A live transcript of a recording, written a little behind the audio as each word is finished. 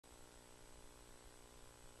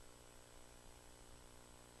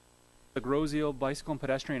the Grosseal Bicycle and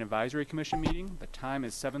Pedestrian Advisory Commission meeting. The time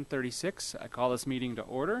is 7:36. I call this meeting to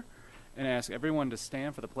order and ask everyone to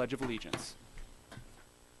stand for the Pledge of Allegiance.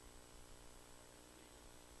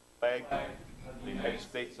 Flag of the United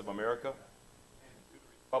States of America,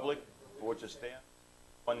 Republic for which it stands,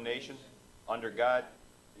 one nation, under God,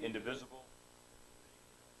 indivisible.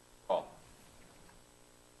 All.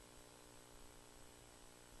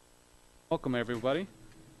 Welcome, everybody.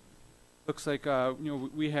 Looks like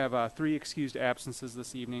we have 3 excused absences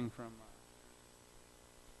this evening from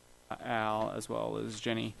Al as well as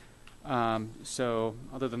Jenny. So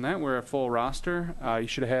other than that, we're a full roster. You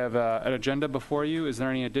should have an agenda before you. Is there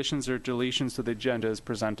any additions or deletions to the agenda as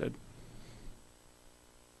presented?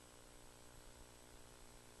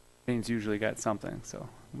 Jane's usually got something, so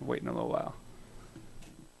I'm waiting a little while.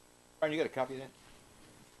 Brian, you got a copy of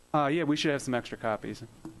that? Yeah, we should have some extra copies.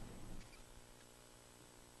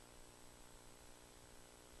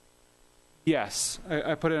 Yes,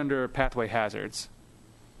 I put it under pathway hazards.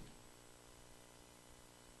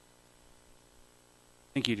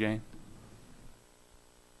 Thank you, Jane.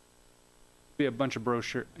 Be a bunch of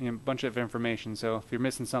brochure, bunch of information. So if you're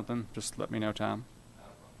missing something, just let me know, Tom.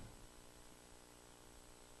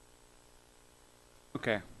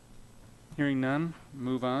 Okay. Hearing none,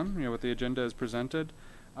 move on. With the agenda as presented.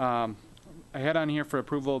 I had on here for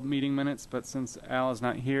approval of meeting minutes, but since Al is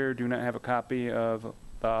not here, do not have a copy of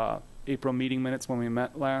the April meeting minutes when we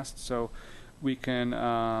met last, so we can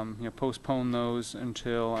postpone those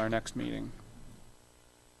until our next meeting.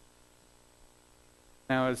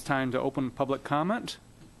 Now it's time to open public comment.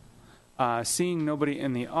 Seeing nobody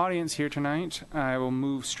in the audience here tonight, I will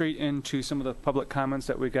move straight into some of the public comments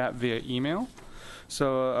that we got via email.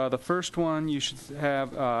 So the first one you should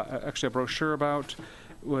have actually a brochure about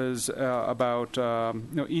was about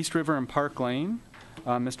East River and Park Lane.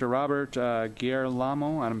 Mr. Robert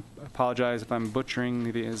Guillermo, I apologize if I'm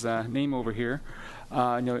butchering his name over here,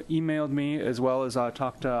 emailed me as well as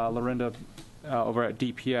talked to Lorinda over at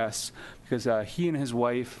DPS because he and his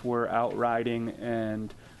wife were out riding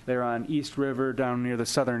and they're on East River down near the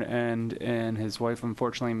southern end, and his wife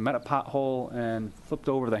unfortunately met a pothole and flipped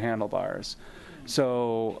over the handlebars.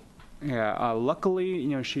 So, yeah,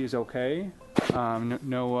 luckily, she's okay.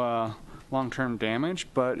 No long-term damage,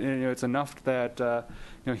 but it's enough that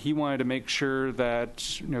he wanted to make sure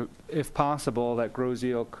that if possible that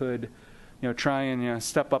Grosseal could try and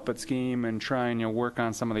step up its game and try and work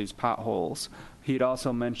on some of these potholes. He'd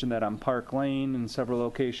also mentioned that on Park Lane in several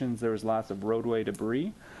locations there was lots of roadway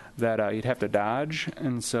debris that he'd have to dodge,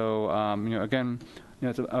 and so again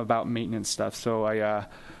it's about maintenance stuff. So I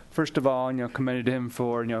first of all commended him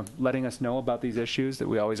for letting us know about these issues, that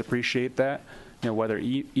we always appreciate that. Whether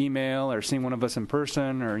email or seeing one of us in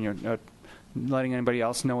person or letting anybody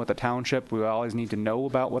else know at the township, we always need to know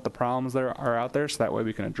about what the problems there are out there, so that way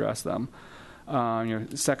we can address them.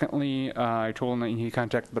 Secondly, I told him that he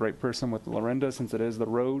contacted the right person with Lorinda, since it is the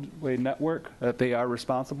roadway network, that they are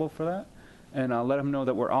responsible for that, and let him know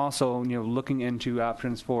that we're also looking into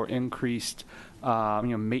options for increased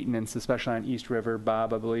maintenance, especially on East River.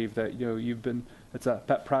 Bob, I believe that it's a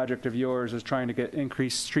pet project of yours, is trying to get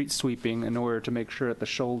increased street sweeping in order to make sure that the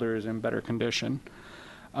shoulder is in better condition.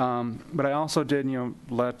 But I also did,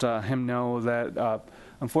 let him know that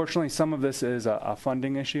unfortunately some of this is a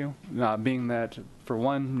funding issue, being that for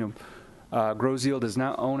one, Grosseal does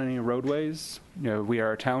not own any roadways. We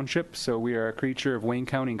are a township, so we are a creature of Wayne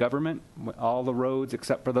County government. All the roads,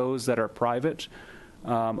 except for those that are private,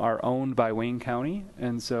 are owned by Wayne County,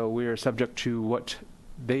 and so we are subject to what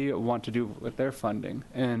they want to do with their funding.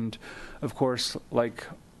 And of course, like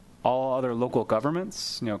all other local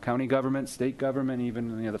governments, county government, state government,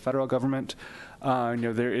 even the federal government,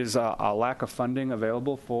 there is a lack of funding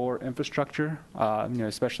available for infrastructure,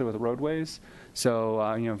 especially with roadways.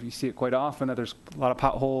 So you see it quite often that there's a lot of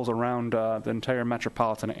potholes around the entire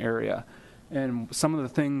metropolitan area. And some of the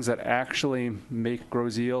things that actually make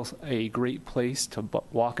Grosseal a great place to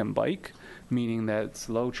walk and bike, meaning that it's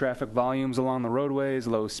low traffic volumes along the roadways,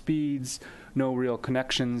 low speeds, no real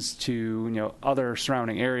connections to other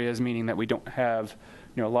surrounding areas, meaning that we don't have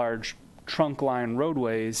large trunk line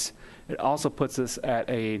roadways. It also puts us at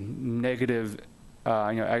a negative,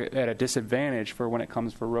 at a disadvantage for when it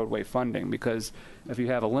comes for roadway funding, because if you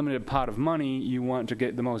have a limited pot of money, you want to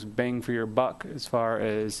get the most bang for your buck as far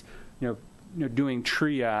as doing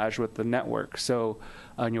triage with the network. So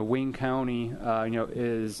Wayne County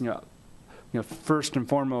is first and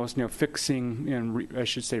foremost fixing and I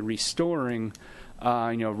should say restoring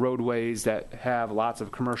roadways that have lots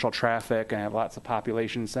of commercial traffic and have lots of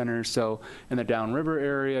population centers. So in the downriver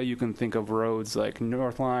area, you can think of roads like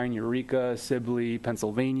Northline, Eureka, Sibley,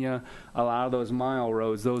 Pennsylvania. A lot of those mile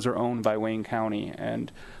roads, those are owned by Wayne County,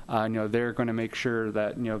 and they're going to make sure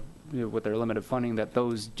that with their limited funding, that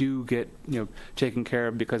those do get taken care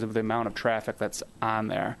of because of the amount of traffic that's on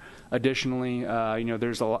there. Additionally,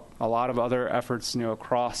 there's a lot of other efforts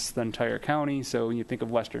across the entire county. So when you think of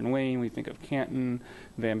Western Wayne, we think of Canton,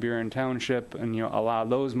 Van Buren Township, and a lot of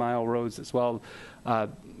those mile roads as well.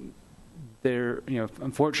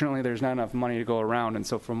 Unfortunately, there's not enough money to go around, and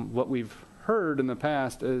so from what we've heard in the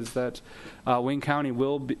past is that Wayne County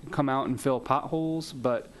will come out and fill potholes,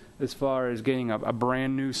 but as far as getting a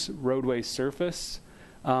brand new roadway surface,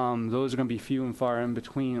 those are going to be few and far in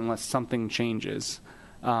between unless something changes.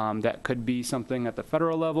 That could be something at the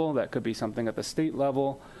federal level, that could be something at the state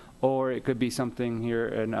level, or it could be something here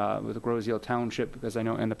in with Groseal Township, because I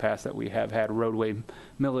know in the past that we have had roadway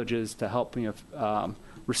millages to help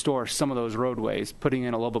restore some of those roadways, putting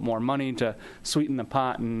in a little bit more money to sweeten the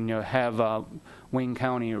pot and have Wayne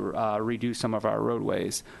County redo some of our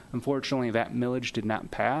roadways. Unfortunately, that millage did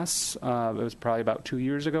not pass. It was probably about 2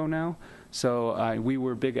 years ago now. So we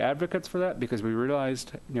were big advocates for that because we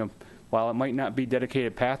realized, while it might not be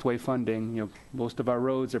dedicated pathway funding, most of our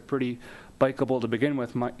roads are pretty bikeable to begin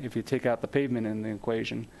with if you take out the pavement in the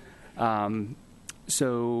equation.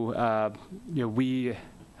 We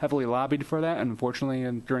heavily lobbied for that, and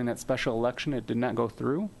unfortunately, during that special election, it did not go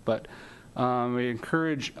through. But we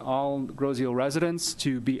encourage all Groseal residents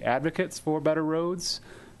to be advocates for better roads,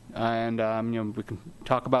 and we can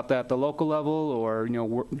talk about that at the local level, or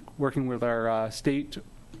working with our state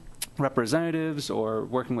representatives, or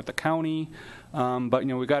working with the county. But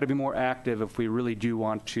we got to be more active if we really do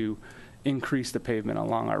want to increase the pavement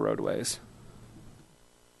along our roadways.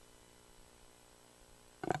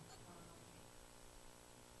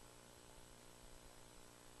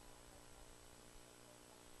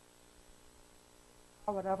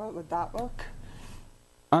 Whatever, would that work?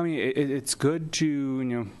 I mean, it's good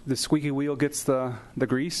to, the squeaky wheel gets the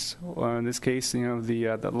grease, or in this case,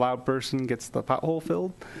 the loud person gets the pothole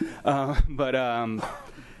filled.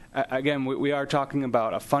 Again, we are talking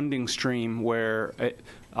about a funding stream where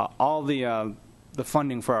all the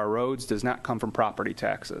funding for our roads does not come from property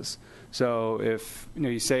taxes. So if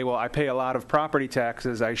you say, well, I pay a lot of property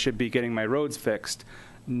taxes, I should be getting my roads fixed.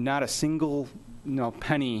 Not a single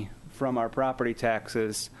penny from our property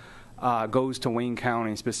taxes goes to Wayne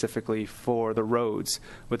County specifically for the roads,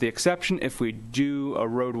 with the exception if we do a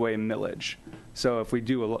roadway millage. So if we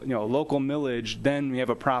do a local millage, then we have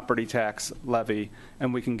a property tax levy,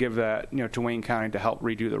 and we can give that to Wayne County to help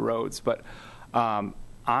redo the roads. But on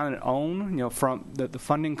its own, from the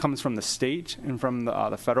funding comes from the state and from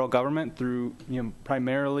the federal government through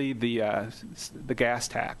primarily the gas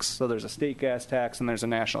tax. So there's a state gas tax and there's a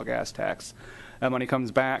national gas tax. That money comes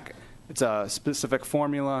back. It's a specific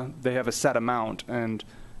formula. They have a set amount, and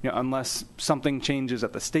unless something changes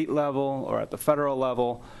at the state level or at the federal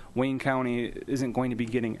level, Wayne County isn't going to be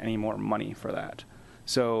getting any more money for that.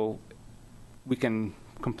 So we can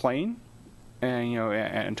complain and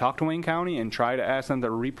and talk to Wayne County and try to ask them to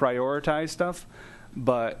reprioritize stuff,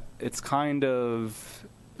 but it's kind of,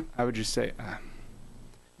 I would just say,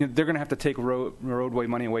 they're going to have to take roadway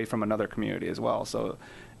money away from another community as well. So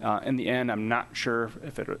in the end, I'm not sure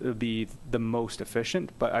if it would be the most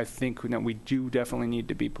efficient, but I think we do definitely need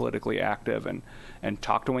to be politically active and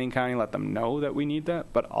talk to Wayne County, let them know that we need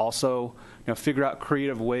that, but also figure out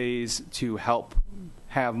creative ways to help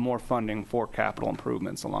have more funding for capital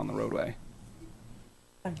improvements along the roadway.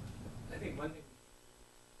 I think one thing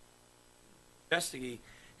investigate,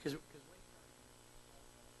 because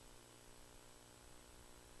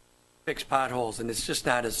fix potholes, and it's just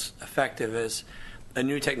not as effective as a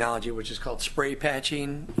new technology, which is called spray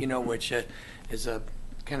patching, which is a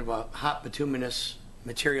kind of a hot bituminous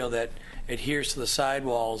material that adheres to the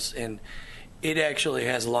sidewalls, and it actually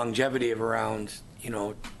has a longevity of around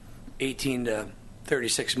 18 to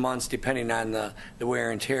 36 months, depending on the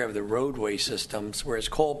wear and tear of the roadway systems, whereas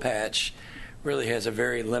coal patch really has a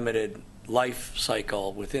very limited life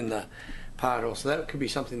cycle within the pothole. So that could be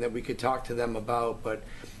something that we could talk to them about, but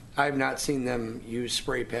I've not seen them use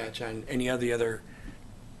spray patch on any of the other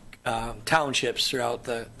townships throughout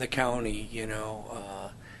the county.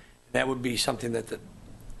 That would be something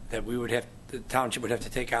that we would have, the township would have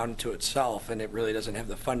to take out into itself, and it really doesn't have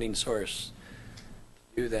the funding source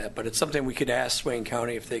to do that. But it's something we could ask Wayne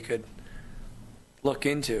County if they could look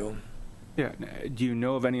into. Yeah. Do you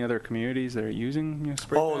know of any other communities that are using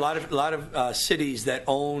spray patch? A lot of cities that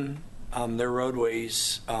own their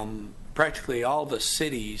roadways practically all the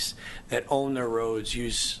cities that own their roads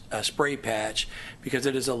use a spray patch because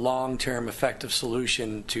it is a long-term effective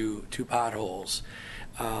solution to potholes.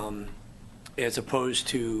 As opposed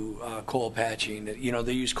to coal patching. You know,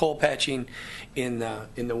 they use coal patching in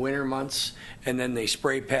the winter months, and then they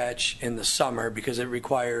spray patch in the summer because it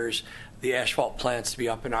requires the asphalt plants to be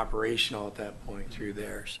up and operational at that point through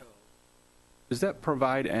there. So. Does that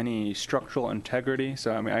provide any structural integrity?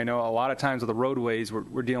 So, I mean, I know a lot of times with the roadways,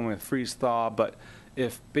 we're dealing with freeze-thaw, but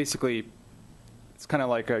if basically it's kind of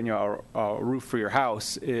like a roof for your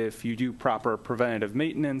house. If you do proper preventative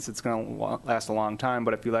maintenance, it's going to last a long time.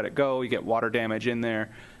 But if you let it go, you get water damage in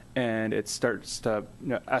there, and it starts to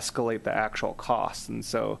escalate the actual costs. And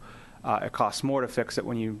so it costs more to fix it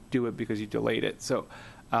when you do it because you delayed it. So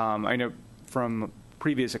I know from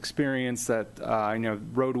previous experience that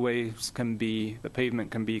roadways the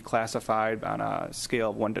pavement can be classified on a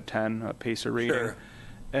scale of 1 to 10, a PACER rating. Sure.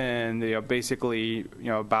 And basically,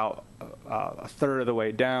 about a third of the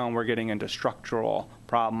way down, we're getting into structural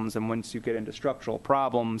problems. And once you get into structural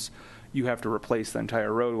problems, you have to replace the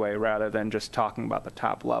entire roadway rather than just talking about the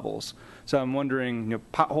top levels. So I'm wondering,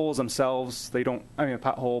 potholes themselves, a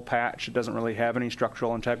pothole patch, it doesn't really have any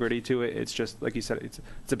structural integrity to it. It's just, like you said,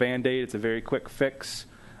 it's a Band-Aid. It's a very quick fix.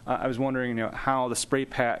 I was wondering, how the spray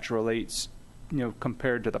patch relates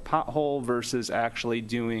compared to the pothole versus actually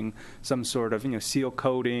doing some sort of, seal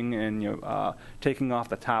coating and, taking off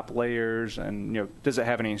the top layers and, does it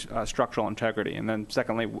have any structural integrity? And then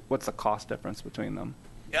secondly, what's the cost difference between them?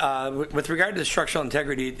 With regard to structural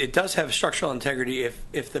integrity, it does have structural integrity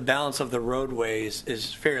if the balance of the roadways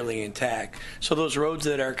is fairly intact. So those roads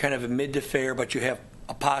that are kind of a mid to fair, but you have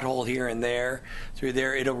a pothole here and there through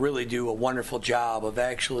there, it'll really do a wonderful job of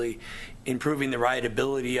actually improving the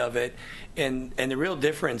rideability of it. And the real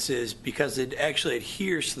difference is because it actually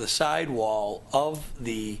adheres to the sidewall of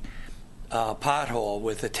the pothole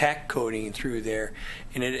with a tack coating through there,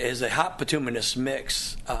 and it is a hot bituminous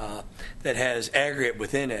mix that has aggregate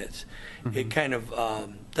within it. Mm-hmm. It kind of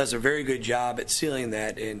does a very good job at sealing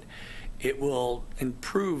that, and it will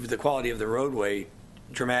improve the quality of the roadway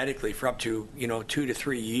dramatically for up to 2 to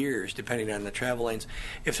 3 years, depending on the travel lanes.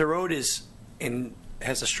 If the road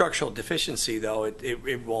has a structural deficiency, though,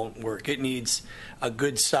 it won't work. It needs a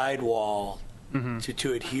good sidewall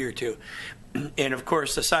to adhere to. And, of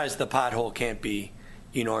course, the size of the pothole can't be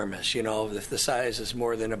enormous. If the size is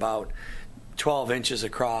more than about 12 inches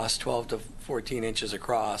across, 12 to 14 inches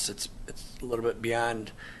across, it's a little bit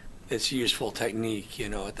beyond its useful technique,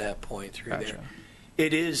 at that point through Gotcha. there.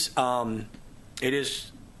 It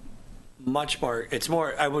is much more, it's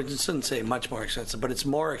more, I shouldn't say much more expensive, but it's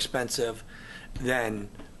more expensive than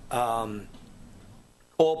coal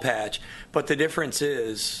patch. But the difference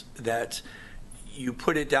is that you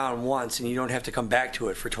put it down once and you don't have to come back to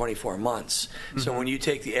it for 24 months. Mm-hmm. So when you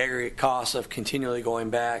take the aggregate cost of continually going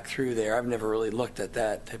back through there, I've never really looked at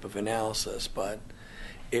that type of analysis, but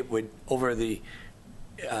it would, over the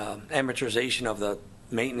amortization of the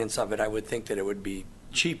maintenance of it, I would think that it would be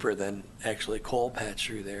cheaper than actually coal patch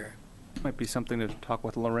through there. Might be something to talk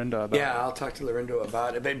with Lorinda about. Yeah, I'll talk to Lorinda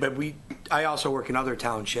about it. But I also work in other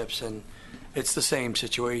townships, and it's the same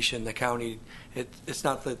situation. The county, it's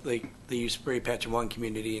not that they use spray patch in one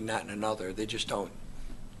community and not in another. They just don't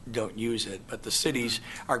use it. But the cities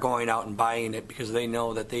are going out and buying it because they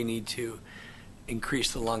know that they need to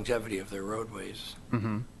increase the longevity of their roadways.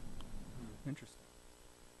 Mm-hmm.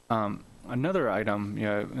 Interesting. Another item,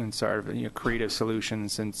 in sort of creative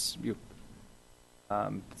solutions, since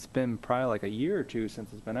it's been probably like a year or two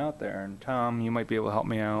since it's been out there, and Tom, you might be able to help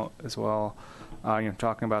me out as well,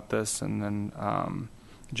 talking about this, and then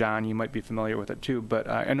John, you might be familiar with it too. But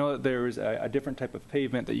I know that there is a different type of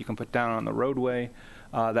pavement that you can put down on the roadway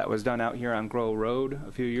that was done out here on Grow Road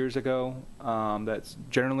a few years ago. That's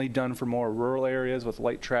generally done for more rural areas with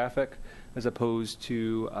light traffic, as opposed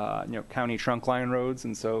to county trunk line roads,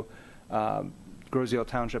 and so. Groseal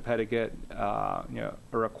Township had to get a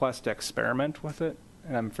request to experiment with it,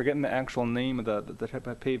 and I'm forgetting the actual name of the type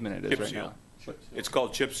of pavement it is right now. It's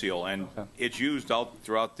called chip seal, and it's used out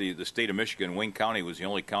throughout the state of Michigan. Wayne County was the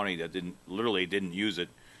only county that didn't use it.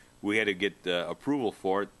 We had to get approval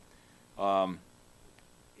for it.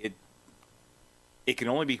 It can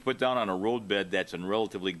only be put down on a road bed that's in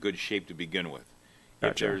relatively good shape to begin with.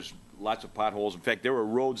 Gotcha. If there's lots of potholes, in fact, there were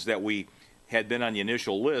roads that we had been on the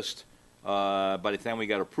initial list. By the time we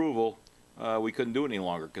got approval, we couldn't do it any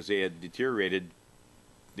longer because they had deteriorated,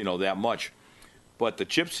 that much. But the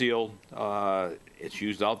chip seal, it's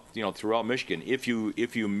used out, throughout Michigan. If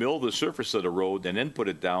you mill the surface of the road and then put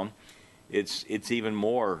it down, it's even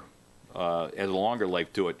more has a longer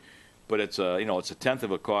life to it. but it's a tenth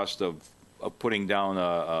of a cost of putting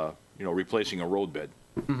down replacing a road bed,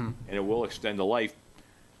 and it will extend the life.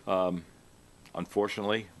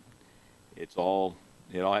 Unfortunately, it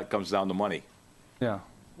comes down to money. Yeah.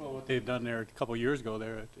 Well, what they've done there a couple of years ago,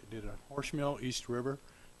 they did a Horse Mill, East River,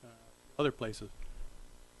 other places.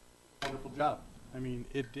 Wonderful job. I mean,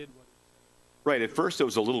 it did what. Right. At first, it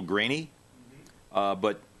was a little grainy,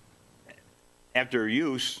 but after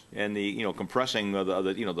use and the compressing of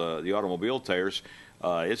the automobile tires,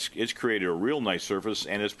 it's created a real nice surface,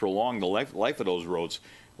 and it's prolonged the life of those roads.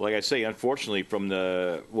 Like I say, unfortunately, from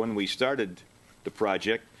when we started the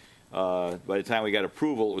project, by the time we got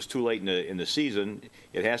approval, it was too late in the season.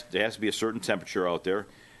 There has to be a certain temperature out there,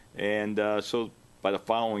 and so by the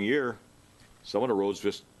following year, some of the roads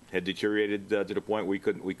just had deteriorated to the point we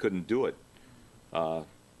couldn't do it.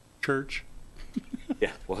 Church.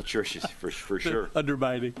 Yeah, well, churches for sure.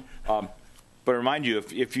 Undermining. But I remind you,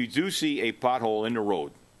 if you do see a pothole in the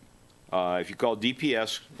road, if you call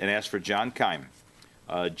DPS and ask for John Keim,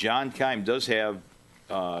 John Keim does have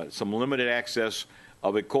some limited access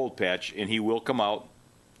of a cold patch, and he will come out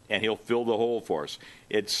and he'll fill the hole for us.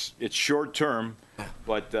 It's short term,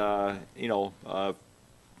 but for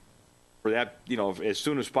that, as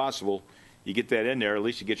soon as possible, you get that in there. At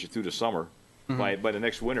least it gets you through the summer. By the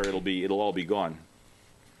next winter, it'll all be gone.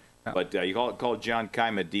 Yeah. But you call John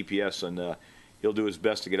Keim at DPS, and he'll do his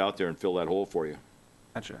best to get out there and fill that hole for you.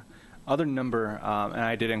 Gotcha. Other number, and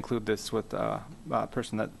I did include this with the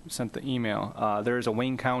person that sent the email, there is a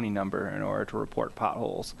Wayne County number in order to report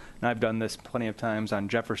potholes. And I've done this plenty of times on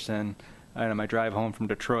Jefferson and on my drive home from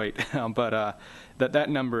Detroit. But that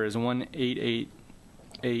number is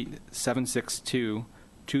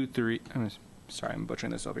 1-888-762-23. Sorry, I'm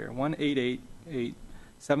butchering this over here.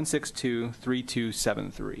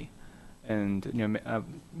 1-888-762-3273. And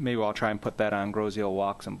maybe I'll try and put that on Grosio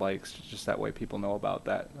Walks and Bikes, just that way people know about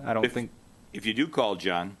that. If you do call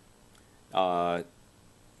John,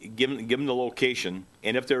 give him the location,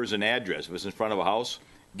 and if there is an address, if it's in front of a house,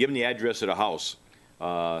 give him the address of the house.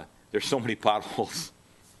 There's so many potholes.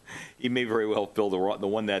 He may very well fill the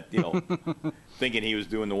one that thinking he was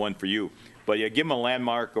doing the one for you. But yeah, give him a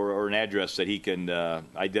landmark or an address that he can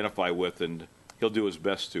identify with, and he'll do his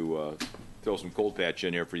best to throw some cold patch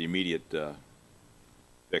in there for the immediate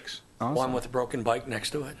fix. Awesome. One with a broken bike next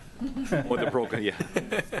to it. With a broken, yeah.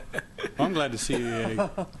 Well, I'm glad to see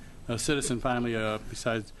a citizen finally,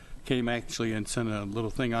 besides came actually and sent a little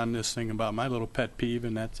thing on this thing about my little pet peeve,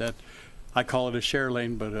 and that's that. I call it a share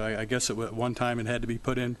lane, but I guess at one time it had to be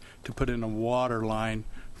put in a water line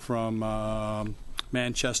from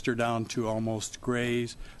Manchester down to almost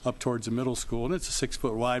Grays up towards the middle school, and it's a 6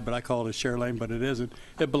 foot wide, but I call it a share lane, but it isn't.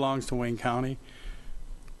 It belongs to Wayne County.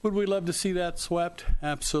 Would we love to see that swept?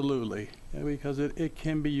 Absolutely, because it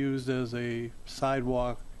can be used as a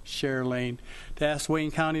sidewalk share lane. To ask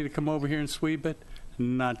Wayne County to come over here and sweep it,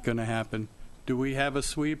 not going to happen. Do we have a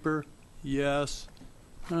sweeper? Yes.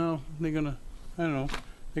 Well, they're going to, I don't know,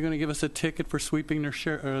 they're going to give us a ticket for sweeping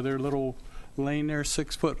their little lane there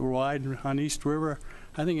 6 foot wide on East River.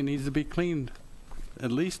 I think it needs to be cleaned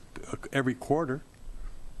at least every quarter.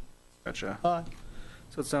 Gotcha.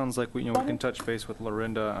 So it sounds like we can touch base with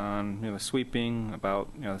Lorinda on the sweeping, about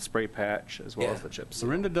the spray patch as well as the chip seal.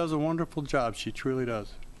 Lorinda does a wonderful job. She truly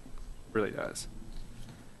does. Really does.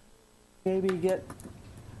 Maybe get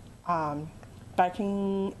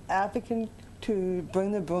biking applicant to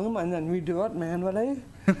bring the broom and then redo it manually.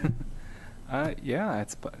 Yeah,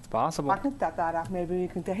 it's possible. I can start that up. Maybe we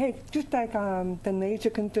can say, hey, just like the Nature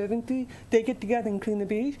Conservancy, they get together and clean the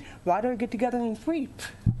beach. Why don't we get together and sweep?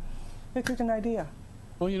 It's just an idea.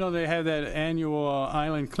 Well, they have that annual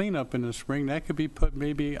island cleanup in the spring. That could be put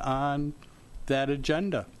maybe on that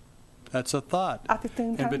agenda. That's a thought. At the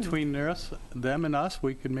same time. And between them and us,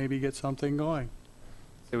 we could maybe get something going.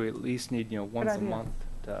 So we at least need once a month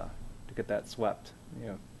to get that swept.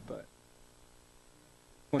 But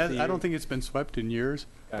I don't think it's been swept in years,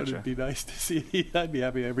 Gotcha. but it'd be nice to see. I'd be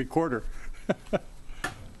happy every quarter.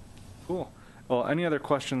 Cool. Well, any other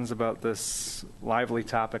questions about this lively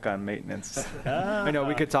topic on maintenance? I know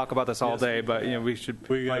we could talk about this all day, but we should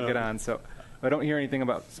probably get on. So if I don't hear anything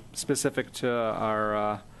about specific to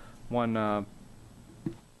our one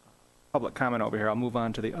public comment over here, I'll move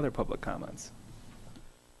on to the other public comments.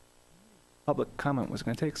 Public comment was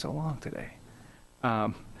going to take so long today.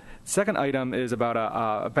 Second item is about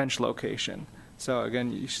a bench location. So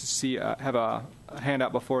again, you should see have a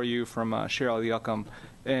handout before you from Cheryl Yuckham,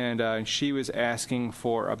 and she was asking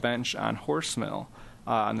for a bench on Horse Mill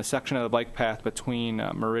on the section of the bike path between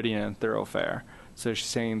Meridian and Thoroughfare. So she's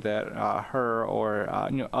saying that her or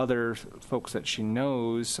other folks that she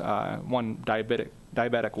knows, one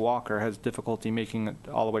diabetic walker has difficulty making it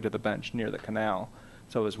all the way to the bench near the canal.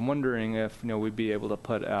 So I was wondering if we'd be able to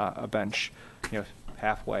put a bench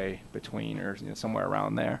halfway between or somewhere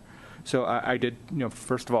around there. So I did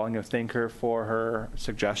first of all thank her for her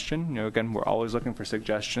suggestion. Again, we're always looking for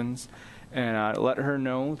suggestions, and let her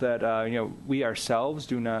know that we ourselves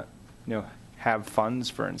do not have funds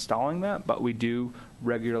for installing that, but we do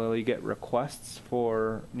regularly get requests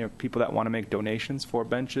for people that want to make donations for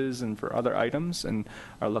benches and for other items, and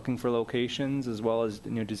are looking for locations as well as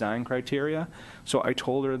design criteria. So I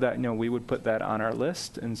told her that we would put that on our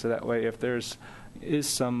list, and so that way if there's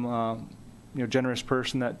some generous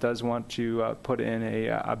person that does want to put in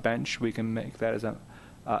a bench, we can make that as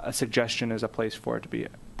a suggestion as a place for it to be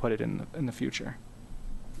put it in the future.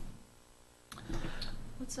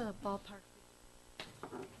 What's a ballpark?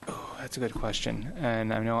 Oh, that's a good question,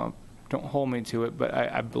 and I know, don't hold me to it, but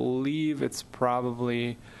I believe it's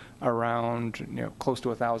probably around close to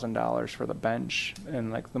 $1,000 for the bench,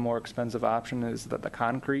 and like the more expensive option is the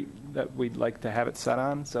concrete that we'd like to have it set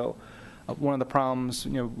on. So one of the problems,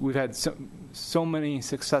 we've had so many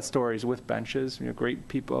success stories with benches, great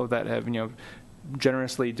people that have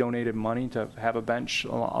generously donated money to have a bench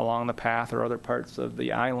along the path or other parts of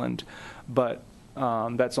the island, but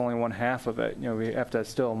that's only one half of it. We have to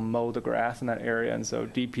still mow the grass in that area, and so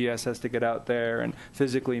DPS has to get out there and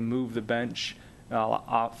physically move the bench.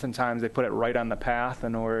 Oftentimes they put it right on the path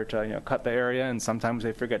in order to cut the area, and sometimes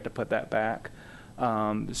they forget to put that back.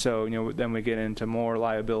 So then we get into more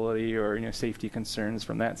liability or safety concerns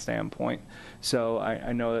from that standpoint. So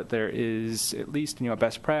I know that there is at least a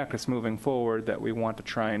best practice moving forward that we want to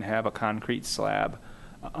try and have a concrete slab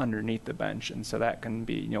underneath the bench, and so that can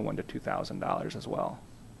be $1,000 to $2,000 as well.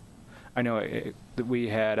 I know that we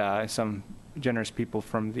had some generous people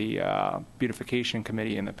from the beautification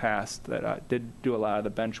committee in the past that did do a lot of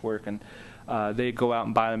the bench work, and they go out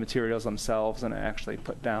and buy the materials themselves and actually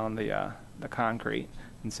put down the concrete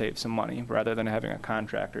and save some money rather than having a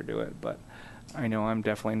contractor do it. But I know I'm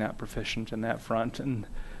definitely not proficient in that front, and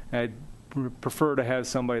I'd prefer to have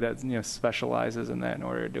somebody that specializes in that in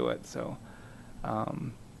order to do it. So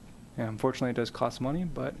unfortunately it does cost money,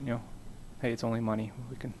 but hey, it's only money.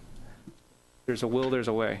 There's a will, there's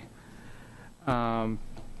a way. The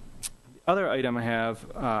other item I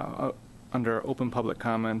have under open public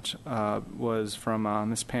comment was from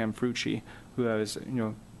Ms. Pam Frucci, who I was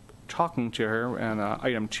talking to her on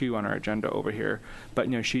item 2 on our agenda over here.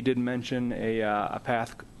 But she did mention a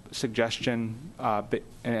path suggestion, and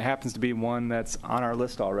it happens to be one that's on our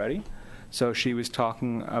list already. So she was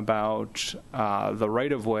talking about the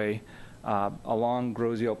right-of-way along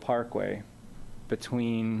Grosio Parkway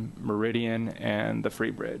between Meridian and the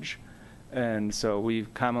Free Bridge. And so we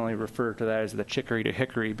commonly refer to that as the Chicory to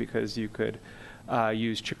Hickory, because you could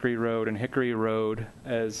use Chicory Road and Hickory Road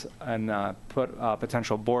as an put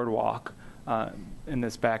potential boardwalk in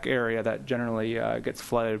this back area that generally gets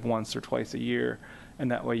flooded once or twice a year. And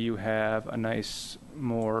that way you have a nice,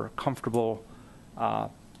 more comfortable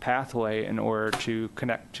pathway in order to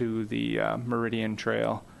connect to the Meridian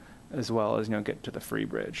Trail, as well as get to the Free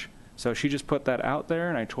Bridge. So she just put that out there,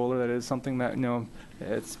 and I told her that it is something that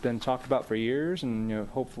it's been talked about for years, and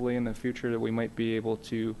hopefully in the future that we might be able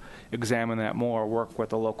to examine that more, work with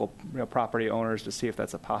the local property owners to see if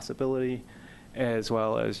that's a possibility, as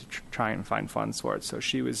well as try and find funds for it. So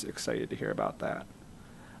she was excited to hear about that.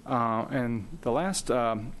 And the last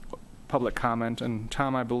public comment, and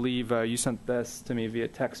Tom, I believe you sent this to me via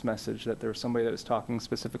text message, that there was somebody that was talking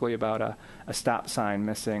specifically about a stop sign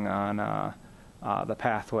missing on the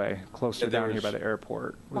pathway closer down here by the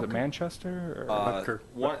airport. Was it Manchester or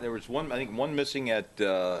There was one, I think, one missing at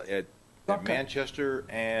Manchester,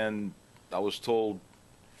 and I was told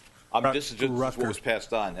this is just what was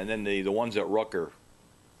passed on, and then the ones at Rucker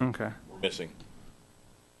were missing.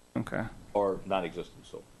 Okay. Or non-existent.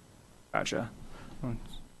 So. Gotcha. Well,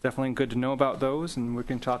 it's definitely good to know about those, and we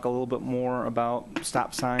can talk a little bit more about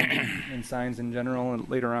stop signs and signs in general and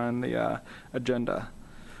later on the agenda.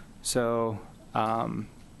 So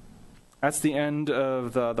that's the end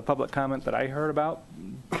of the public comment that I heard about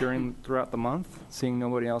throughout the month. Seeing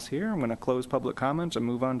nobody else here, I'm going to close public comment and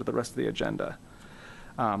move on to the rest of the agenda.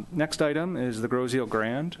 Next item is the Grosio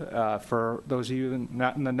Grand. For those of you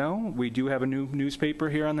not in the know, we do have a new newspaper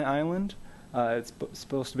here on the island. It's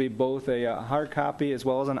supposed to be both a hard copy as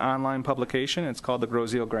well as an online publication. It's called the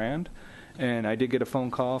Grosio Grand. And I did get a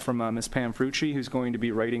phone call from Ms. Pam Frucci, who's going to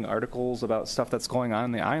be writing articles about stuff that's going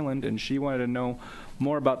on the island, and she wanted to know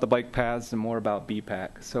more about the bike paths and more about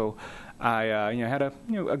BPAC. So I had a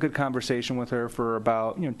good conversation with her for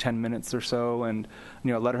about 10 minutes or so, and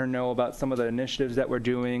let her know about some of the initiatives that we're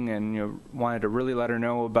doing, and wanted to really let her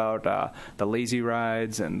know about the lazy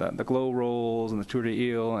rides and the glow rolls and the Tour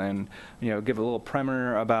de Ile, and give a little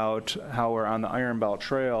primer about how we're on the Iron Belt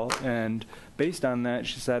Trail. And based on that,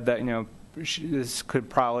 she said that this could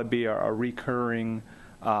probably be a recurring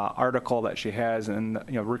article that she has, and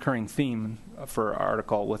recurring theme for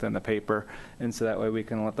article within the paper, and so that way we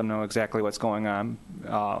can let them know exactly what's going on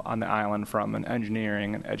the island from an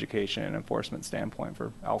engineering and education and enforcement standpoint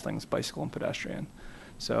for all things bicycle and pedestrian.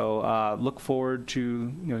 So look forward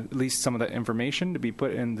to at least some of the information to be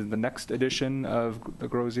put in the next edition of the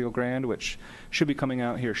Gros Isle Grand, which should be coming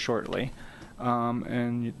out here shortly,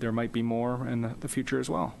 and there might be more in the future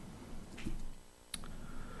as well.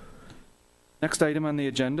 Next item on the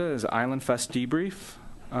agenda is Island Fest debrief.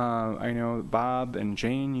 I know Bob and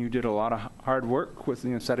Jane, you did a lot of hard work with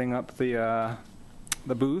setting up the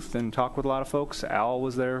booth and talked with a lot of folks. Al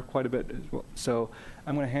was there quite a bit as well. So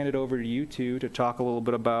I'm going to hand it over to you two to talk a little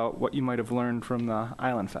bit about what you might have learned from the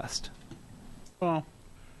Island Fest. Well,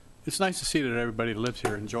 it's nice to see that everybody that lives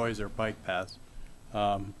here enjoys their bike paths.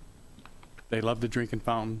 They love the drinking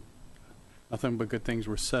fountain. Nothing but good things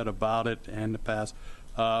were said about it and the paths.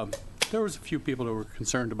 There was a few people that were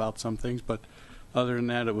concerned about some things, but other than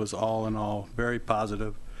that, it was all in all very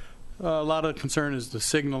positive. A lot of concern is the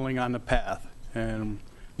signaling on the path, and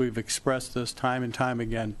we've expressed this time and time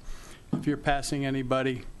again. If you're passing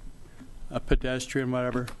anybody, a pedestrian,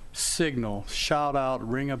 whatever, signal, shout out,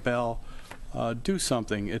 ring a bell, do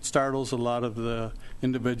something. It startles a lot of the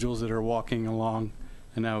individuals that are walking along,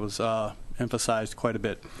 and that was emphasized quite a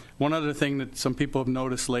bit. One other thing that some people have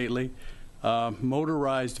noticed lately,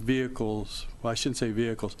 motorized vehicles, well, I shouldn't say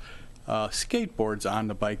vehicles, skateboards on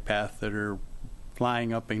the bike path that are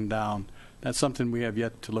flying up and down. That's something we have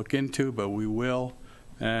yet to look into, but we will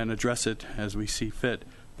and address it as we see fit.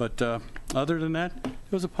 But other than that,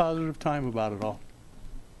 it was a positive time about it all.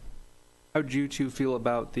 How did you two feel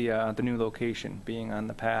about the new location being on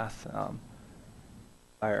the path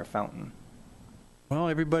by our fountain? Well,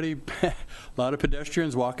 everybody, a lot of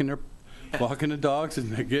pedestrians walking the dogs,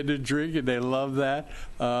 and they're getting a drink, and they love that.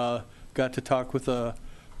 Got to talk with a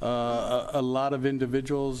lot of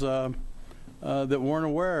individuals that weren't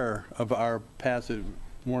aware of our paths, that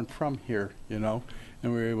weren't from here, and we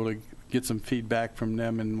were able to get some feedback from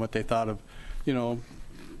them and what they thought of,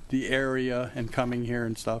 the area and coming here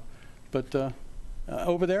and stuff. But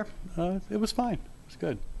over there, it was fine. It was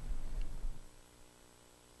good.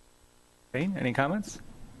 Jane, any comments?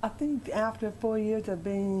 I think after 4 years of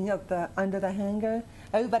being under the hangar,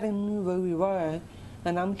 everybody knew where we were,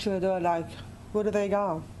 and I'm sure they're like, where do they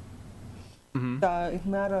go? Mm-hmm. So it's a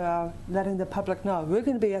matter of letting the public know. We're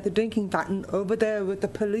going to be at the drinking fountain over there with the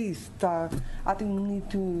police. So I think we need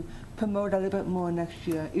to promote a little bit more next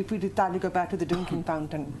year if we decide to go back to the drinking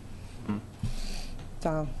fountain. Mm-hmm.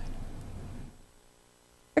 So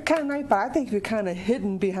it's kind of nice, but I think we're kind of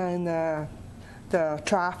hidden behind the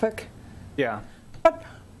traffic. Yeah. But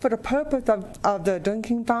for the purpose of the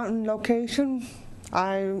drinking fountain location,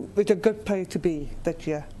 it's a good place to be this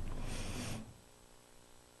year.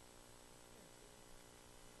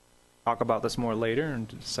 Talk about this more later and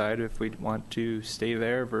decide if we want to stay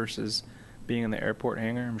there versus being in the airport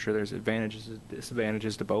hangar. I'm sure there's advantages and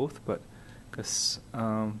disadvantages to both, but because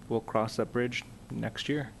we'll cross that bridge next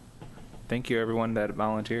year. Thank you, everyone that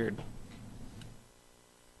volunteered.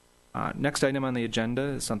 Next item on the agenda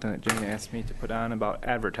is something that Jenny asked me to put on about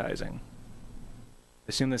advertising. I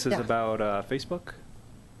assume this is about Facebook?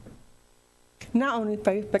 Not only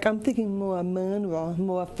Facebook, I'm thinking more manual,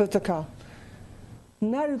 more physical.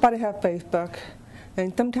 Not everybody have Facebook,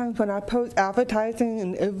 and sometimes when I post advertising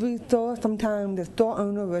in every store, sometimes the store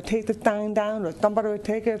owner will take the sign down, or somebody will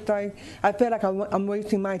take it. So I feel like I'm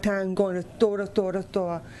wasting my time going to store to store to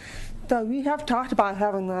store. So we have talked about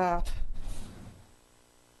having that.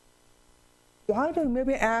 Why don't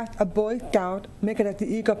maybe ask a Boy Scout, make it at the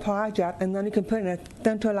Eagle Project, and then you can put it in a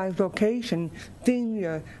centralized location,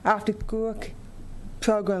 senior, after school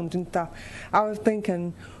programs and stuff. I was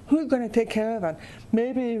thinking, who's going to take care of it?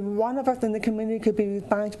 Maybe one of us in the community could be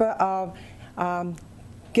responsible of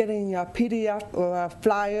getting a PDF or a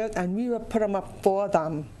flyer, and we will put them up for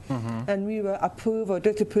them. Mm-hmm. And we will approve or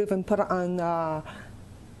disapprove and put it on the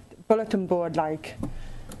bulletin board like.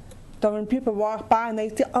 So when people walk by and they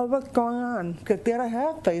say, oh, what's going on? Because they don't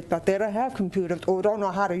have Facebook, they don't have computers, or don't know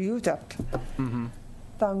how to use it. Mm-hmm.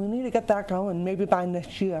 So we need to get that going, maybe by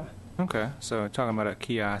next year. Okay, so talking about a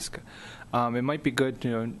kiosk. It might be good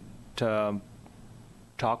to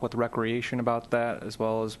talk with Recreation about that, as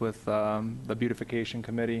well as with the Beautification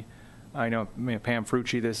Committee. I know Pam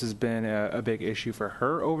Frucci, this has been a big issue for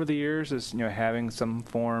her over the years, is having some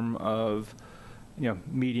form of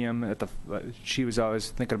medium at the. She was always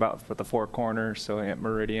thinking about the Four Corners, so at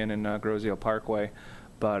Meridian and Groseal Parkway,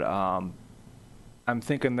 but I'm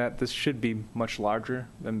thinking that this should be much larger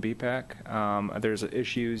than BPAC. There's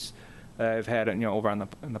issues I've had over on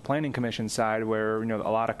the Planning Commission side where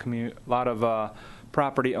a lot of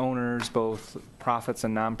property owners, both profits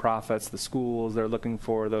and nonprofits, the schools, they're looking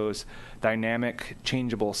for those dynamic,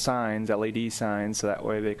 changeable signs, LED signs, so that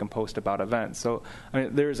way they can post about events. So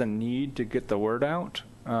there's a need to get the word out.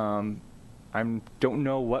 I don't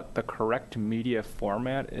know what the correct media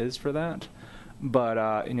format is for that,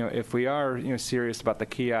 but if we are serious about the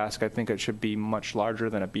kiosk, I think it should be much larger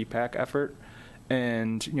than a BPAC effort.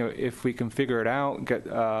 And if we can figure it out, get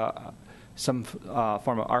some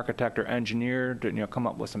form of architect or engineer to come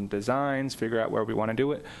up with some designs, figure out where we want to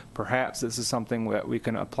do it. Perhaps this is something that we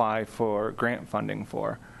can apply for grant funding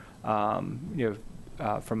for, from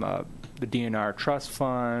the DNR Trust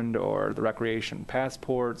Fund or the Recreation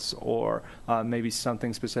Passports, or maybe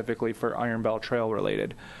something specifically for Iron Bell Trail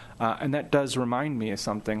related. And that does remind me of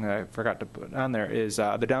something that I forgot to put on there, is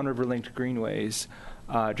the Downriver Linked Greenways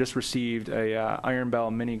just received a Iron Bell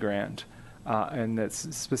mini grant. And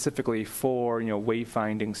that's specifically for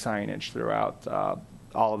wayfinding signage throughout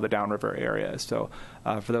all of the downriver areas. So,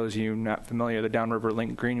 for those of you not familiar, the Downriver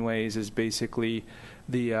Link Greenways is basically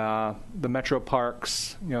the metro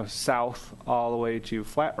parks, south all the way to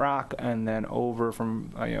Flat Rock, and then over from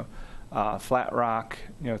Flat Rock,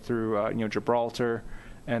 through Gibraltar,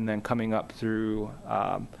 and then coming up through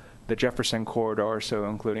the Jefferson corridor, so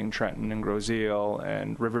including Trenton and Groseal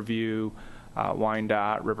and Riverview.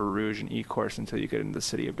 Wyandotte, River Rouge, and Ecorse until you get into the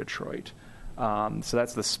city of Detroit. So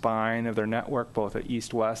that's the spine of their network, both at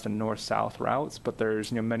east-west and north-south routes. But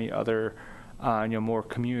there's many other more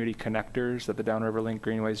community connectors that the Downriver Link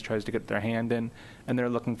Greenways tries to get their hand in, and they're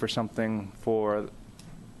looking for something for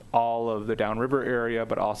all of the downriver area,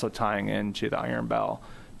 but also tying into the Iron Bell.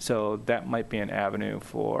 So that might be an avenue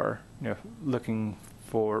for looking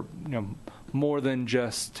for more than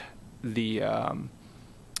just the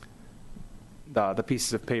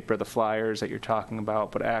pieces of paper, the flyers that you're talking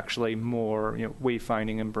about, but actually more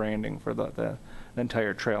wayfinding and branding for the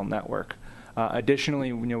entire trail network.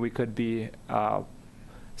 Additionally, we could be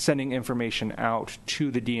sending information out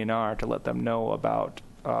to the DNR to let them know about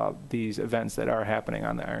these events that are happening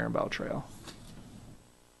on the Iron Bell Trail.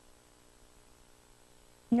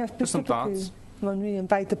 Just some thoughts. When we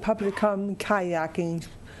invite the public to come kayaking,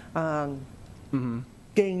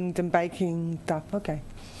 games and biking stuff. Okay.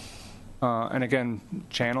 And again,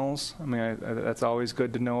 channels. I mean, that's always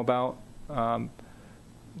good to know about.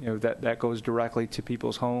 That goes directly to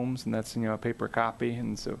people's homes, and that's a paper copy.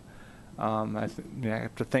 And so, I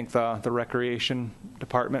have to thank the recreation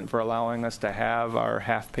department for allowing us to have our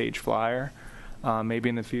half-page flyer. Maybe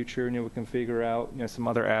in the future, we can figure out some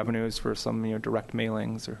other avenues for some direct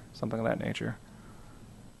mailings or something of that nature.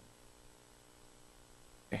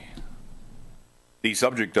 Okay. The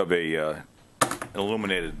subject of an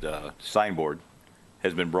illuminated signboard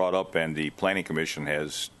has been brought up, and the Planning Commission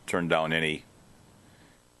has turned down any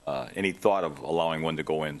thought of allowing one to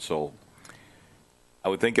go in. So I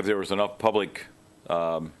would think if there was enough public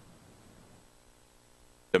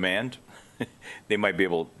demand, they might be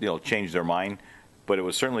able to change their mind. But it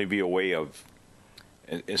would certainly be a way of,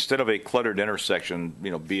 instead of a cluttered intersection,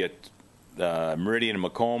 be it Meridian and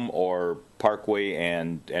Macomb or Parkway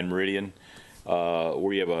and Meridian,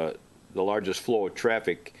 where you have the largest flow of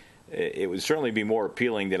traffic, it would certainly be more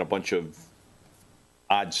appealing than a bunch of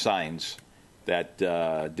odd signs that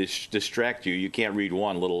distract you. You can't read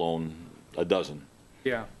one, let alone a dozen.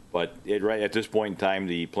 Yeah. But right at this point in time,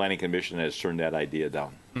 the Planning Commission has turned that idea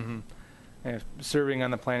down. Mm-hmm. Serving on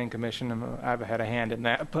the Planning Commission, I've had a hand in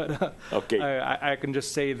that, but okay. I can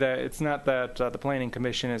just say that it's not that the Planning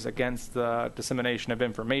Commission is against the dissemination of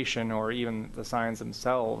information or even the signs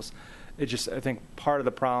themselves. It's just, I think part of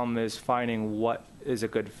the problem is finding what is a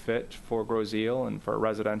good fit for Groseal and for a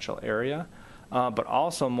residential area, but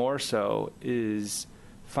also more so is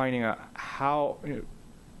finding out how,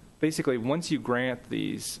 basically once you grant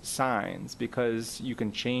these signs, because you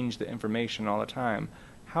can change the information all the time,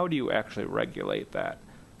 how do you actually regulate that?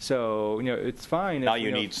 So, it's fine. Now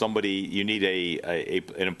you need somebody, you need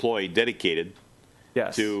an employee dedicated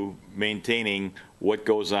yes. to maintaining what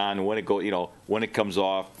goes on, when it when it comes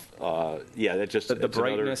off. That's just the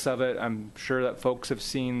brightness of it. I'm sure that folks have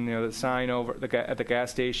seen the sign over at the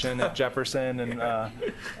gas station at Jefferson, and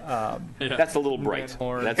that's a little bright.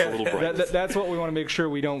 That's a little bright. That's what we want to make sure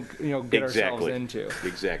we don't get ourselves into.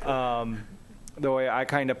 Exactly. the way I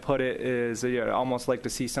kind of put it is, I'd almost like to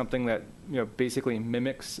see something that basically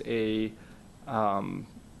mimics a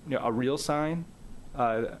real sign.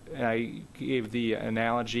 And I gave the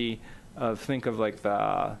analogy of, think of like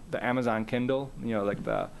the Amazon Kindle, like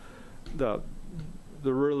the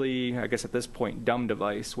really, I guess at this point, dumb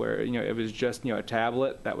device where it was just a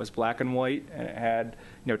tablet that was black and white, and it had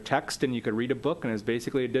text, and you could read a book, and it was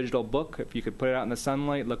basically a digital book. If you could put it out in the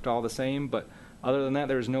sunlight, it looked all the same, but other than that,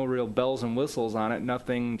 there was no real bells and whistles on it,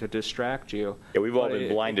 nothing to distract you. Yeah, we've all But been it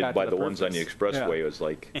blinded got by to the ones on the purpose. expressway. Yeah. It was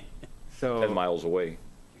like So 10 miles away.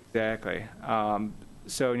 exactly.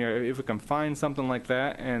 So if we can find something like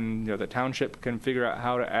that, and the township can figure out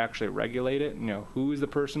how to actually regulate it, who is the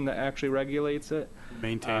person that actually regulates it,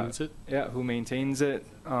 Maintains it. yeah, who maintains it.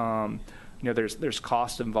 There's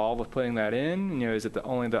cost involved with putting that in. Is it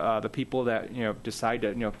only the people that decide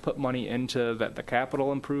to put money into the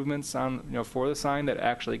capital improvements on for the sign that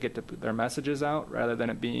actually get to put their messages out, rather than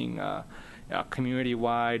it being community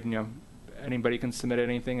wide. Anybody can submit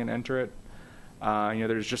anything and enter it.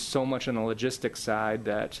 There's just so much on the logistics side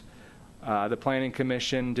that the Planning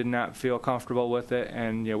Commission did not feel comfortable with it,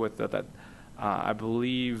 and with that, I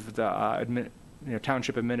believe the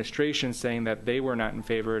township administration saying that they were not in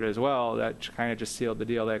favor of it as well. That kind of just sealed the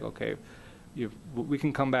deal. Like, okay, we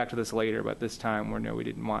can come back to this later, but this time we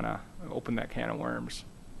didn't want to open that can of worms.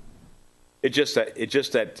 It's just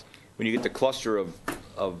that when you get the cluster of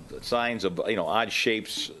signs of odd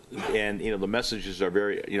shapes, and the messages are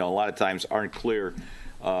very a lot of times aren't clear.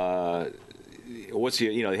 They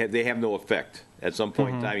have no effect. At some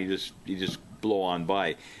point in time, you just blow on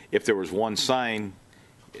by. If there was one sign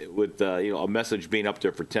with a message being up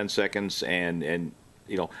there for 10 seconds, and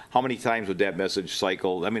how many times would that message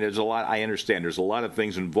cycle? I mean, there's a lot. I understand there's a lot of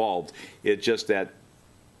things involved. It's just that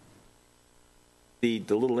the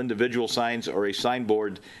little individual signs, or a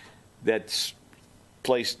signboard that's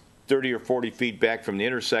placed 30 or 40 feet back from the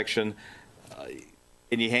intersection,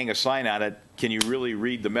 and you hang a sign on it, can you really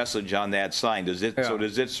read the message on that sign? Does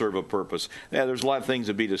it serve a purpose? Yeah, there's a lot of things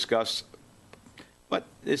to be discussed, but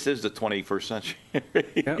this is the 21st century.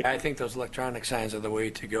 Yeah, I think those electronic signs are the way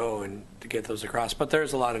to go and to get those across. But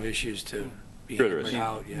there's a lot of issues to be hammered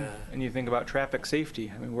out. Yeah. And you think about traffic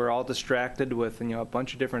safety. I mean, we're all distracted with a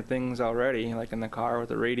bunch of different things already, like in the car with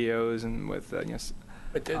the radios and with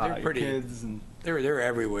But they're pretty. kids and They're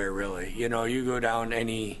everywhere, really. You go down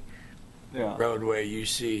any roadway, you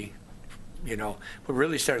see. But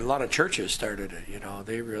really started. A lot of churches started it.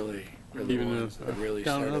 They really Even really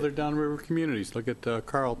down started. other downriver communities. Look at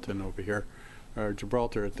Carlton over here, or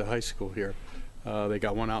Gibraltar at the high school here. They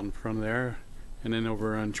got one out in front of there, and then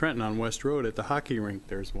over on Trenton on West Road at the hockey rink,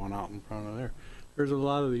 there's one out in front of there. There's a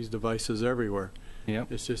lot of these devices everywhere.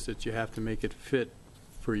 Yep. It's just that you have to make it fit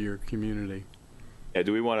for your community. Yeah,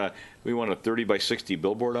 do we want a 30 by 60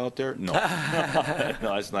 billboard out there? No, no,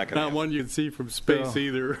 that's not going to Not happen. one you can see from space So-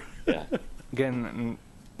 either. Yeah. Again,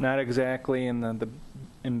 not exactly in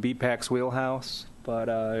in BPAC's wheelhouse, but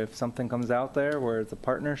if something comes out there where it's a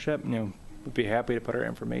partnership, we'd be happy to put our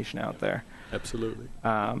information out there. Absolutely.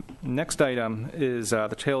 Next item is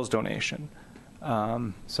the Tails donation.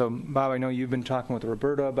 So, Bob, I know you've been talking with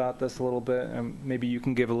Roberta about this a little bit, and maybe you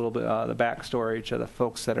can give a little bit the backstory to the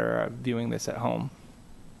folks that are viewing this at home.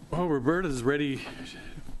 Well, Roberta's ready,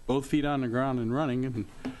 both feet on the ground and running, and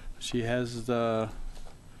she has the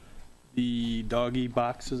doggy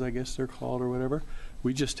boxes, I guess they're called, or whatever.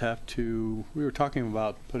 We just have to. We were talking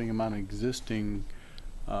about putting them on existing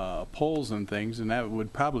poles and things, and that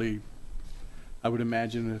would probably, I would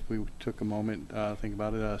imagine, if we took a moment, think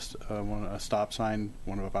about it, a stop sign,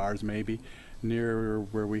 one of ours maybe, near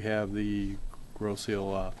where we have the Gross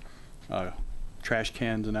Hill trash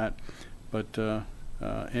cans and that. But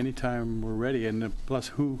anytime we're ready, and plus,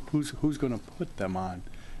 who's going to put them on?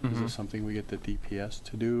 Is this something we get the DPS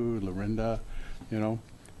to do, Lorinda, Yep.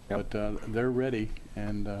 But they're ready,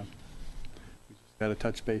 and we just got to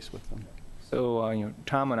touch base with them. So,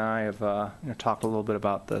 Tom and I have talked a little bit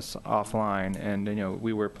about this offline, and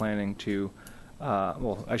we were planning to,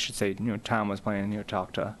 well, I should say, Tom was planning to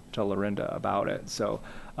talk to Lorinda about it. So,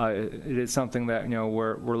 it is something that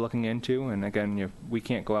we're looking into, and again, we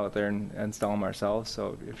can't go out there and install them ourselves.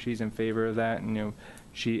 So, if she's in favor of that, and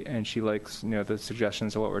she likes the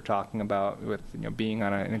suggestions of what we're talking about with being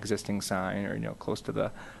on an existing sign or close to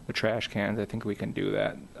the trash cans, I think we can do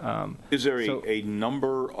that. Is there So- a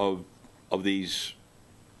number of these?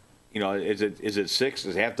 Is it 6?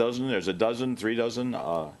 Is it half dozen? There's a dozen, 3 dozen.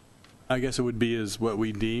 I guess it would be as what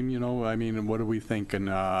we deem, I mean, what are we thinking?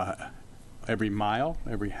 Every mile,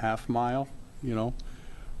 every half mile,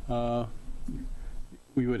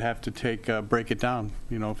 we would have to break it down.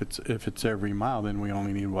 You know, if it's every mile, then we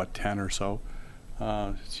only need, what, 10 or so.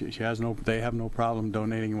 They have no problem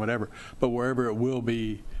donating whatever. But wherever it will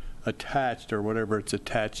be attached or whatever it's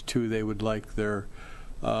attached to, they would like their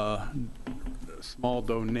small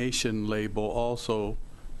donation label also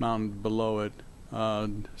mounted below it,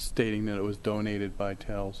 stating that it was donated by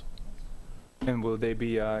TELS. And will they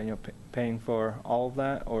be, paying for all of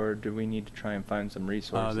that, or do we need to try and find some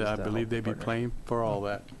resources? I to believe they'd be partner? paying for all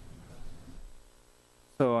that.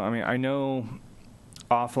 So, I mean, I know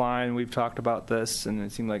offline we've talked about this, and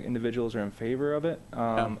it seemed like individuals are in favor of it.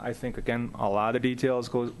 I think, again, a lot of details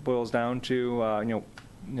boils down to,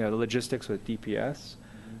 the logistics with DPS,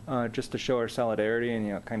 just to show our solidarity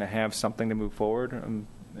and, kind of have something to move forward. I'm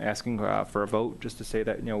asking for a vote just to say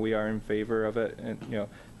that, we are in favor of it, and,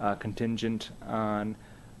 contingent on,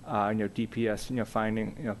 DPS,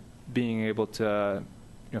 finding, being able to,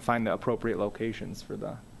 find the appropriate locations for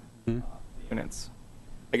the units.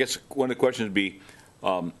 I guess one of the questions would be,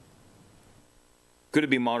 could it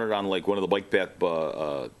be mounted on like one of the bike path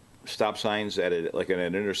stop signs at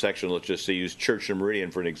an intersection? Let's just say use Church and Meridian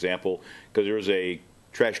for an example, because there is a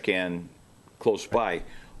trash can close by.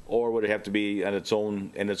 Or would it have to be on its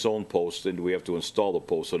own post, and do we have to install the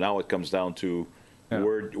post? So now it comes down to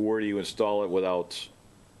where do you install it without?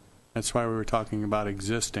 That's why we were talking about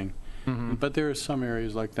existing. Mm-hmm. But there are some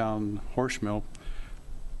areas like down Horsemill,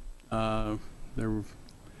 there,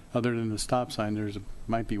 other than the stop sign,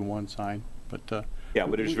 might be one sign, but yeah,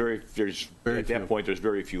 but there's very at few. That point there's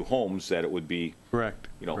very few homes that it would be correct.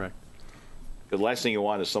 Correct. The last thing you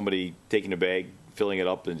want is somebody taking a bag, filling it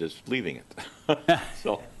up, and just leaving it.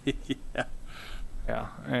 So. Yeah,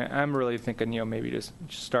 I'm really thinking, maybe just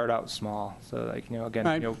start out small. So, like, again,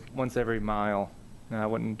 right. Once every mile. I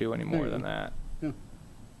wouldn't do any more than that. Yeah.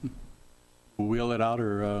 Wheel it out,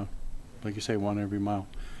 or like you say, one every mile.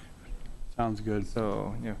 Sounds good.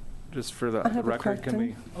 So, just for the record, can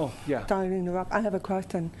we? Oh, yeah. Sorry to interrupt. I have a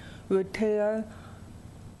question. Would TEL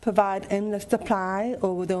provide endless supply,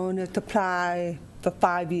 or would they only supply for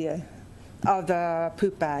 5 years of the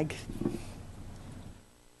poop bag?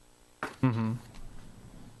 Mm-hmm.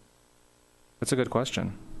 That's a good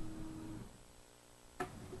question.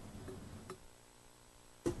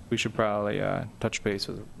 We should probably touch base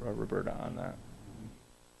with Roberta on that.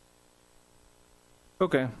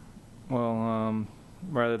 Okay. Well,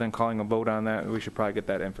 rather than calling a vote on that, we should probably get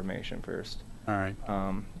that information first. All right.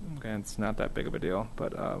 Again, it's not that big of a deal,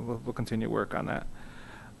 but we'll continue to work on that.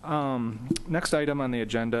 Next item on the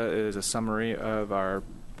agenda is a summary of our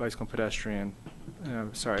bicycle and pedestrian.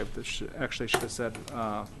 Sorry, actually should have said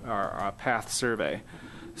our path survey.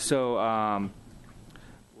 So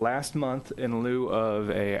last month, in lieu of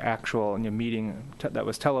a actual meeting that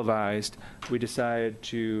was televised, we decided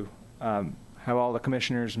to have all the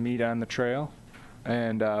commissioners meet on the trail,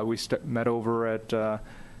 and we met over at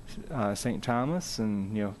St. Thomas,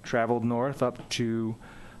 and traveled north up to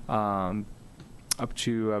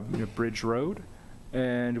Bridge Road.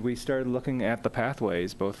 And we started looking at the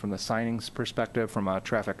pathways, both from the signings perspective, from a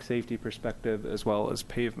traffic safety perspective, as well as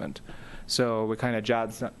pavement. So we kind of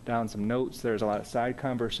jotted down some notes. There's a lot of side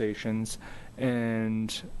conversations,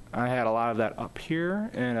 and I had a lot of that up here,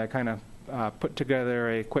 and I kind of put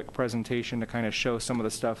together a quick presentation to kind of show some of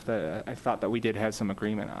the stuff that I thought that we did have some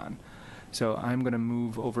agreement on. So I'm going to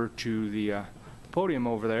move over to the podium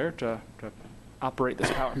over there to operate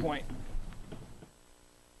this PowerPoint.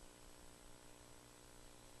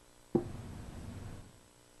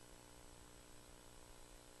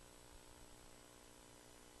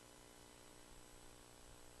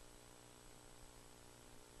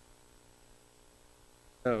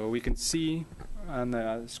 So we can see on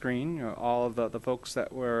the screen all of the folks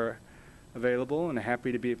that were available and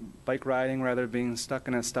happy to be bike riding rather than being stuck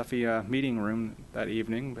in a stuffy meeting room that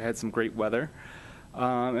evening. We had some great weather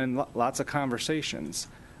and lots of conversations.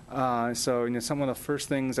 So some of the first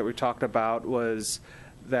things that we talked about was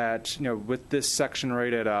that with this section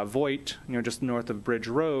right at Voigt, just north of Bridge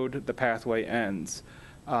Road, the pathway ends.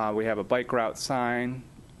 We have a bike route sign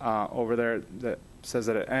over there that says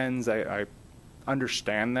that it ends. I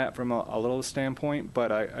understand that from a little standpoint,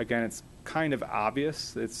 but again, it's kind of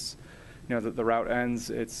obvious. It's that the route ends.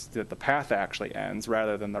 It's that the path actually ends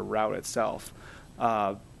rather than the route itself.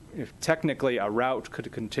 If technically a route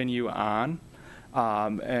could continue on,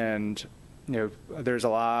 and there's a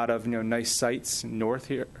lot of nice sites north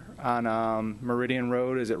here on Meridian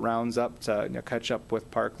Road as it rounds up to catch up with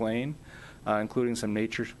Park Lane, including some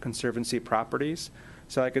Nature Conservancy properties.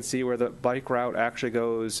 So I could see where the bike route actually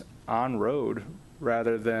goes on road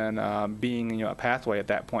rather than being a pathway at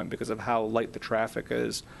that point because of how light the traffic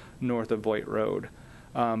is north of Voigt Road.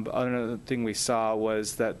 But another thing we saw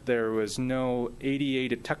was that there was no ADA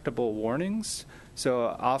detectable warnings. So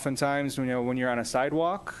oftentimes, when you're on a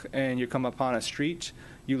sidewalk and you come upon a street,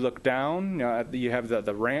 you look down, you have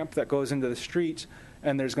the ramp that goes into the street,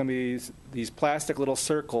 and there's going to be these plastic little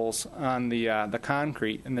circles on the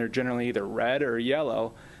concrete, and they're generally either red or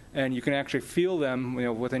yellow, and you can actually feel them,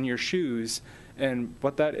 within your shoes. And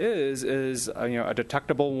what that is a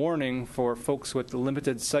detectable warning for folks with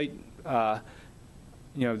limited sight.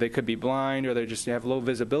 They could be blind or they just have low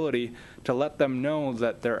visibility, to let them know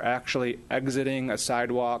that they're actually exiting a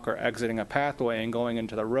sidewalk or exiting a pathway and going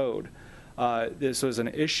into the road. This was an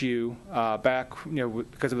issue back,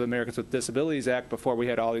 because of the Americans with Disabilities Act, before we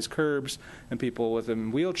had all these curbs, and people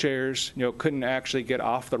within wheelchairs, couldn't actually get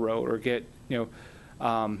off the road or get,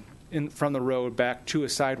 from the road back to a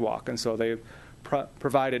sidewalk. And so they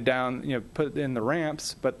provided down, put in the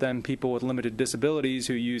ramps, but then people with limited disabilities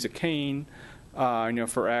who use a cane,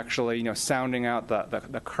 for actually, sounding out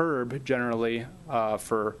the curb generally,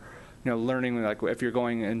 for, learning, like if you're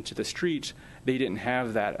going into the street, they didn't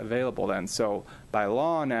have that available then. So by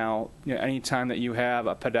law now, anytime that you have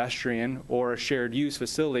a pedestrian or a shared use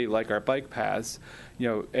facility like our bike paths,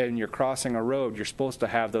 and you're crossing a road, you're supposed to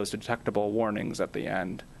have those detectable warnings at the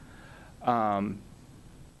end.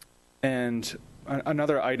 And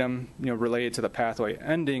another item, related to the pathway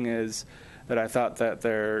ending is that I thought that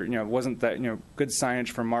there, wasn't that, good signage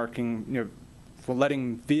for marking, for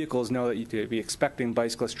letting vehicles know that you could be expecting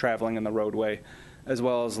bicyclists traveling in the roadway, as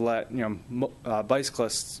well as let,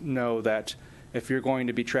 bicyclists know that if you're going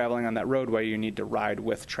to be traveling on that roadway, you need to ride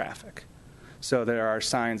with traffic. So there are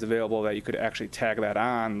signs available that you could actually tag that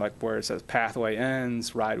on, like where it says pathway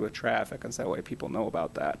ends, ride with traffic, and so that way people know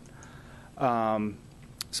about that.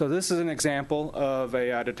 So this is an example of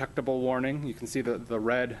a detectable warning. You can see the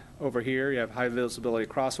red over here. You have high visibility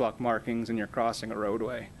crosswalk markings and you're crossing a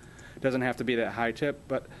roadway. It doesn't have to be that high tip,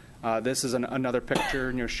 but this is another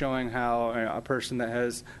picture, showing how a person that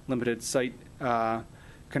has limited sight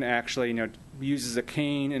can actually, uses a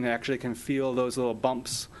cane and actually can feel those little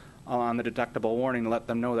bumps on the detectable warning to let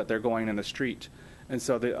them know that they're going in the street. And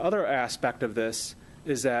so the other aspect of this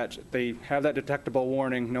is that they have that detectable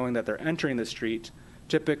warning knowing that they're entering the street.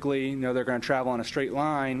 Typically, they're going to travel on a straight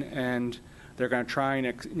line, and they're going to try and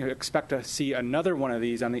expect to see another one of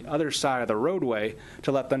these on the other side of the roadway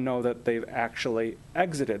to let them know that they've actually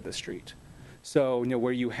exited the street. So,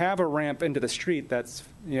 where you have a ramp into the street that's,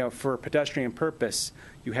 for pedestrian purpose,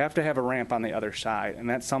 you have to have a ramp on the other side, and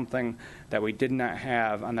that's something that we did not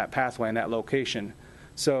have on that pathway in that location.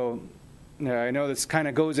 So, I know this kind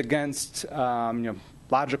of goes against,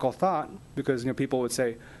 logical thought, because, people would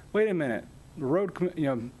say, wait a minute, the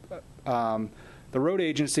road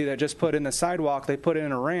agency that just put in the sidewalk, they put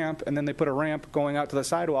in a ramp, and then they put a ramp going out to the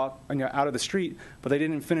sidewalk, out of the street, but they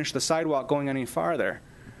didn't finish the sidewalk going any farther.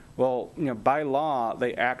 Well, by law,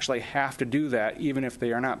 they actually have to do that, even if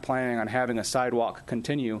they are not planning on having a sidewalk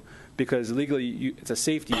continue, because legally it's a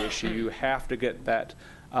safety issue. You have to get that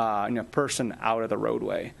person out of the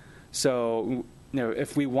roadway. So,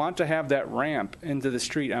 if we want to have that ramp into the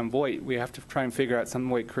street on Voight, we have to try and figure out some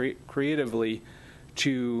way creatively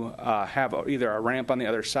to have either a ramp on the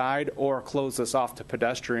other side or close this off to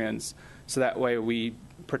pedestrians, so that way we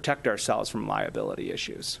protect ourselves from liability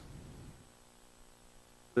issues.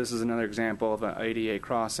 This is another example of an ADA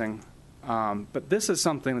crossing. But this is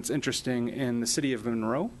something that's interesting in the city of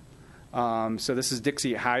Monroe. So this is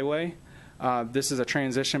Dixie Highway. This is a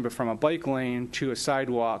transition from a bike lane to a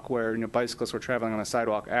sidewalk where bicyclists were traveling on the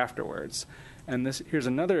sidewalk afterwards. And here's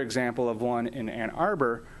another example of one in Ann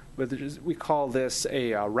Arbor. We call this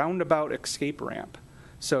a roundabout escape ramp.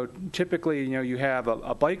 So typically, you have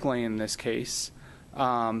a bike lane in this case,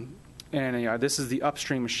 and this is the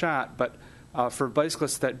upstream shot. But for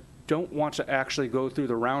bicyclists that don't want to actually go through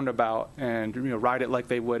the roundabout and ride it like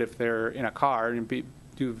they would if they're in a car and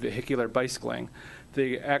do vehicular bicycling,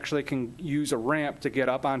 they actually can use a ramp to get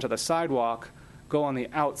up onto the sidewalk, go on the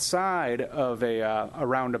outside of a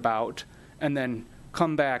roundabout, and then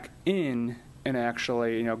come back in and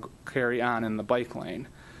actually carry on in the bike lane.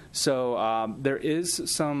 So there is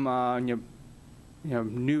some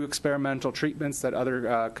new experimental treatments that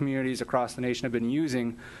other communities across the nation have been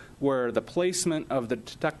using, where the placement of the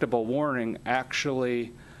detectable warning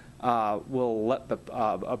actually will let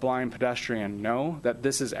a blind pedestrian know that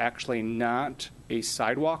this is actually not a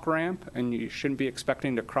sidewalk ramp, and you shouldn't be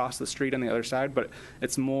expecting to cross the street on the other side, but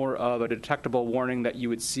it's more of a detectable warning that you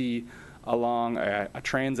would see along a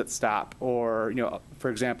transit stop, or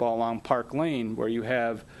for example along Park Lane, where you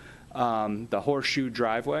have the horseshoe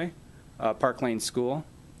driveway, Park Lane School,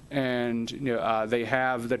 and they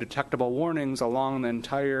have the detectable warnings along the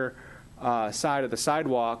entire side of the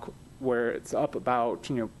sidewalk where it's up about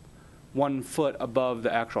 1 foot above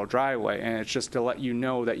the actual driveway, and it's just to let you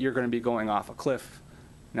know that you're going to be going off a cliff,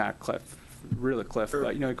 not a cliff, really cliff,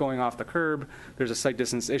 but going off the curb. There's a sight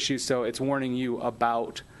distance issue, so it's warning you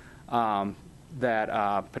about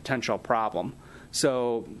that potential problem.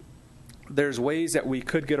 So there's ways that we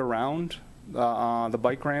could get around the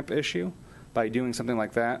bike ramp issue by doing something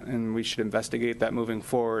like that, and we should investigate that moving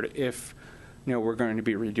forward if we're going to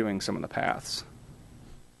be redoing some of the paths.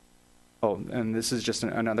 Oh, and this is just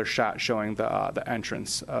another shot showing the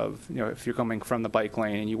entrance of if you're coming from the bike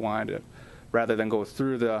lane and you wanted to, rather than go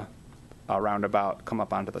through the roundabout, come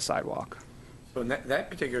up onto the sidewalk. So in that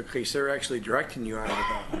particular case, they're actually directing you out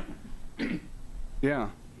of the. Yeah.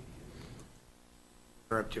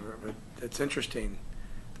 But that's interesting.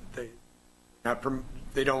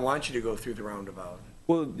 They don't want you to go through the roundabout.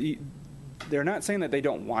 Well, they're not saying that they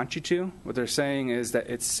don't want you to. What they're saying is that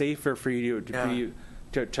it's safer for you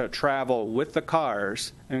to travel with the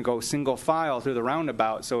cars and go single file through the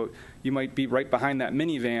roundabout. So you might be right behind that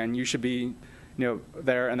minivan. You should be,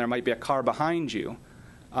 there, and there might be a car behind you.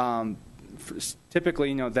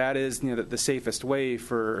 Typically, that is the safest way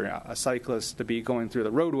for a cyclist to be going through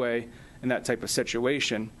the roadway in that type of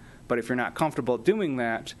situation. But if you're not comfortable doing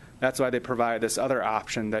that, that's why they provide this other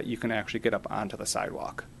option that you can actually get up onto the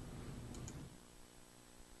sidewalk.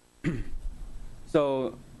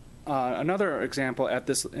 So another example at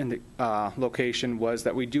this location was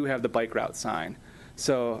that we do have the bike route sign.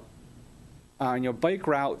 So bike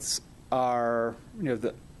routes are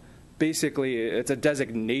basically it's a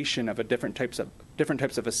designation of different types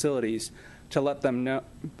of facilities to let them know,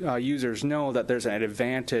 users know that there's an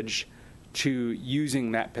advantage to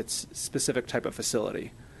using that specific type of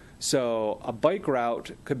facility. So a bike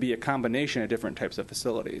route could be a combination of different types of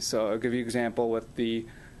facilities. So I'll give you an example with the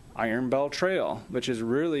Iron Bell Trail, which is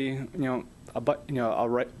really a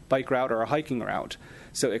bike route or a hiking route.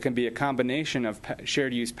 So it can be a combination of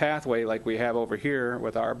shared use pathway like we have over here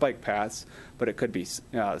with our bike paths, but it could be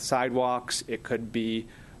sidewalks, it could be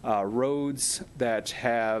roads that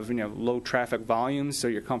have low traffic volumes, so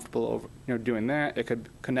you're comfortable doing that. It could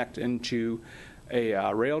connect into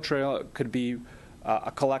a rail trail. It could be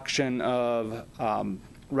a collection of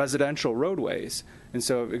residential roadways. And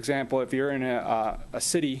so, example, if you're in a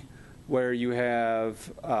city where you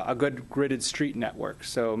have a good gridded street network,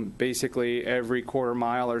 so basically every quarter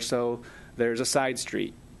mile or so there's a side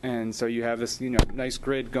street, and so you have this nice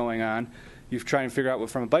grid going on. You try and figure out,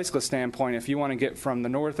 from a bicyclist standpoint, if you want to get from the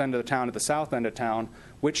north end of the town to the south end of town,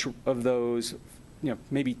 which of those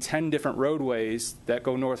maybe 10 different roadways that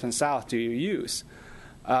go north and south do you use?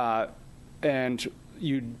 And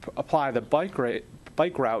you'd apply the bike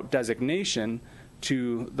route designation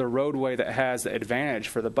to the roadway that has the advantage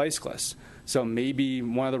for the bicyclists. So maybe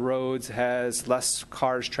one of the roads has less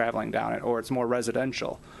cars traveling down it, or it's more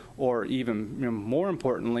residential, or even more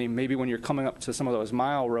importantly, maybe when you're coming up to some of those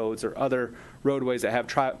mile roads or other roadways that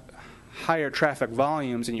have higher traffic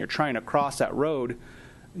volumes and you're trying to cross that road,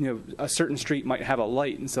 a certain street might have a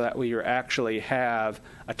light, and so that way you actually have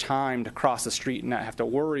a time to cross the street and not have to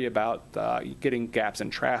worry about getting gaps in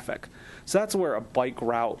traffic. So that's where a bike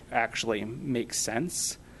route actually makes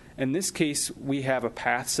sense. In this case, we have a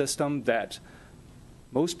path system that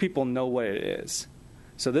most people know what it is.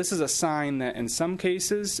 So this is a sign that in some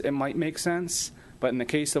cases it might make sense, but in the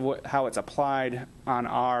case of how it's applied on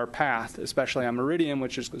our path, especially on Meridian,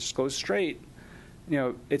 which just goes straight,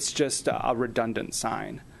 it's just a redundant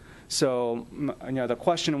sign. So, the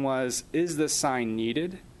question was, is this sign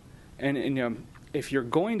needed? And if you're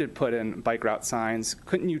going to put in bike route signs,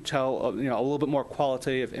 couldn't you tell a little bit more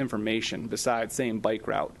qualitative information besides saying bike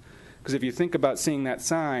route? Because if you think about seeing that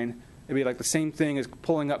sign, it'd be like the same thing as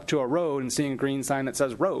pulling up to a road and seeing a green sign that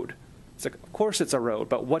says road. It's like, of course it's a road,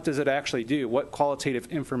 but what does it actually do? What qualitative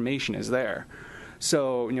information is there?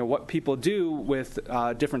 So, what people do with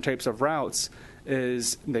different types of routes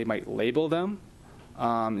is they might label them.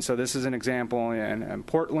 So this is an example in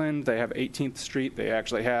Portland. They have 18th Street. They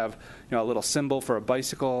actually have a little symbol for a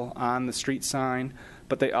bicycle on the street sign,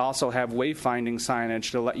 but they also have wayfinding signage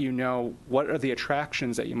to let you know what are the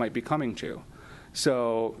attractions that you might be coming to.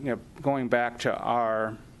 So going back to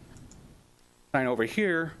our sign over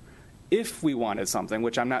here, if we wanted something,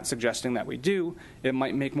 which I'm not suggesting that we do, it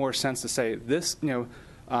might make more sense to say this,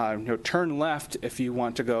 turn left if you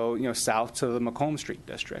want to go, south to the Macomb Street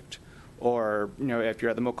district, or if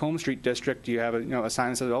you're at the Macomb Street district, you have a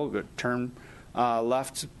sign that says, turn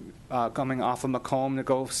left coming off of Macomb to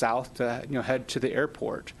go south to head to the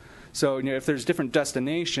airport. So if there's different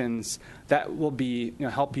destinations, that will be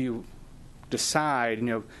help you decide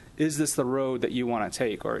is this the road that you want to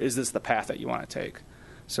take, or is this the path that you want to take?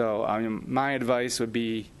 So my advice would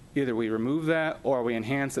be either we remove that or we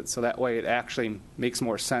enhance it so that way it actually makes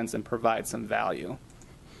more sense and provides some value.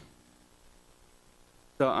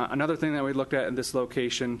 So another thing that we looked at in this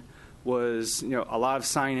location was a lot of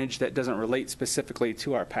signage that doesn't relate specifically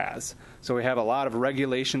to our paths. So we have a lot of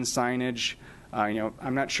regulation signage.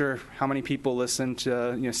 I'm not sure how many people listen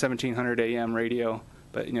to 1700 AM radio,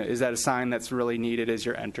 but is that a sign that's really needed as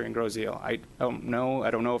you're entering Grosse-Ile? I don't know.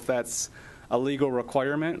 I don't know if that's a legal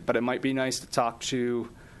requirement, but it might be nice to talk to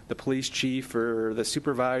the police chief or the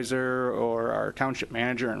supervisor or our township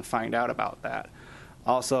manager and find out about that.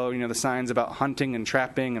 Also, the signs about hunting and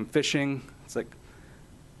trapping and fishing. It's like,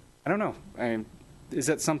 I don't know. Is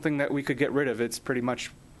that something that we could get rid of? It's pretty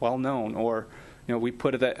much well known. Or, we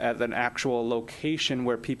put it at an actual location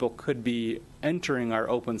where people could be entering our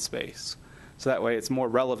open space. So that way it's more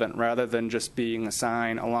relevant rather than just being a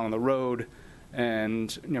sign along the road.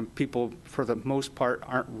 And people, for the most part,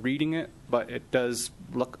 aren't reading it, but it does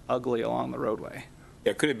look ugly along the roadway.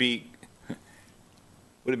 Yeah,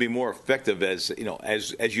 would it be more effective as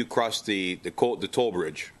you cross the toll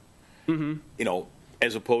bridge? Mm-hmm.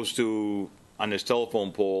 As opposed to on this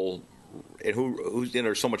telephone pole, and who's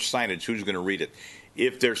there's so much signage, who's going to read it?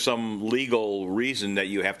 If there's some legal reason that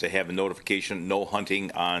you have to have a notification, no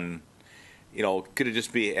hunting on, could it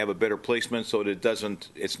just have a better placement so that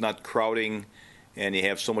it's not crowding, and you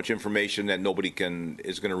have so much information that nobody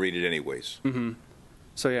is going to read it anyways. Mm-hmm.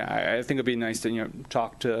 So yeah, I think it'd be nice to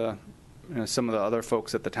talk to some of the other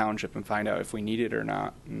folks at the township and find out if we need it or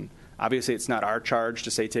not. And obviously, it's not our charge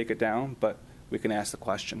to say take it down, but we can ask the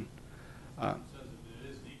question.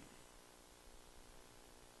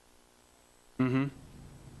 Mm-hmm.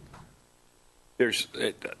 There's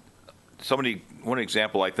one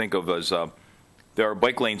example I think of is. There are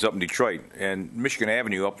bike lanes up in Detroit, and Michigan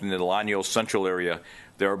Avenue up in the Lalano Central area,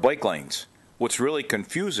 there are bike lanes. What's really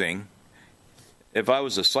confusing, if I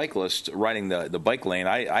was a cyclist riding the bike lane,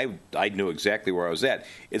 I knew exactly where I was at.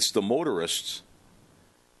 It's the motorists,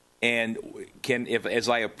 and as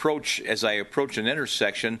I approach an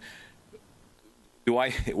intersection,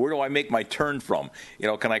 where do I make my turn from?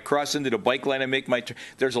 Can I cross into the bike lane and make my turn?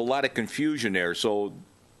 There's a lot of confusion there. So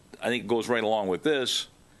I think it goes right along with this,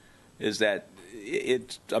 is that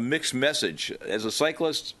it's a mixed message. As a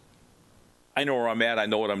cyclist, I know where I'm at. I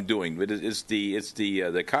know what I'm doing. But it's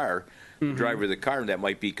the car, the driver of the car, that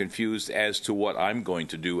might be confused as to what I'm going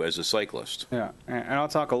to do as a cyclist. Yeah, and I'll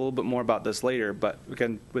talk a little bit more about this later. But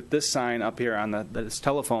again, with this sign up here on this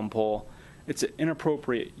telephone pole, it's an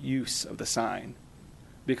inappropriate use of the sign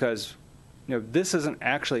because this isn't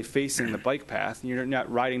actually facing the bike path. You're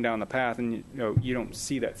not riding down the path, and you don't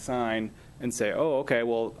see that sign and say, oh, okay,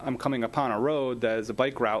 well, I'm coming upon a road that is a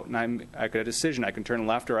bike route, and I got a decision. I can turn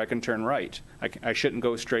left or I can turn right. I shouldn't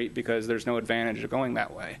go straight because there's no advantage of going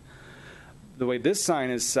that way. The way this sign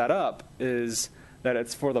is set up is that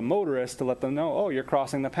it's for the motorist to let them know, oh, you're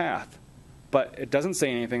crossing the path. But it doesn't say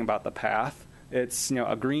anything about the path. It's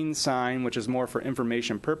a green sign, which is more for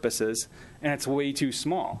information purposes, and it's way too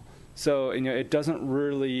small. So it doesn't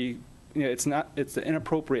really, it's the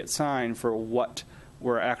inappropriate sign for what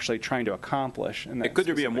we're actually trying to accomplish. And could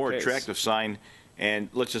there be a more attractive sign? And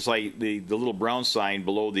let's just like the little brown sign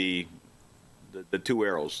below the two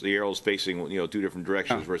arrows, the arrows facing two different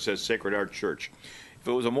directions, where it says Sacred Heart Church. If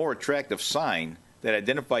it was a more attractive sign that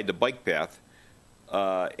identified the bike path,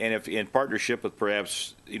 and if in partnership with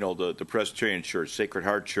perhaps the Presbyterian Church, Sacred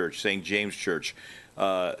Heart Church, St. James Church,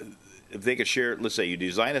 if they could share, let's say you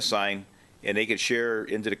design a sign and they could share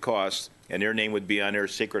into the cost, and their name would be on there,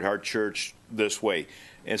 Sacred Heart Church, this way.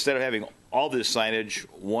 Instead of having all this signage,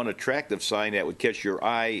 one attractive sign that would catch your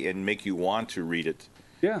eye and make you want to read it,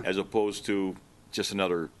 as opposed to just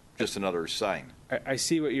another sign. I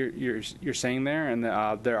see what you're saying there, and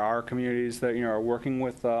there are communities that are working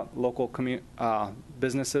with local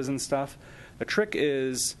businesses and stuff. The trick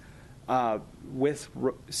is with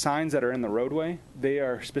signs that are in the roadway, they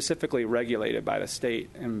are specifically regulated by the state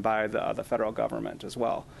and by the federal government as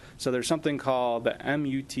well. So there's something called the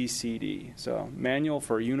MUTCD, so Manual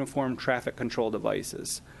for Uniform Traffic Control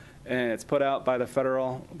Devices. And it's put out by the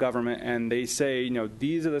federal government, and they say,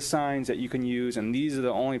 these are the signs that you can use, and these are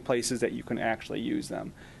the only places that you can actually use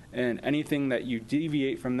them. And anything that you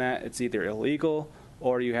deviate from that, it's either illegal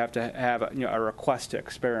or you have to have a request to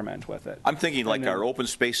experiment with it. I'm thinking like our open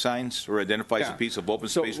space signs, or identifies a piece of open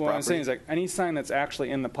space property. So what I'm saying is, like, any sign that's actually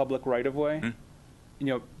in the public right-of-way,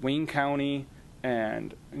 Wayne County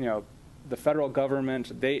and the federal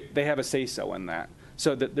government, they have a say-so in that.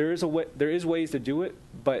 So that there is ways to do it,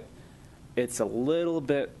 but it's a little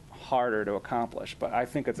bit harder to accomplish. But I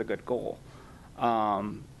think it's a good goal.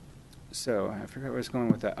 So I forgot where I was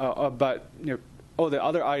going with that. But the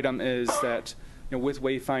other item is that with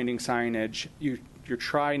wayfinding signage, you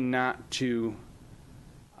try not to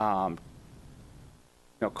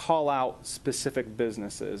call out specific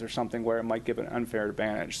businesses or something where it might give an unfair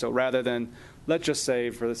advantage. So rather than, let's just say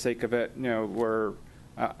for the sake of it, we'll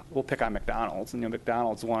pick on McDonald's, and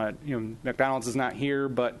McDonald's is not here,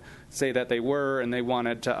 but say that they were and they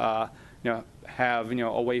wanted to have a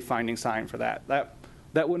wayfinding sign for that.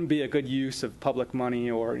 That wouldn't be a good use of public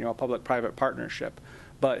money or a public-private partnership.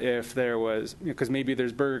 But if there was, because maybe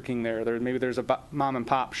there's Burger King there, maybe there's a mom and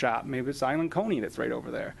pop shop, maybe it's Island Coney that's right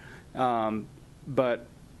over there. But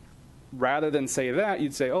rather than say that,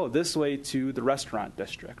 you'd say, oh, this way to the restaurant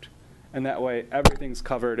district. And that way everything's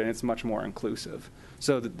covered and it's much more inclusive.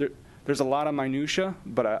 So there's a lot of minutia,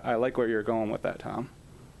 but I like where you're going with that, Tom.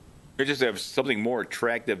 You just have something more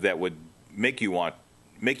attractive that would make you want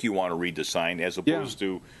to read the sign, as opposed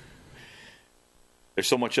to there's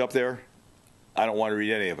so much up there, I don't want to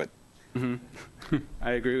read any of it. Mm-hmm.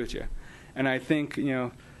 I agree with you. And I think,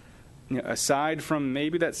 aside from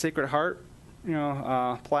maybe that Sacred Heart,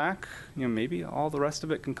 plaque, maybe all the rest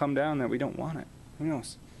of it can come down that we don't want it. Who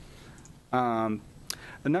knows?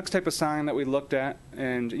 The next type of sign that we looked at,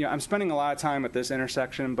 and I'm spending a lot of time at this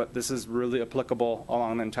intersection, but this is really applicable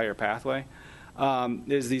along the entire pathway,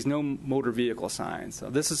 is these no motor vehicle signs.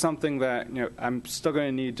 So this is something that I'm still going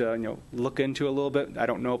to need to look into a little bit. I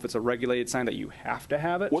don't know if it's a regulated sign that you have to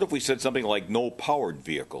have it. What if we said something like no powered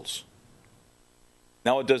vehicles?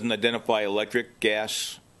 Now it doesn't identify electric,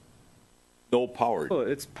 gas, no powered. Well,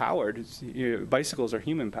 it's powered. Bicycles are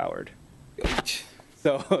human powered.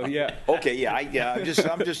 So yeah. Okay. Yeah. I'm just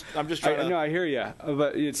trying to. No, I hear you,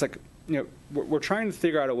 but it's like we're trying to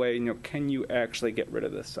figure out a way. Can you actually get rid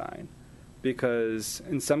of this sign? Because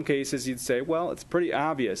in some cases you'd say, well, it's pretty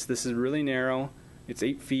obvious. This is really narrow. It's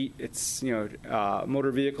 8 feet. It's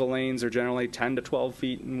motor vehicle lanes are generally 10 to 12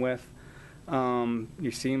 feet in width.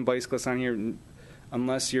 You're seeing bicyclists on here.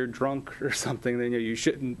 Unless you're drunk or something, then you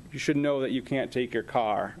should know that you can't take your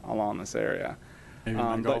car along this area. Maybe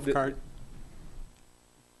my golf cart.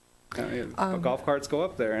 Golf carts go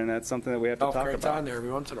up there, and that's something that we have to talk about. Golf carts on there every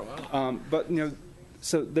once in a while. But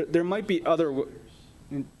so there might be other.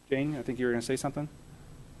 Jane, I think you were going to say something.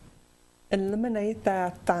 Eliminate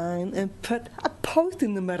that sign and put a post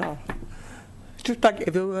in the middle, just like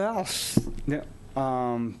everywhere else. Yeah,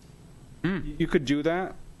 you could do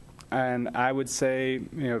that, and I would say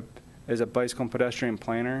as a bicycle and pedestrian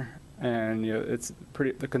planner, and it's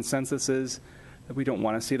pretty. The consensus is that we don't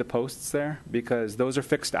want to see the posts there because those are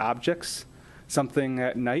fixed objects. Something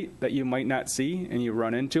at night that you might not see, and you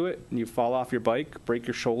run into it, and you fall off your bike, break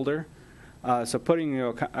your shoulder. So putting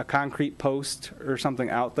a concrete post or something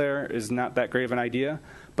out there is not that great of an idea.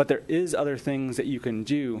 But there is other things that you can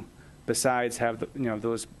do besides have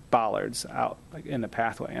those bollards out in the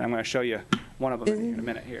pathway, and I'm going to show you one of them in a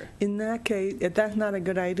minute here. In that case, if that's not a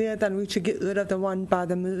good idea, then we should get rid of the one by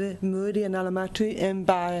the Meridian Elementary and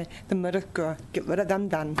by the middle school. Get rid of them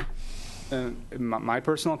done. My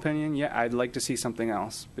personal opinion, I'd like to see something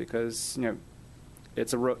else because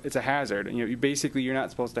it's a hazard. And, you're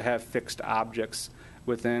not supposed to have fixed objects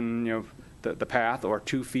within the path or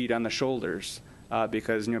 2 feet on the shoulders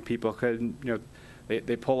because people could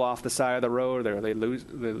they pull off the side of the road or they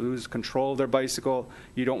lose control of their bicycle.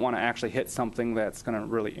 You don't want to actually hit something that's going to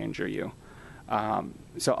really injure you.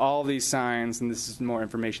 So all of these signs, and this is more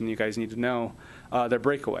information you guys need to know, they're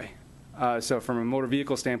breakaway. So from a motor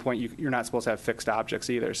vehicle standpoint, you're not supposed to have fixed objects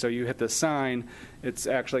either. So you hit the sign, it's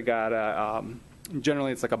actually got a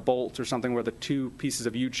generally it's like a bolt or something where the two pieces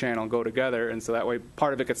of U-channel go together, and so that way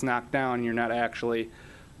part of it gets knocked down and you're not actually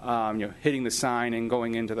hitting the sign and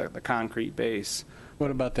going into the concrete base.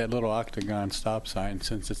 What about that little octagon stop sign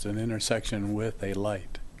since it's an intersection with a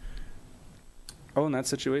light? Oh, in that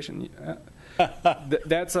situation,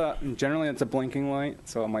 that's generally it's a blinking light,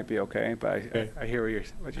 so it might be okay, but I hear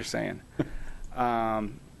what you're saying.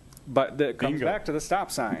 But it comes back to the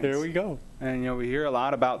stop signs. There we go. And we hear a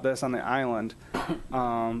lot about this on the island,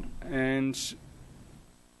 and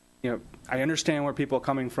I understand where people are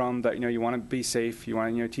coming from. That you want to be safe. You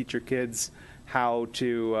want to teach your kids how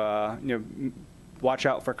to watch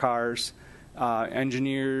out for cars.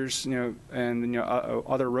 Engineers, and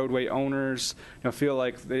other roadway owners, feel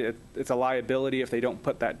like it's a liability if they don't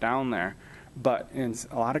put that down there. But in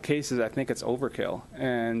a lot of cases, I think it's overkill,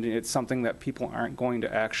 and it's something that people aren't going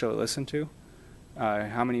to actually listen to.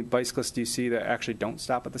 How many bicyclists do you see that actually don't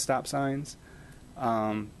stop at the stop signs?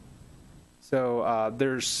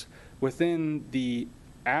 There's within the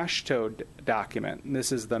AASHTO document, and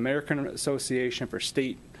this is the American Association for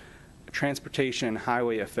State Transportation and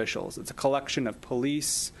Highway Officials. It's a collection of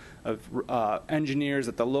police, of engineers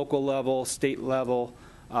at the local level, state level,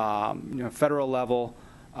 federal level,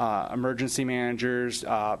 emergency managers,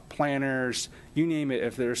 planners, you name it.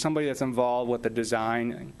 If there's somebody that's involved with the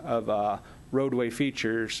design of roadway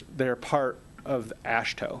features, they're part of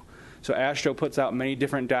AASHTO. So AASHTO puts out many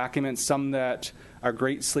different documents, some that are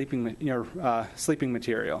great sleeping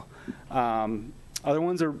material. Other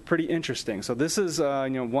ones are pretty interesting. So this is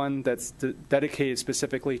one that's dedicated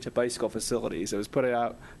specifically to bicycle facilities. It was put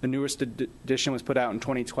out, the newest edition was put out in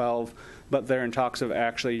 2012, but they're in talks of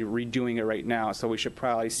actually redoing it right now. So we should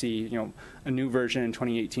probably see a new version in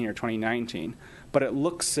 2018 or 2019. But it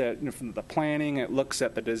looks at from the planning, it looks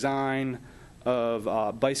at the design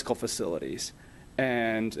of bicycle facilities,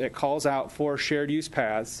 and it calls out for shared use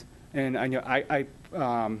paths. And I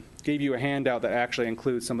gave you a handout that actually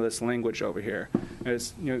includes some of this language over here.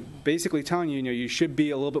 It's basically telling you you should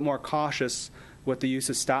be a little bit more cautious with the use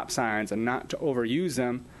of stop signs and not to overuse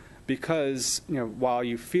them, because while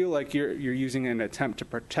you feel like you're using an attempt to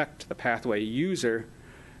protect the pathway user,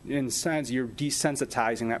 in a sense you're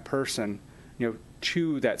desensitizing that person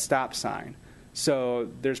to that stop sign. So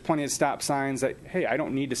there's plenty of stop signs that, hey, I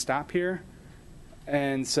don't need to stop here.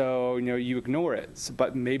 And so, you ignore it.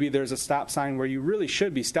 But maybe there's a stop sign where you really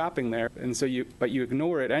should be stopping there. And so you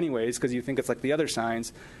ignore it anyways because you think it's like the other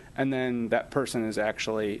signs. And then that person is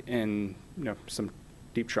actually in, some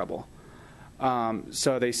deep trouble.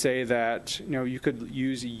 So they say that, you could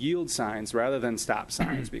use yield signs rather than stop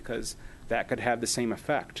signs because that could have the same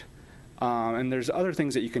effect. And there's other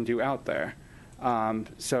things that you can do out there.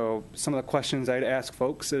 So some of the questions I'd ask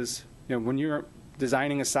folks is, when you're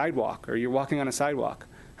designing a sidewalk or you're walking on a sidewalk,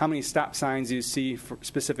 how many stop signs do you see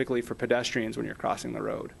specifically for pedestrians when you're crossing the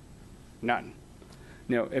road? None.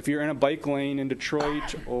 If you're in a bike lane in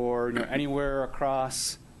Detroit or anywhere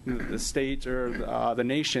across the state or the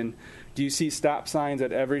nation, do you see stop signs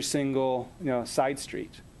at every single side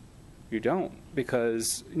street? You don't,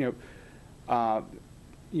 because you're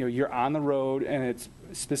on the road, and it's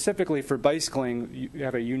specifically for bicycling. You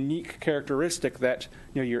have a unique characteristic that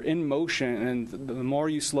you're in motion, and the more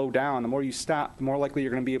you slow down, the more you stop, the more likely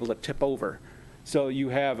you're going to be able to tip over. So you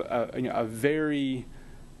have a very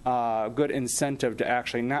good incentive to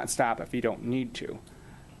actually not stop if you don't need to.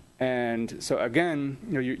 And so again,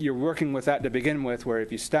 you're working with that to begin with, where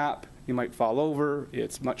if you stop, you might fall over.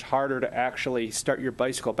 It's much harder to actually start your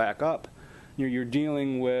bicycle back up. You're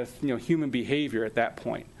dealing with human behavior at that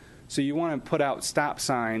point. So you want to put out stop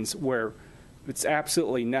signs where it's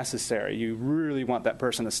absolutely necessary. You really want that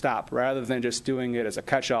person to stop, rather than just doing it as a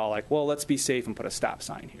catch-all, like, well, let's be safe and put a stop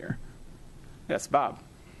sign here. Yes, Bob.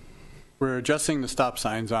 We're adjusting the stop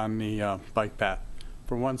signs on the bike path.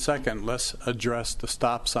 For 1 second, let's address the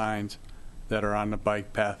stop signs that are on the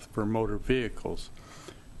bike path for motor vehicles.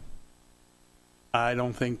 I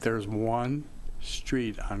don't think there's one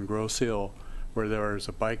street on Grosse Hill where there is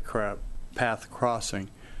a bike path crossing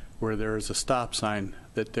where there is a stop sign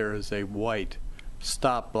that there is a white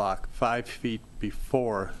stop block 5 feet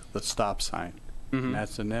before the stop sign. Mm-hmm. And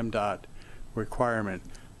that's an MDOT requirement.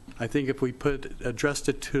 I think if we addressed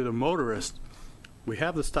it to the motorist, we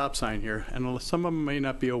have the stop sign here, and some of them may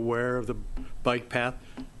not be aware of the bike path.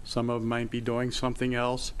 Some of them might be doing something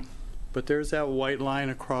else. But there's that white line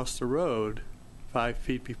across the road 5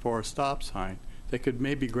 feet before a stop sign that could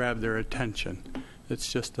maybe grab their attention.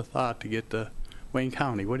 It's just a thought to get to Wayne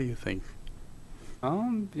County. What do you think?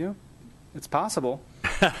 It's possible.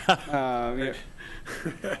 I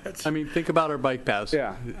mean, think about our bike paths.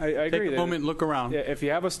 Yeah, I agree. Take a moment and look around. Yeah, if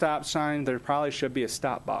you have a stop sign, there probably should be a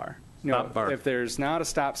stop bar. Bar. If there's not a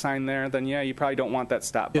stop sign there, then you probably don't want that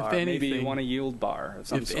stop bar. Maybe you want a yield bar of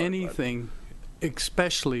some sort. If anything,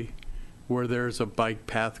 especially where there's a bike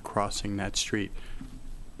path crossing that street.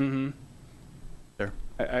 Mm-hmm. There.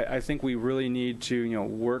 I think we really need to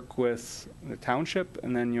work with the township,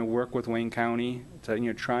 and then work with Wayne County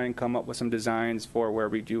to try and come up with some designs for where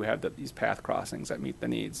we do have these path crossings that meet the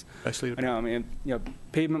needs. Especially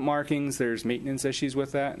pavement markings. There's maintenance issues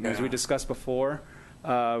with that, and as we discussed before,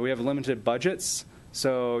 we have limited budgets.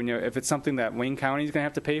 So if it's something that Wayne County is going to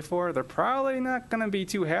have to pay for, they're probably not going to be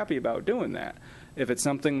too happy about doing that. If it's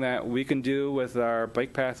something that we can do with our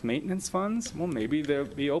bike path maintenance funds, well, maybe they'll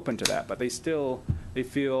be open to that. But they feel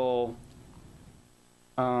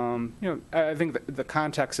I think the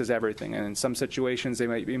context is everything, and in some situations they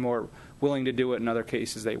might be more willing to do it, in other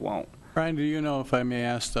cases they won't. Brian, do you know, if I may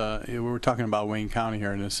ask, we were talking about Wayne County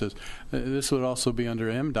here, and this would also be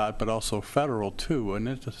under MDOT, but also federal too,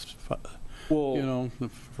 wouldn't it? Well,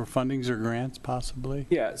 For fundings or grants, possibly.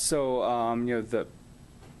 Yeah. So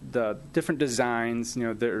the different designs.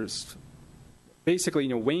 There's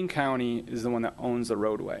basically Wayne County is the one that owns the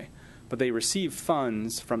roadway, but they receive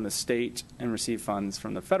funds from the state and receive funds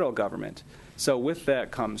from the federal government. So with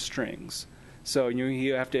that comes strings. So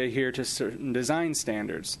you have to adhere to certain design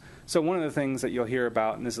standards. So one of the things that you'll hear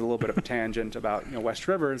about, and this is a little bit of a tangent about West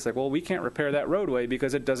River, it's like, well, we can't repair that roadway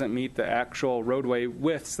because it doesn't meet the actual roadway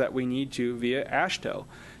widths that we need to via AASHTO.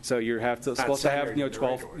 So you have to supposed to have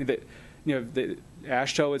 12. The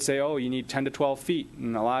AASHTO would say, oh, you need 10 to 12 feet,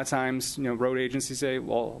 and a lot of times road agencies say,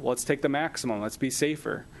 well, let's take the maximum, let's be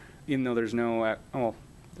safer, even though there's no.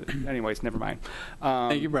 Anyways, never mind.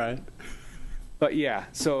 Thank you, Brian. But yeah,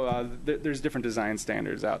 so there's different design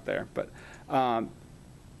standards out there. But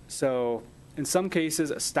so in some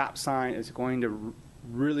cases, a stop sign is going to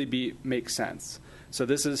really make sense. So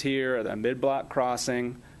this is here at a mid-block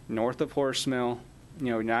crossing north of Horse Mill.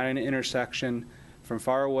 Not in an intersection. From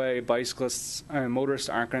far away, bicyclists and motorists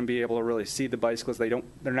aren't going to be able to really see the bicyclists.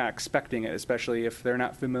 They're not expecting it, especially if they're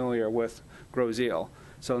not familiar with Grosse Ile.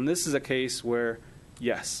 So this is a case where,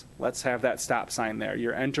 yes, let's have that stop sign there.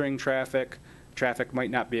 You're entering traffic. Traffic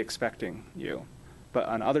might not be expecting you. But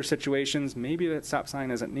on other situations, maybe that stop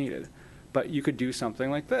sign isn't needed. But you could do something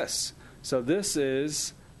like this. So this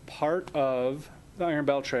is part of the Iron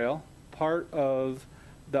Bell Trail, part of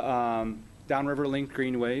the Downriver Link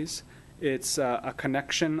Greenways. It's a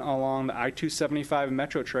connection along the I-275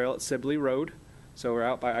 Metro Trail at Sibley Road. So we're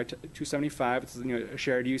out by I-275. It's a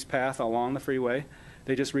shared use path along the freeway.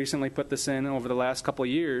 They just recently put this in over the last couple of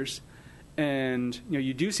years. And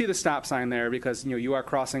you do see the stop sign there because you are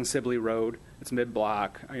crossing Sibley Road. It's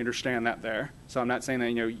mid-block. I understand that there. So I'm not saying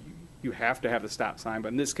that you have to have the stop sign, but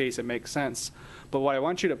in this case it makes sense. But what I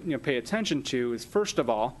want you to pay attention to is, first of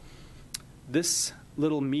all, this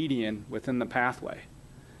little median within the pathway.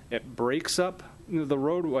 It breaks up the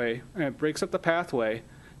roadway, and it breaks up the pathway,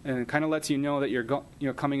 and it kind of lets you know that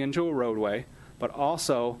you're coming into a roadway. But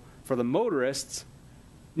also for the motorists,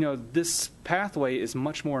 this pathway is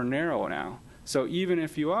much more narrow now. So even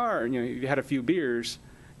if you are, you had a few beers,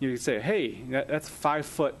 you could say, hey, that's 5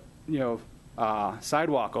 foot,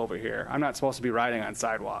 sidewalk over here. I'm not supposed to be riding on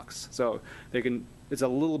sidewalks. So it's a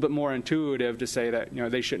little bit more intuitive to say that,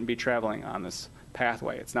 they shouldn't be traveling on this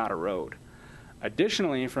pathway. It's not a road.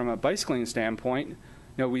 Additionally, from a bicycling standpoint,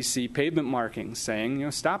 we see pavement markings saying,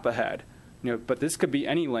 stop ahead. But this could be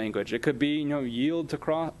any language. It could be, yield to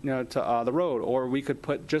cross, to the road, or we could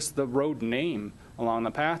put just the road name along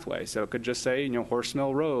the pathway. So it could just say, Horse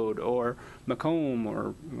Mill Road or Macomb,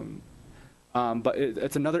 or. But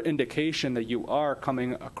it's another indication that you are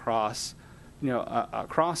coming across, a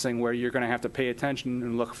crossing where you're going to have to pay attention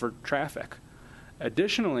and look for traffic.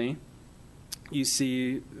 Additionally, you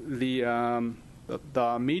see the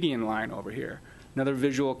median line over here. Another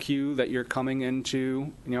visual cue that you're coming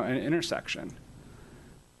into, an intersection.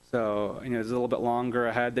 So, it's a little bit longer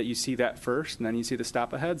ahead that you see that first, and then you see the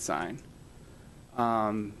stop ahead sign.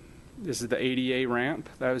 This is the ADA ramp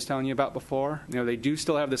that I was telling you about before. They do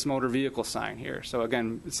still have this motor vehicle sign here. So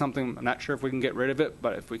again, it's something, I'm not sure if we can get rid of it,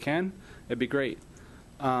 but if we can, it'd be great.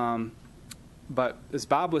 But as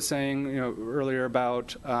Bob was saying, earlier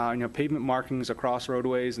about, pavement markings across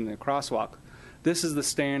roadways and the crosswalk, this is the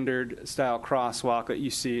standard style crosswalk that you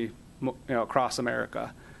see, across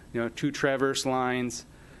America. 2 traverse lines.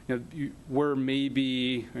 We're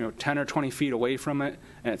maybe 10 or 20 feet away from it,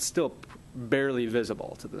 and it's still barely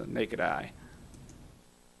visible to the naked eye.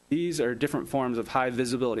 These are different forms of high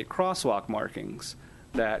visibility crosswalk markings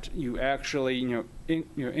that you actually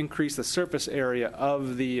increase the surface area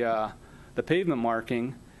of the pavement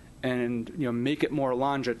marking and make it more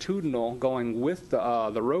longitudinal going with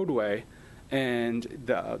the roadway. And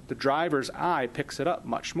the driver's eye picks it up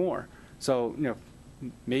much more. So,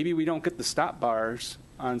 maybe we don't get the stop bars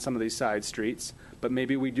on some of these side streets, but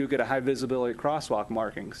maybe we do get a high visibility crosswalk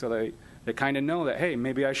marking. So they kind of know that, hey,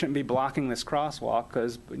 maybe I shouldn't be blocking this crosswalk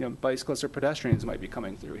because bicyclists or pedestrians might be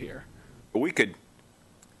coming through here. We could,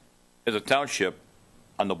 as a township,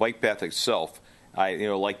 on the bike path itself,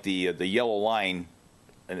 like the yellow line,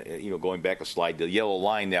 and going back a slide, the yellow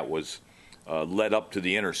line that was led up to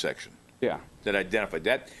the intersection. Yeah. That identified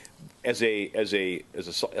that as a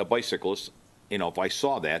bicyclist, if I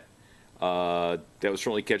saw that, that would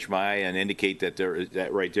certainly catch my eye and indicate that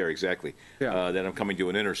that right there exactly. Yeah. That I'm coming to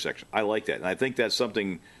an intersection. I like that, and I think that's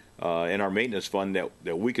something in our maintenance fund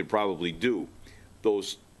that we could probably do.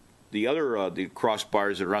 The other the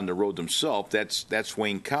crossbars that are on the road themselves, that's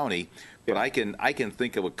Wayne County, but I can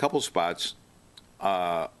think of a couple spots.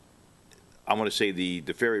 I want to say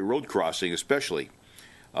the Ferry Road crossing, especially,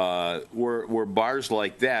 where bars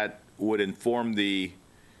like that would inform the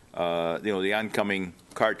the oncoming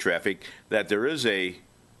car traffic that there is a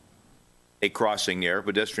crossing there,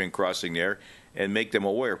 pedestrian crossing there, and make them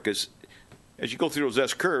aware. Because as you go through those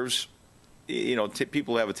S curves,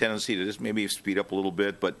 people have a tendency to just maybe speed up a little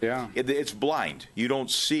bit, but it's blind. You don't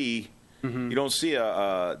see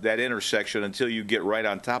that intersection until you get right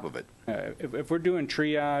on top of it. If we're doing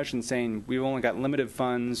triage and saying we've only got limited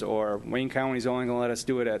funds, or Wayne County's only going to let us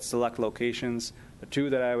do it at select locations, the two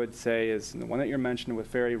that I would say is the one that you're mentioning with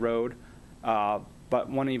Ferry Road, but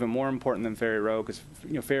one even more important than Ferry Road, because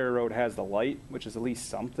Ferry Road has the light, which is at least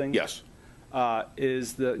something. Yes.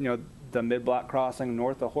 Is the mid-block crossing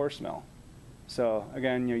north of Horse Mill. So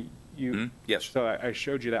again, yes. So I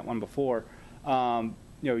showed you that one before.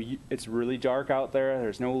 It's really dark out there.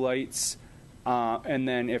 There's no lights. And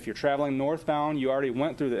then if you're traveling northbound, you already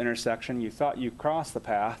went through the intersection. You thought you crossed the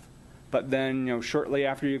path, but then shortly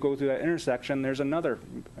after you go through that intersection, there's another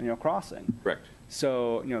crossing. Correct.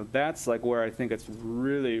 So that's like where I think it's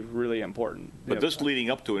really, really important. But this leading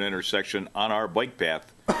up to an intersection on our bike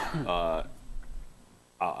path,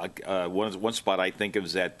 one spot I think of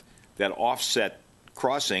is that offset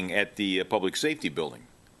crossing at the public safety building.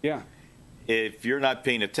 Yeah. If you're not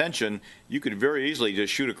paying attention, you could very easily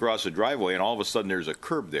just shoot across the driveway, and all of a sudden there's a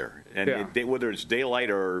curb there. And whether it's daylight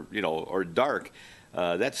or or dark,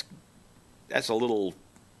 that's a little.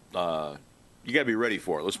 You got to be ready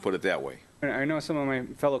for it. Let's put it that way. I know some of my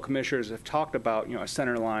fellow commissioners have talked about a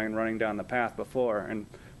center line running down the path before, and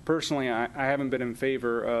personally, I haven't been in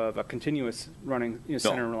favor of a continuous running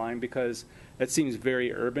center line, because it seems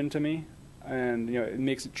very urban to me, and it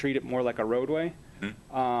makes it treat it more like a roadway.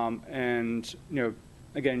 And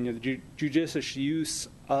again, the judicious use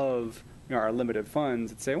of our limited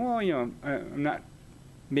funds, and say, well, I'm not.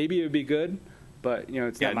 Maybe it would be good, but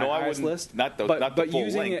it's not my highest list. Not the but full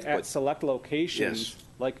using length, it at select locations,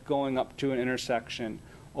 like going up to an intersection,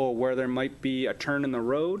 or where there might be a turn in the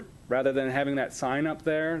road, rather than having that sign up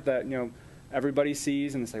there that everybody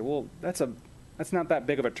sees and say, well, that's not that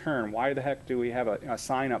big of a turn. Why the heck do we have a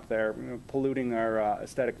sign up there polluting our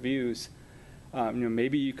aesthetic views?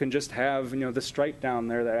 Maybe you can just have the stripe down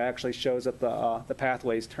there that actually shows that the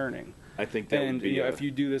pathway's turning. I think that would be if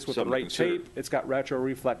you do this with the right tape, it's got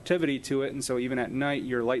retroreflectivity to it, and so even at night,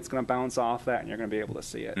 your light's going to bounce off that, and you're going to be able to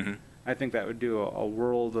see it. Mm-hmm. I think that would do a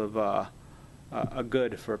world of a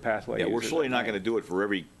good for a pathway. Yeah, we're certainly not going to do it for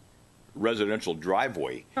every residential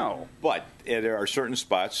driveway. No, but there are certain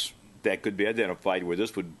spots that could be identified where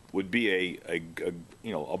this would be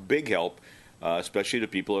a big help, especially to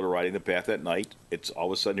people that are riding the path at night. It's all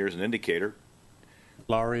of a sudden there's an indicator.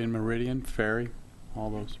 Lowry and Meridian, Ferry, all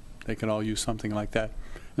those. They could all use something like that.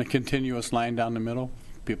 And a continuous line down the middle.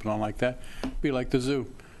 People don't like that. Be like the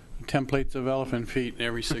zoo. Templates of elephant feet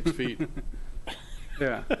every 6 feet.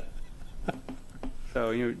 Yeah.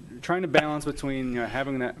 So trying to balance between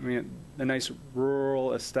having that the nice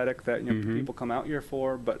rural aesthetic that people come out here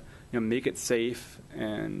for, but make it safe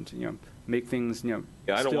and make things Yeah,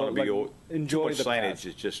 I don't want to be enjoy too much the signage.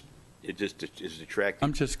 path. It just is detracting.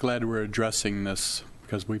 I'm just glad we're addressing this,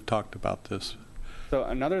 because we've talked about this. So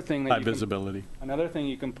another thing that visibility. Another thing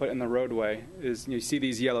you can put in the roadway is you see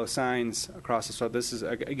these yellow signs across the. So this is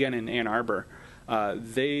again in Ann Arbor.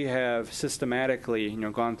 They have systematically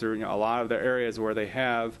gone through a lot of their areas where they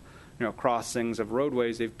have crossings of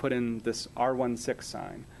roadways. They've put in this R16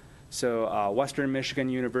 sign. So Western Michigan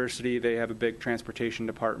University, they have a big transportation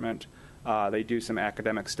department. They do some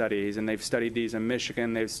academic studies, and they've studied these in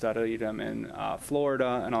Michigan. They've studied them in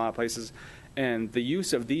Florida and a lot of places. And the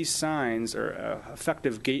use of these signs are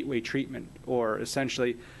effective gateway treatment, or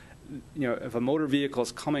essentially, if a motor vehicle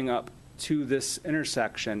is coming up to this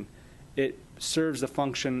intersection, it serves the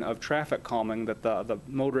function of traffic calming, that the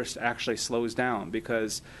motorist actually slows down.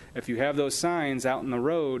 Because if you have those signs out in the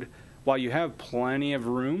road, while you have plenty of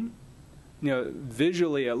room,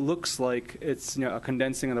 visually it looks like it's a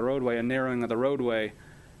condensing of the roadway, a narrowing of the roadway,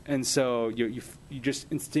 and so you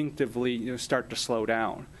just instinctively start to slow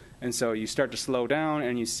down. And so you start to slow down,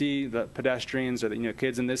 and you see the pedestrians, or the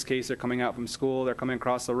kids in this case, are coming out from school. They're coming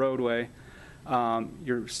across the roadway.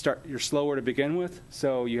 You're slower to begin with,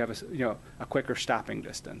 so you have a quicker stopping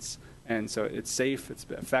distance. And so it's safe, it's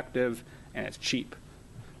effective, and it's cheap.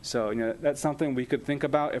 So, that's something we could think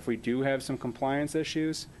about if we do have some compliance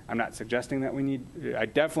issues. I'm not suggesting that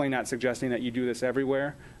I'm definitely not suggesting that you do this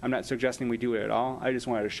everywhere. I'm not suggesting we do it at all. I just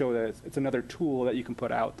wanted to show that it's another tool that you can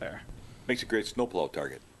put out there. Makes a great snowplow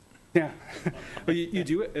target. Yeah. But you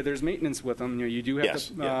do it, there's maintenance with them. You do have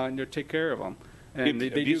to take care of them. And they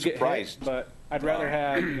do get hit, but I'd rather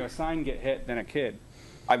have a sign get hit than a kid.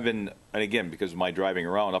 I've been, and again, because of my driving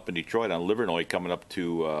around up in Detroit on Livernois coming up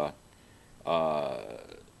to,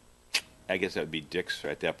 I guess that would be Dick's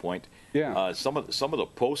at that point. Yeah. Some of the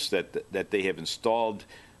posts that they have installed,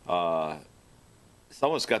 some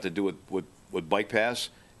of it's got to do with bike paths.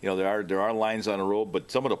 There are lines on the road, but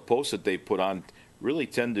some of the posts that they put on really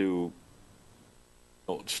tend to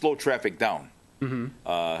slow traffic down.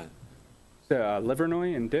 Mm-hmm.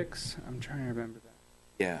 Livernois and Dick's. I'm trying to remember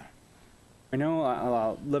that. Yeah. I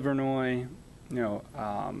know Livernois,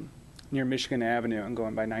 near Michigan Avenue and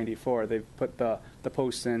going by 94, they've put the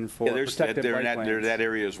posts in for protected bike lanes. They're in that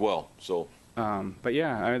area as well. So. But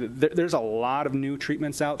yeah, there's a lot of new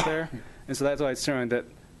treatments out there, and so that's why it's showing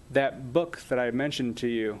that book that I mentioned to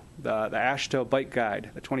you, the AASHTO Bike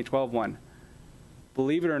Guide, the 2012 one.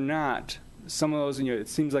 Believe it or not, some of those, it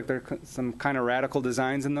seems like there are some kind of radical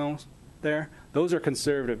designs in those. Those are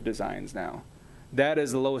conservative designs now. That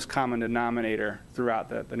is the lowest common denominator throughout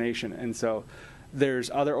the nation, and so. There's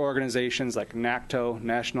other organizations like NACTO,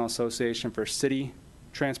 National Association for City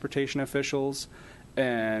Transportation Officials,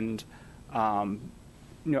 and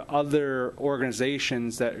other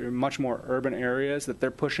organizations that are much more urban areas that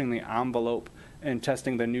they're pushing the envelope and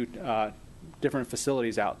testing the new different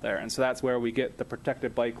facilities out there. And so that's where we get the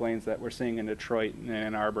protected bike lanes that we're seeing in Detroit and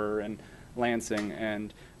Ann Arbor and Lansing,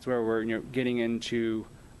 and it's where we're getting into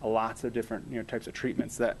lots of different types of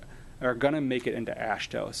treatments that are going to make it into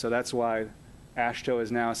AASHTO. So that's why AASHTO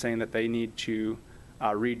is now saying that they need to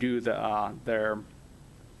redo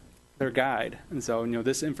their guide, and so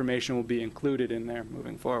this information will be included in there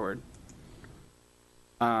moving forward.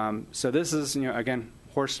 So this is again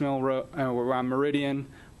Horse Mill Road. We're on Meridian.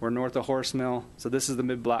 We're north of Horse Mill. So this is the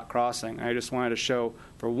mid-block crossing. I just wanted to show,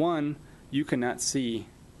 for one, you cannot see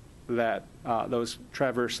that those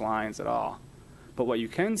traverse lines at all, but what you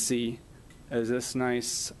can see is this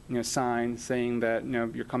nice sign saying that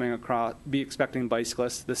you're coming across, be expecting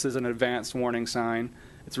bicyclists. This is an advanced warning sign.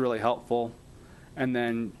 It's really helpful. And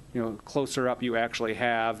then closer up you actually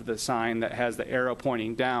have the sign that has the arrow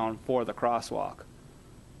pointing down for the crosswalk.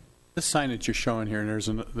 This sign that you're showing here,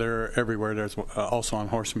 and they're everywhere. There's also on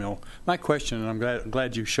Horse Mill. My question, and I'm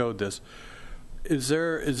glad you showed this. Is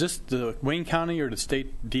this the Wayne County or the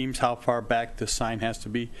state deems how far back this sign has to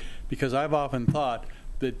be? Because I've often thought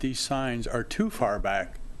that these signs are too far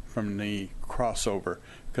back from the crossover.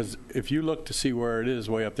 Because if you look to see where it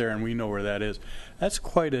is way up there, and we know where that is, that's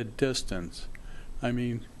quite a distance. I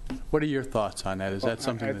mean, what are your thoughts on that? Is that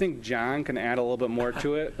something I think John can add a little bit more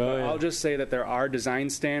to it. Oh, yeah. I'll just say that there are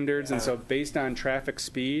design standards, and so based on traffic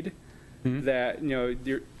speed, that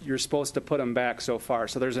you're supposed to put them back so far.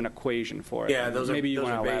 So there's an equation for it. Yeah, those Maybe you are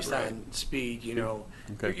want to based elaborate. on speed.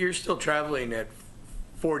 Okay. You're still traveling at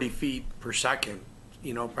 40 feet per second.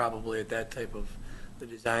 Probably at that type of the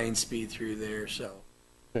design speed through there. So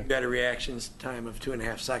you've got a reaction time of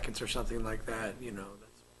 2.5 seconds or something like that.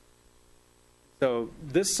 So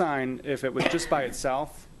this sign, if it was just by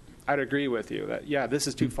itself, I'd agree with you that, this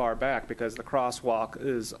is too far back because the crosswalk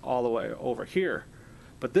is all the way over here.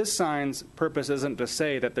 But this sign's purpose isn't to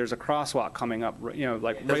say that there's a crosswalk coming up, right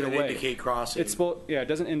away. It doesn't indicate crossing. It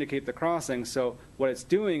doesn't indicate the crossing. So what it's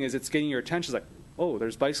doing is it's getting your attention. It's like, oh,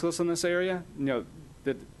 there's bicyclists in this area.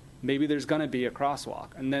 That maybe there's going to be a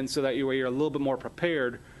crosswalk, and then so that you're a little bit more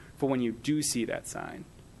prepared for when you do see that sign.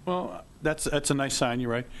 Well, that's a nice sign. You're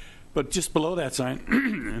right. But just below that sign,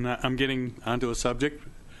 and I'm getting onto a subject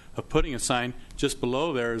of putting a sign just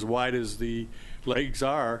below there as wide as the legs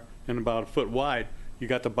are and about a foot wide. You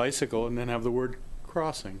got the bicycle and then have the word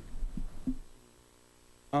crossing.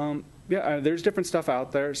 There's different stuff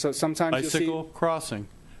out there. So sometimes Bicycle you'll see crossing.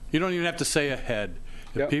 You don't even have to say ahead.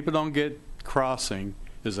 If people don't get crossing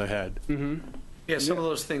is ahead. Mm-hmm. Yeah, some of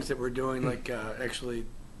those things that we're doing, like actually,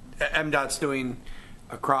 MDOT's doing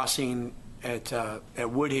a crossing at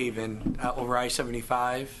Woodhaven over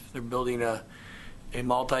I-75. They're building a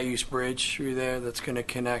multi-use bridge through there that's going to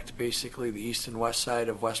connect basically the east and west side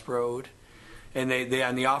of West Road. And they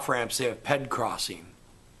on the off ramps they have ped crossing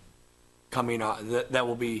coming on. That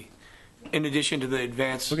will be in addition to the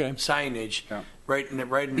advanced signage. Yeah. Right in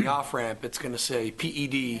the off ramp, it's going to say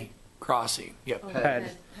PED crossing. Yeah,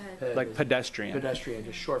 ped. Like pedestrian. Pedestrian,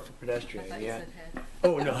 just short for pedestrian. Yeah.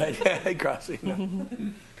 Oh no, head crossing. No.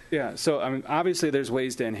 Yeah, so I mean, obviously there's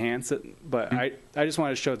ways to enhance it, but I just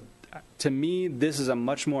want to show, to me, this is a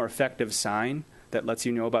much more effective sign that lets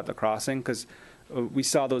you know about the crossing, because we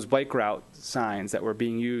saw those bike route signs that were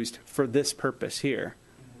being used for this purpose here.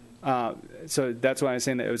 So that's why I'm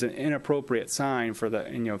saying that it was an inappropriate sign for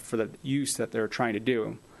the for the use that they're trying to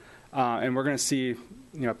do. And we're going to see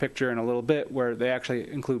a picture in a little bit where they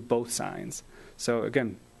actually include both signs. So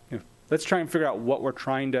again, let's try and figure out what we're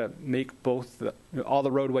trying to make both all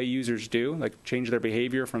the roadway users do, like change their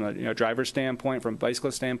behavior from a driver standpoint, from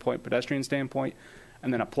bicyclist standpoint, pedestrian standpoint,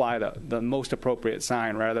 and then apply the most appropriate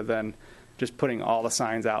sign rather than just putting all the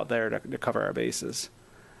signs out there to cover our bases.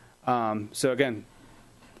 So again,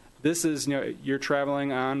 this is you're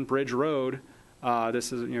traveling on Bridge Road.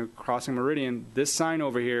 This is crossing Meridian. This sign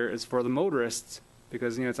over here is for the motorists,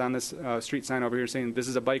 because it's on this street sign over here saying this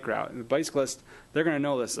is a bike route. And the bicyclists, they're going to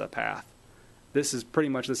know this is a path. This is pretty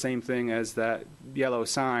much the same thing as that yellow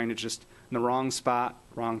sign. It's just in the wrong spot,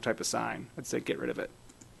 wrong type of sign. I'd say get rid of it.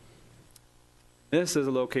 This is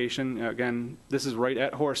a location, again, this is right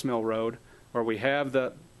at Horse Mill Road, where we have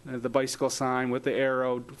the bicycle sign with the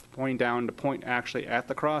arrow pointing down to point actually at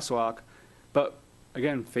the crosswalk. But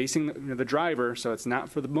again, facing the driver, so it's not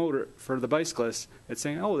for the bicyclist. It's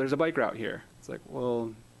saying, oh, there's a bike route here. It's like,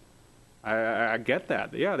 well, I get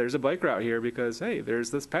that. Yeah, there's a bike route here because, hey,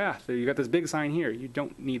 there's this path. You got this big sign here. You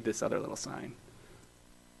don't need this other little sign.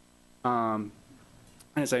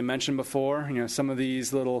 As I mentioned before, some of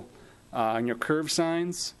these little curve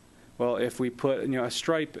signs. Well, if we put a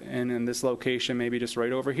stripe in this location, maybe just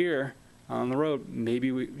right over here on the road,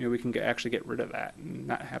 maybe we can actually get rid of that and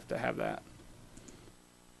not have to have that.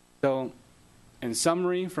 So, in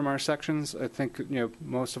summary, from our sections, I think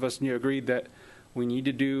most of us agreed that we need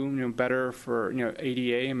to do better for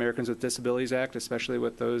ADA, Americans with Disabilities Act, especially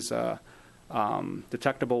with those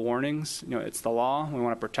detectable warnings. It's the law. We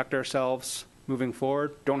want to protect ourselves moving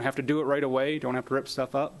forward. Don't have to do it right away. Don't have to rip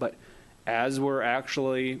stuff up. But as we're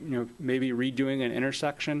actually maybe redoing an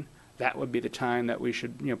intersection, that would be the time that we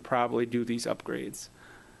should probably do these upgrades.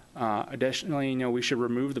 Additionally, we should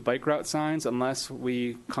remove the bike route signs unless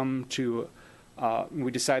we come to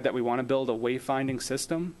we decide that we want to build a wayfinding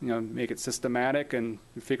system, make it systematic and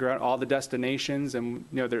figure out all the destinations and,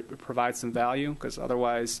 provide some value, because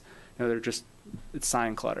otherwise, it's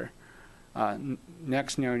sign clutter.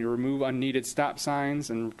 Next, you remove unneeded stop signs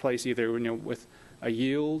and replace either, with a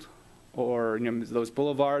yield or, those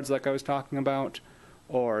boulevards like I was talking about,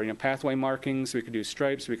 or, pathway markings. We could do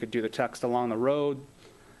stripes. We could do the text along the road.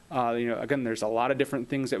 Again, there's a lot of different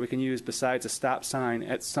things that we can use besides a stop sign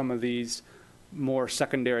at some of these more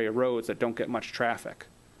secondary roads that don't get much traffic.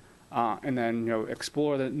 And then,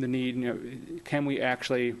 explore the need, can we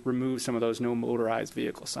actually remove some of those no motorized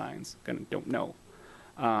vehicle signs? Again, don't know.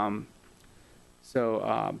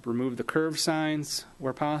 So remove the curve signs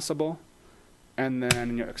where possible, and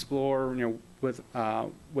then explore, with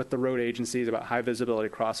the road agencies about high visibility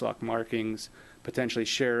crosswalk markings, potentially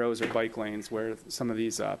share roads or bike lanes where some of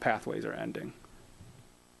these pathways are ending.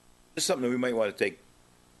 This is something that we might want to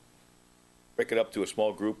break it up to a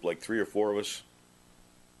small group, like 3 or 4 of us,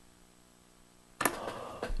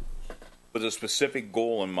 with a specific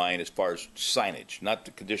goal in mind as far as signage, not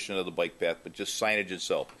the condition of the bike path, but just signage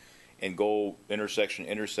itself, and go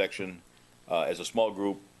intersection as a small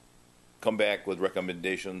group, come back with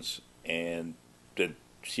recommendations, and to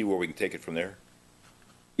see where we can take it from there.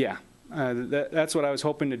 Yeah. That's what I was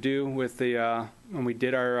hoping to do with the when we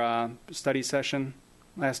did our study session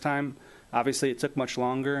last time. Obviously, it took much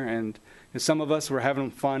longer, and some of us were having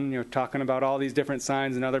fun, talking about all these different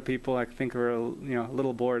signs, and other people, I think, were a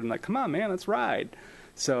little bored and like, come on, man, let's ride.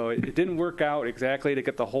 So it didn't work out exactly to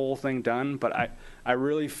get the whole thing done, but I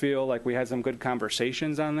really feel like we had some good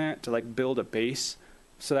conversations on that to build a base,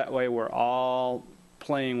 so that way we're all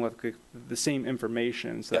playing with the same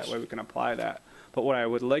information, so that way we can apply that. But what I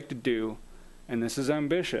would like to do, and this is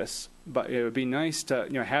ambitious, but it would be nice to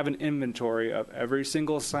have an inventory of every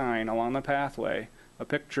single sign along the pathway, a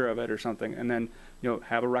picture of it or something, and then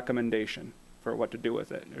have a recommendation for what to do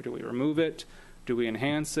with it. Or do we remove it? Do we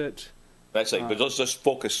enhance it? That's it. But let's just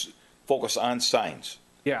focus on signs.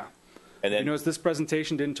 Yeah. And then this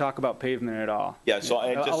presentation didn't talk about pavement at all. Yeah. So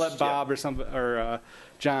I'll let Bob or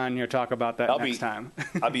John talk about that next time.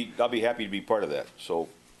 I'll be happy to be part of that. So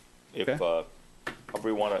if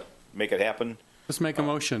we want to make it happen. Let's make a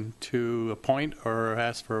motion to appoint or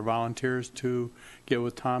ask for volunteers to get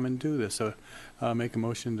with Tom and do this. So make a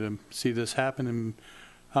motion to see this happen. And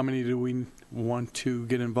how many do we want to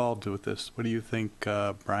get involved with this? What do you think,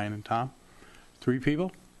 Brian and Tom? 3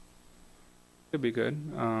 people? Could be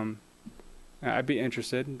good. I'd be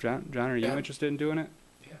interested. John, are you interested in doing it?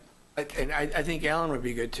 Yeah. I think Alan would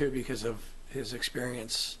be good too because of his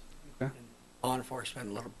experience Okay. in law enforcement.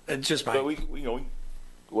 A little. It's just my. But we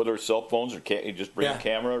whether it's cell phones or you just bring Yeah. a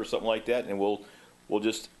camera or something like that, and we'll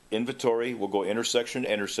just inventory. We'll go intersection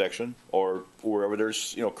to intersection or wherever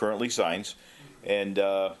there's currently signs, and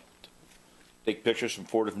take pictures from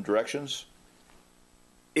 4 different directions.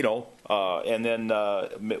 And then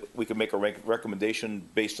we can make a recommendation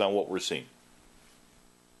based on what we're seeing.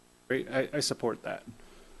 Great. I support that.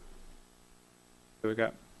 So we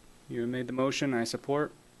got, you made the motion, I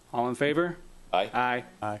support. All in favor? Aye. Aye.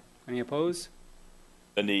 Aye. Any opposed?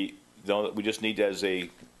 And we just need as a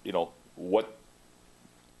what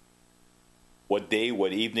day,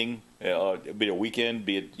 what evening, be it a weekend,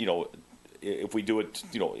 be it if we do it,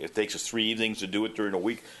 it takes us 3 evenings to do it during a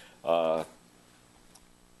week.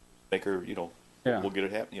 Make her, Yeah. we'll get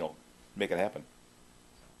it happen. Make it happen.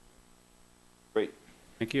 Great.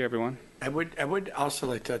 Thank you, everyone. I would also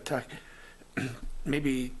like to talk,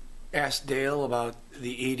 maybe ask Dale about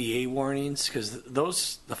the ADA warnings, because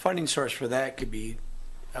the funding source for that could be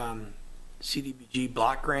CDBG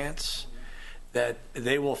block grants, that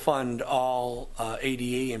they will fund all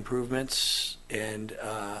ADA improvements, and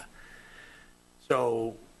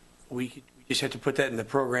so we just have to put that in the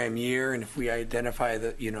program year, and if we identify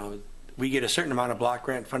that, we get a certain amount of block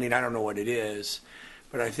grant funding, I don't know what it is,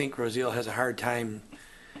 but I think Roselle has a hard time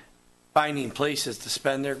finding places to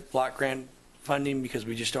spend their block grant funding because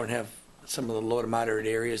we just don't have some of the low to moderate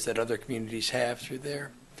areas that other communities have through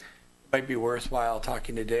there. Might be worthwhile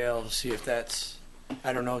talking to Dale to see if that's,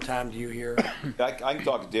 I don't know, Tom, do you hear? I can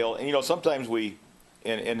talk to Dale, and sometimes we,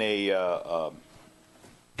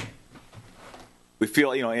 we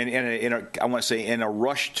feel, I want to say, in a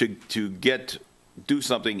rush to do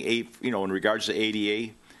something, in regards to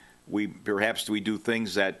ADA, we do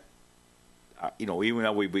things that, even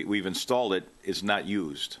though we've installed it, is not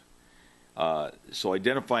used. So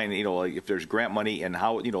identifying, like if there's grant money and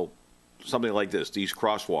how, something like this, these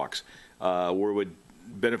crosswalks, where it would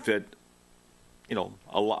benefit,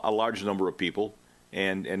 a large number of people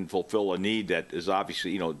and fulfill a need that is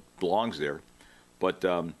obviously, belongs there. But,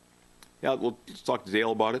 yeah, we'll just talk to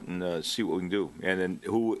Dale about it and see what we can do. And then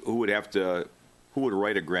who would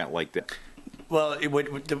write a grant like that? Well,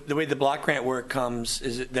 the way the block grant work comes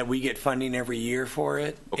is that we get funding every year for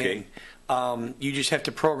it. Okay. And, you just have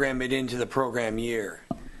to program it into the program year.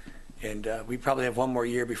 And we probably have one more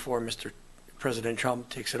year before Mr. President Trump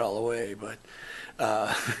takes it all away. But,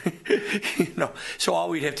 so all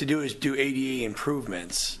we'd have to do is do ADA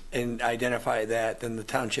improvements and identify that. Then the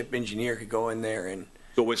township engineer could go in there and.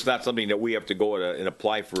 So it's not something that we have to go and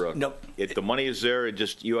apply for. Nope. If the money is there,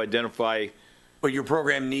 you identify. What your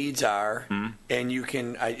program needs are, Mm-hmm. and you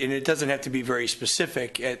can, and it doesn't have to be very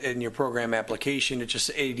specific in your program application. It's just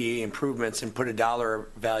ADA improvements and put a dollar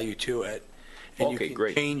value to it. And Okay, you can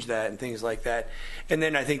great. change that and things like that. And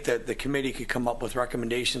then I think that the committee could come up with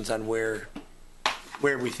recommendations on where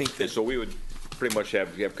we think that. So we would pretty much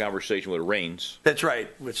have conversation with Rains. That's right,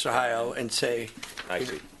 with Ohio, and say, I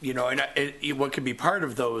see. and what could be part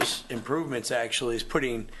of those improvements actually is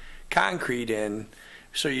putting concrete in,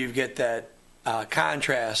 so you get that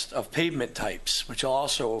contrast of pavement types, which will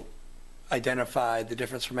also identify the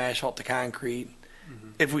difference from asphalt to concrete,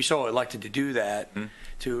 if we so elected to do that,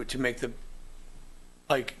 to make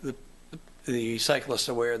the cyclists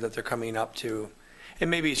aware that they're coming up to, and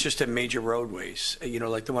maybe it's just at major roadways,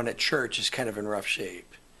 like the one at Church is kind of in rough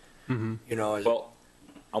shape. Well,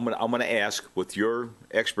 I'm gonna ask, with your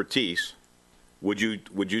expertise, would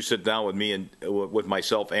you sit down with me and with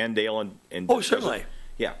myself and Dale and Oh, discuss it? certainly.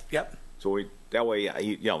 Yeah. Yep. So that way,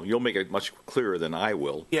 you'll make it much clearer than I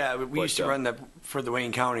will. Yeah, we But, used to run for the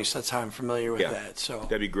Wayne County, so that's how I'm familiar with Yeah, that. So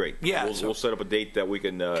that'd be great. Yeah, we'll set up a date that we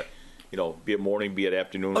can, be it morning, be it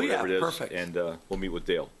afternoon, Oh, yeah, whatever it is, perfect. and we'll meet with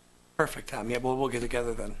Dale. Perfect, Tom. Yeah, we'll get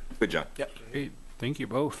together then. Good job. Yep. Great. Thank you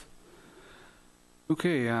both.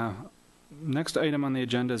 Okay, next item on the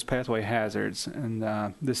agenda is pathway hazards,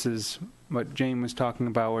 and this is what Jane was talking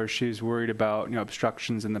about, where she's worried about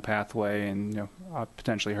obstructions in the pathway and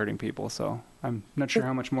potentially hurting people. So I'm not sure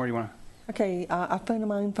how much more you want to. Okay, a friend of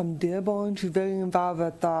mine from Dearborn, she's very involved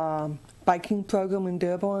with the biking program in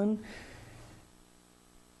Dearborn.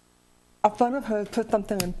 A friend of hers put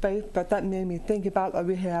something on Facebook that made me think about what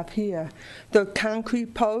we have here. The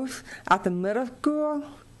concrete posts at the middle school,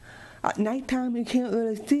 at nighttime you can't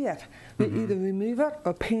really see it. We either remove it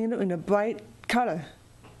or paint it in a bright color.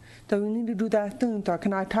 So we need to do that soon. So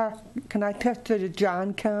can I test it?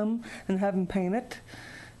 John come and have him paint it?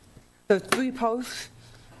 There's 3 posts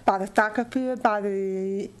by the soccer field, by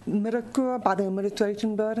the middle school, by the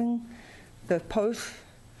administration building. The posts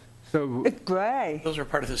So, It's gray. Those are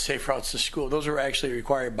part of the Safe Routes to School. Those were actually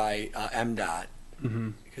required by MDOT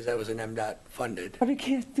because that was an MDOT funded. But you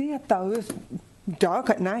can't see it though. It's dark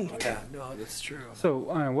at night. Yeah, no, that's true. so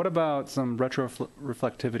what about some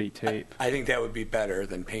reflectivity tape? I think that would be better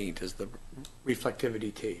than paint is the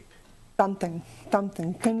reflectivity tape. Something.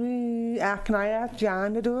 Can I ask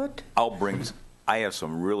John to do it? I have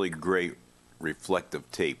some really great reflective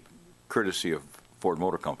tape, courtesy of Ford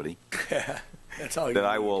Motor Company, That's all you that need.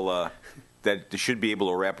 I will, that should be able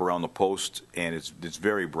to wrap around the post, and it's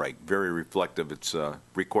very bright, very reflective. It's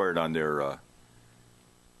required on their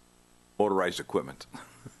motorized equipment.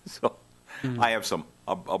 So I have some.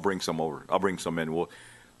 I'll bring some over. I'll bring some in.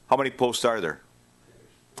 How many posts are there?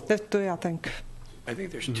 There's 3, I think. I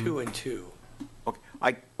think there's 2 and 2. Okay,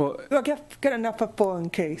 Well, We'll get enough for 4 in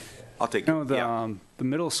case. I'll take no, the yeah. the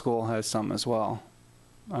middle school has some as well.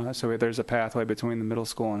 So there's a pathway between the middle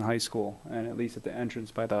school and high school, and at least at the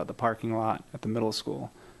entrance by the parking lot at the middle school,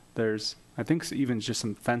 there's I think even just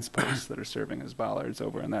some fence posts that are serving as bollards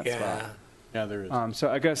over in that spot. Yeah, there is. So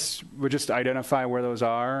I guess we'll just identify where those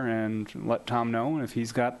are and let Tom know. And if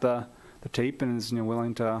he's got the tape and is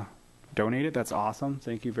willing to donate it, that's awesome.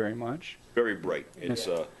 Thank you very much. Very bright. It's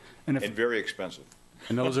And and if, very expensive.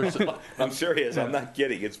 And those are I'm serious. I'm not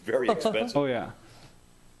kidding. It's very expensive. oh yeah.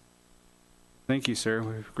 Thank you, sir.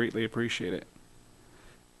 We greatly appreciate it.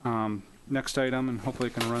 Next item, and hopefully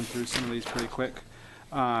can run through some of these pretty quick.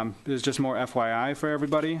 There's just more FYI for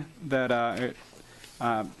everybody that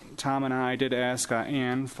Tom and I did ask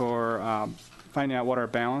Ann for finding out what our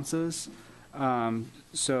balance is.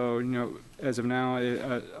 So, as of now,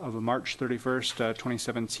 of March 31st,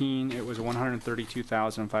 2017, it was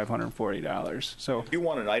 $132,540. So, If you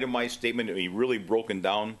want an itemized statement, really broken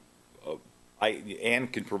down, Ann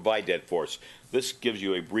can provide that for us. This gives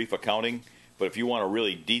you a brief accounting, but if you want a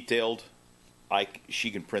really detailed, she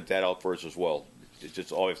can print that out for us as well. It's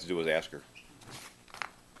just all you have to do is ask her.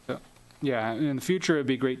 yeah, in the future, it'd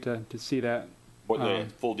be great to see that. What the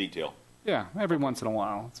full detail. Yeah, every once in a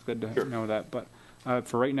while. It's good to Sure. know that. But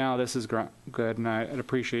for right now, this is good, and I'd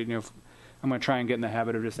appreciate, if I'm going to try and get in the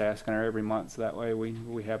habit of just asking her every month, so that way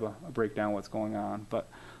we have a breakdown of what's going on. But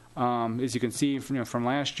as you can see, from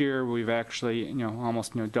last year, we've actually,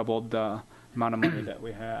 almost, doubled the amount of money that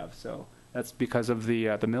we have. So that's because of the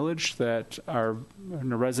millage that our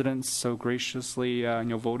residents so graciously,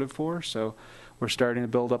 voted for. So we're starting to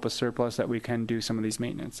build up a surplus that we can do some of these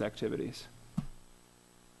maintenance activities.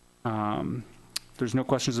 There's no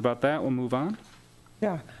questions about that. We'll move on.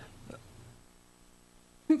 Yeah.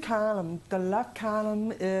 2 columns. The left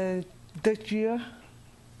column is this year,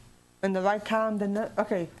 and the right column,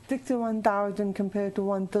 61,000 compared to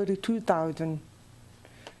 132,000.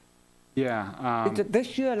 Yeah. Is it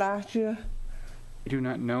this year, last year? I do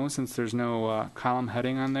not know since there's no column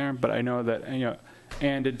heading on there, but I know that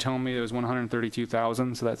Ann did tell me it was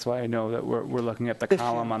 132,000, so that's why I know that we're looking at the This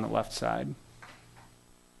column year. on the left side.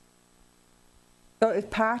 So it's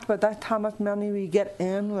past, but that's how much money we get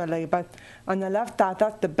annually. But on the left side,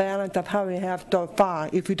 that's the balance of how we have so far.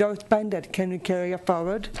 If we don't spend it, can we carry it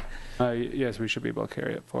forward? Yes, we should be able to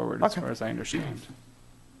carry it forward as Okay. far as I understand.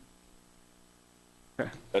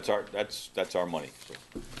 Okay. That's our money. So.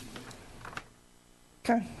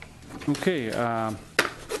 Okay. Okay.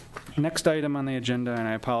 Next item on the agenda, and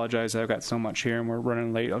I apologize, I've got so much here and we're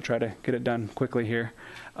running late. I'll try to get it done quickly here.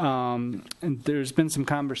 And there's been some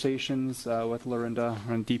conversations with Lorinda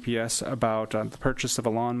on DPS about the purchase of a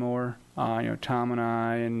lawnmower. Tom and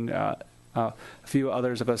I and a few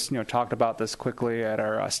others of us, talked about this quickly at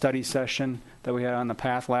our study session that we had on the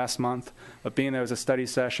path last month. But being there was a study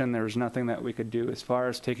session, there was nothing that we could do as far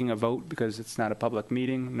as taking a vote because it's not a public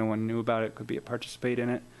meeting. No one knew about it, could participate in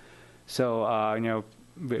it. So,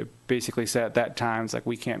 we basically said at that time, it's like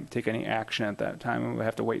we can't take any action at that time, and we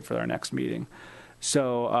have to wait for our next meeting.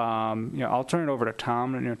 So, I'll turn it over to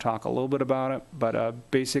Tom and talk a little bit about it.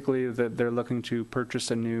 But basically, they're looking to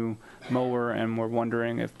purchase a new mower, and we're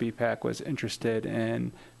wondering if BPAC was interested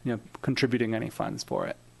in contributing any funds for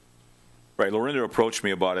it. Right, Lorinda approached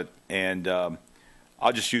me about it, and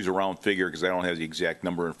I'll just use a round figure because I don't have the exact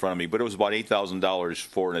number in front of me, but it was about $8,000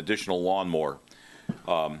 for an additional lawnmower.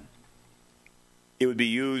 It would be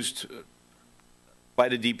used by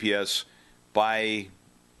the DPS, by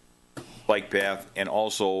bike path, and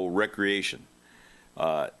also recreation.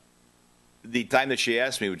 The time that she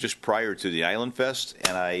asked me was just prior to the Island Fest,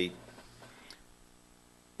 and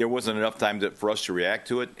there wasn't enough time for us to react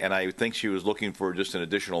to it, and I think she was looking for just an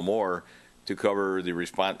additional mower to cover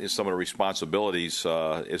some of the responsibilities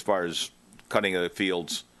as far as cutting of the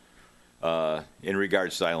fields in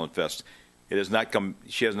regards to Island Fest. It has not come.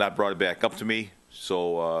 She has not brought it back up to me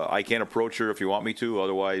So I can't approach her if you want me to.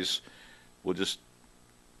 Otherwise, we'll just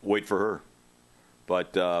wait for her.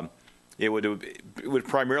 But it would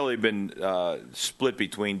primarily have been split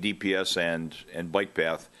between DPS and bike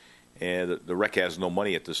path, and the rec has no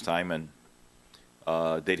money at this time, and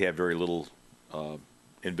they'd have very little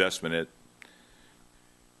investment in it.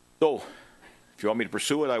 So, if you want me to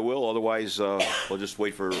pursue it, I will. Otherwise, we'll just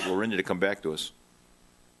wait for Lorinda to come back to us.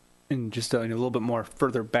 And just a little bit more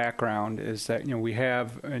further background is that we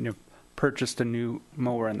have purchased a new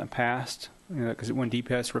mower in the past because when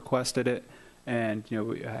DPS requested it, and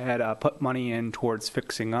we had put money in towards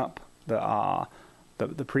fixing up the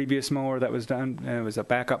previous mower that was done, and it was a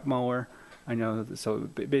backup mower. I know, so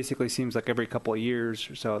it basically seems like every couple of years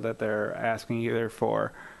or so that they're asking either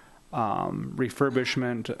for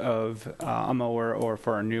refurbishment of a mower or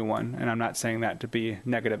for a new one. And I'm not saying that to be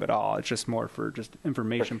negative at all. It's just more for just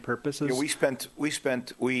information purposes. We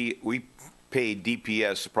paid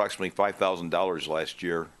DPS approximately $5,000 last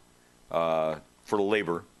year for the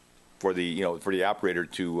labor for the operator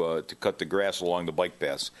to cut the grass along the bike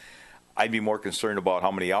paths. I'd be more concerned about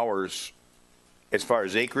how many hours, as far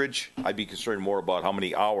as acreage. I'd be concerned more about how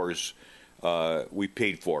many hours we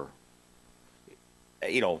paid for.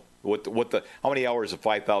 How many hours of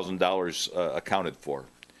 $5,000 accounted for.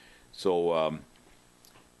 So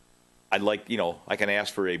I'd like, I can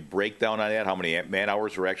ask for a breakdown on that, how many man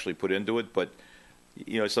hours were actually put into it. But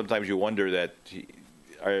sometimes you wonder that.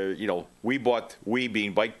 We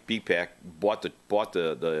being BPAC bought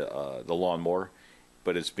the lawnmower,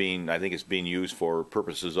 but I think it's being used for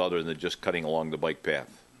purposes other than just cutting along the bike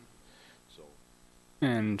path. So,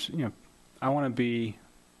 and I want to be,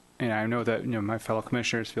 and I know that my fellow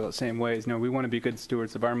commissioners feel the same ways. We want to be good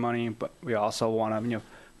stewards of our money, but we also want to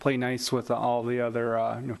play nice with all the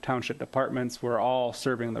other township departments. We're all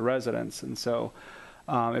serving the residents, and so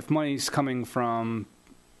if money's coming from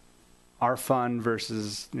our fund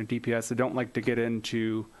versus DPS, I don't like to get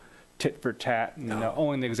into tit for tat and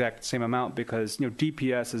owing the exact same amount because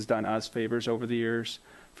DPS has done us favors over the years.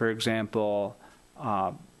 For example,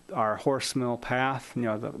 our horse mill path,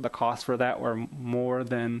 the costs for that were more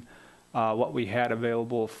than what we had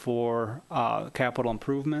available for capital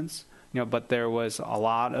improvements. But there was a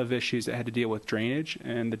lot of issues that had to deal with drainage,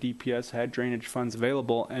 and the DPS had drainage funds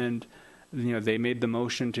available, and they made the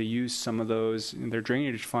motion to use some of those their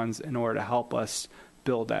drainage funds in order to help us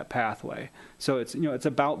build that pathway. So it's it's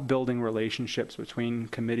about building relationships between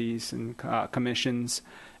committees and commissions,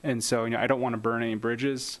 and so I don't want to burn any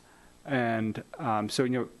bridges, and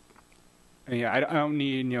so I don't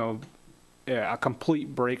need a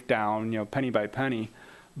complete breakdown penny by penny,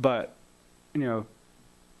 but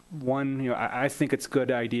one I think it's a good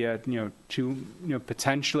idea to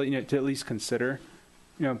potentially to at least consider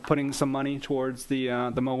putting some money towards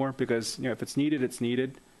the mower because if it's needed, it's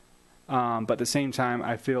needed. But at the same time,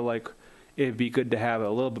 I feel like it'd be good to have a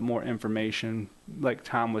little bit more information, like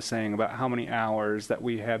Tom was saying, about how many hours that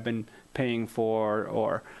we have been paying for,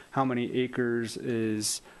 or how many acres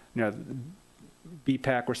is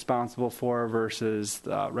BPAC responsible for versus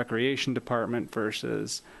the recreation department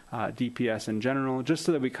versus DPS in general, just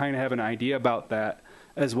so that we kind of have an idea about that,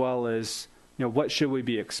 as well as what should we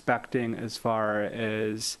be expecting as far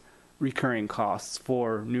as recurring costs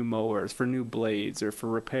for new mowers, for new blades, or for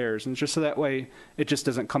repairs, and just so that way it just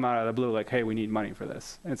doesn't come out of the blue like, hey, we need money for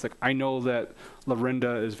this. And it's like, I know that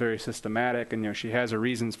Lorinda is very systematic, and she has her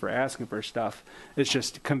reasons for asking for stuff. It's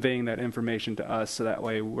just conveying that information to us so that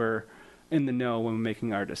way we're in the know when we're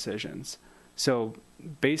making our decisions. So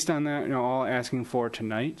based on that, all asking for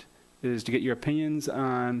tonight is to get your opinions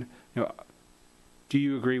on, do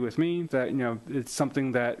you agree with me that it's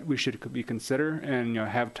something that we should be consider, and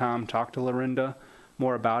have Tom talk to Lorinda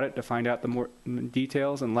more about it to find out the more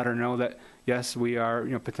details and let her know that yes, we are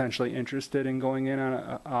potentially interested in going in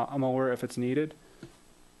on a mower if it's needed,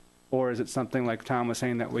 or is it something like Tom was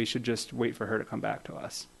saying that we should just wait for her to come back to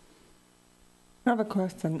us? I have a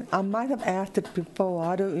question. I might have asked it before.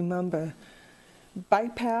 I don't remember.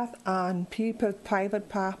 Bike path on people's private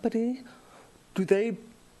property, do they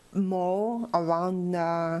mow around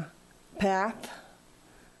the path?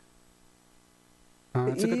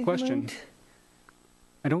 That's a good question.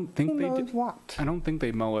 I don't think they do. What? I don't think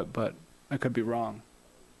they mow it, but I could be wrong.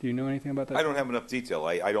 Do you know anything about that? I don't have enough detail.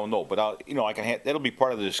 I don't know, but I can. That'll be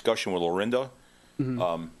part of the discussion with Lorinda,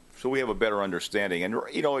 so we have a better understanding. And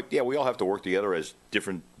we all have to work together as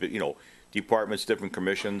different departments, different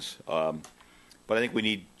commissions. But I think we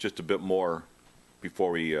need just a bit more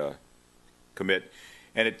before we commit.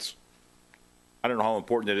 And I don't know how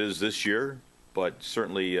important it is this year, but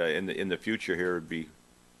certainly in the future here, it'd be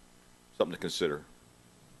something to consider.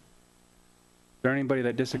 there anybody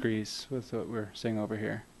that disagrees with what we're saying over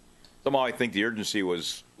here? Somehow I think the urgency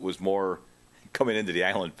was more coming into the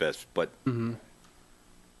Island Fest, but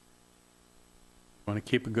Want to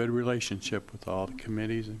keep a good relationship with all the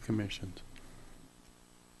committees and commissions.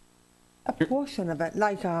 A portion of it,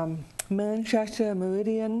 like Manchester,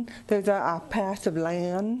 Meridian, there's a patch of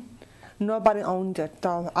land. Nobody owns it,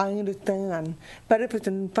 so I understand. But if it's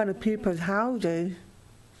in front of people's houses,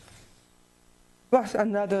 what's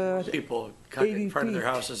another People cut it 80 in front of their feet?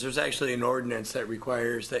 houses. There's actually an ordinance that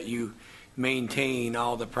requires that you maintain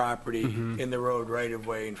all the property in the road right of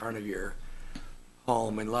way in front of your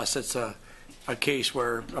home, unless it's a case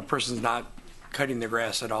where a person's not cutting the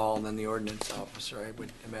grass at all, and then the ordinance officer, I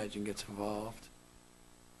would imagine, gets involved.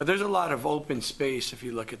 But there's a lot of open space if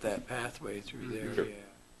you look at that pathway through there, yeah.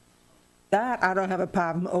 That I don't have a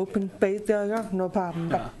problem. Open space there, no problem.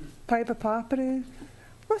 But private property,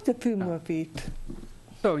 what's a few more feet?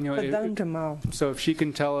 So, you know, For them to mow. so if she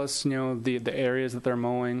can tell us, you know, the areas that they're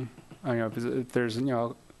mowing, you know, if there's, you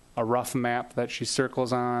know, a rough map that she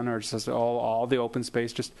circles on, or just all the open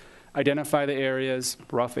space, just identify the areas,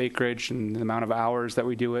 rough acreage, and the amount of hours that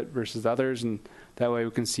we do it versus others, and that way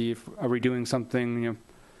we can see if are we doing something, you know,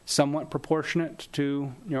 somewhat proportionate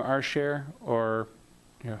to, you know, our share, or,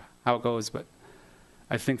 you know, how it goes. But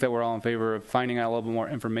I think that we're all in favor of finding out a little bit more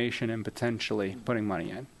information and potentially putting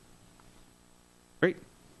money in. Great.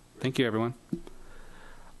 Thank you, everyone.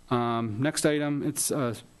 Next item, it's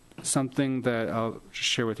something that I'll just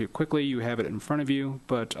share with you quickly. You have it in front of you,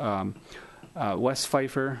 but Wes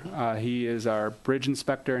Pfeiffer, he is our bridge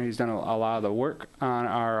inspector, and he's done a lot of the work on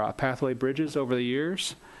our pathway bridges over the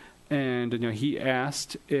years. And, you know, he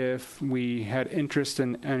asked if we had interest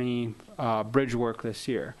in any bridge work this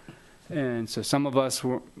year. And so some of us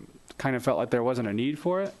kind of felt like there wasn't a need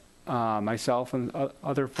for it. Myself and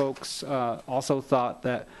other folks also thought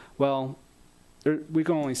that, well, we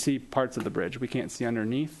can only see parts of the bridge. We can't see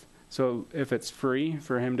underneath. So if it's free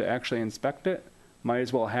for him to actually inspect it, might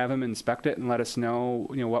as well have him inspect it and let us know,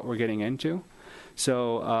 you know, what we're getting into.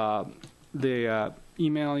 So the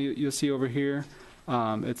email you'll see over here,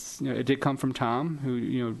 it's, you know, it did come from Tom, who,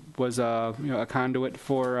 you know, was you know, a conduit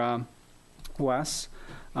for Wes.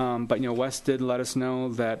 But, you know, Wes did let us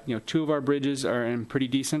know that, you know, 2 of our bridges are in pretty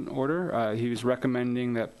decent order. He was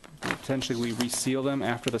recommending that potentially we reseal them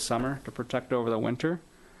after the summer to protect over the winter.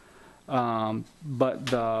 But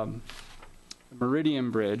the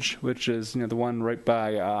Meridian Bridge, which is, you know, the one right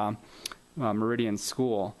by Meridian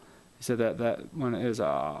School, he said that one is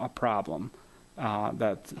a problem.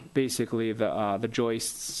 That basically the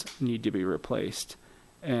joists need to be replaced,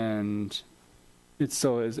 and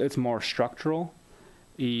it's more structural.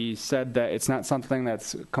 He said that it's not something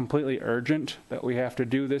that's completely urgent that we have to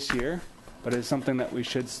do this year, but it's something that we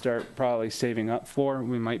should start probably saving up for.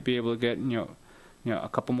 We might be able to get, you know, a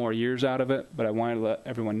couple more years out of it, but I wanted to let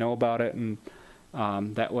everyone know about it, and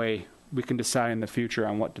that way we can decide in the future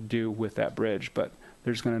on what to do with that bridge. But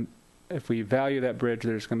if we value that bridge,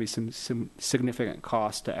 there's going to be some significant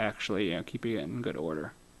cost to actually, you know, keeping it in good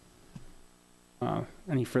order.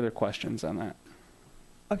 Any further questions on that?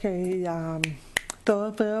 Okay,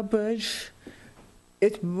 thoroughfare bridge,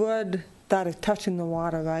 it's wood that is touching the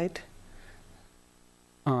water, right?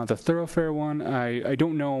 The thoroughfare one, I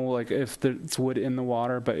don't know, like, if it's wood in the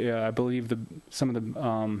water, but yeah, I believe some of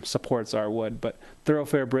the supports are wood. But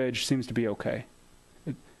thoroughfare bridge seems to be okay.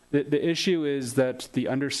 The issue is that the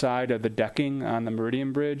underside of the decking on the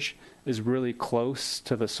Meridian Bridge is really close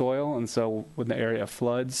to the soil, and so when the area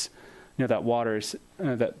floods, you know, that water is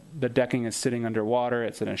that the decking is sitting underwater.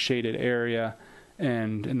 It's in a shaded area,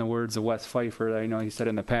 and in the words of Wes Pfeiffer, I know he said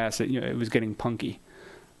in the past, it was getting punky.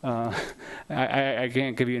 I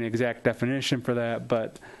can't give you an exact definition for that,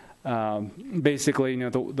 but basically, you know,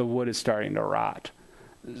 the wood is starting to rot.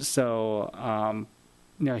 So,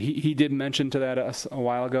 you know, he did mention to that us a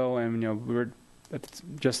while ago, and, you know, it's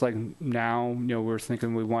just like now, you know, we're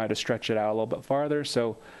thinking we wanted to stretch it out a little bit farther.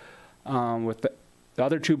 So, with the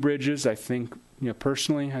other 2 bridges, I think, you know,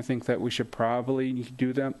 personally, I think that we should probably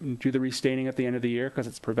do the restaining at the end of the year, because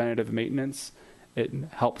it's preventative maintenance. It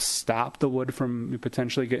helps stop the wood from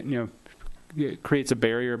potentially getting, you know, it creates a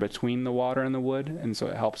barrier between the water and the wood, and so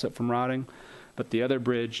it helps it from rotting. But the other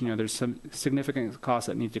bridge, you know, there's some significant costs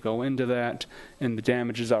that need to go into that, and the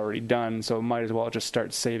damage is already done, so might as well just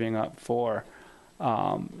start saving up for, you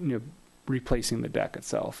know, replacing the deck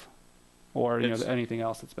itself, or, you know, anything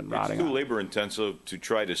else that's been rotting. It's too labor intensive to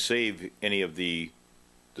try to save any of the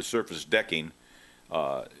surface decking.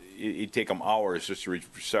 It'd take them hours just to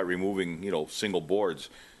start removing, you know, single boards.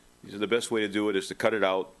 So the best way to do it is to cut it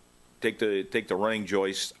out, take the running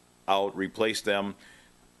joists out, replace them.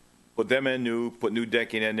 put them in new, put new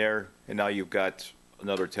decking in there, and now you've got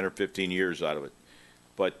another 10 or 15 years out of it.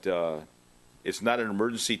 But it's not an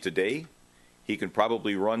emergency today. He can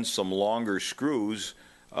probably run some longer screws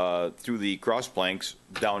through the cross planks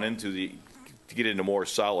down into to get into more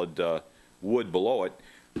solid wood below it.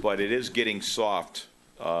 But it is getting soft,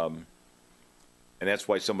 and that's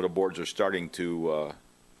why some of the boards are starting to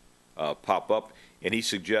pop up. And he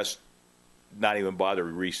suggests not even bother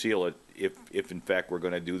to reseal it if in fact we're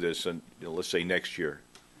going to do this, and let's say next year.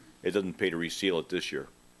 It doesn't pay to reseal it this year.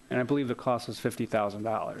 And I believe the cost was $50,000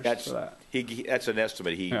 for that. That's an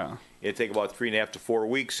estimate. It'd take about 3.5 to 4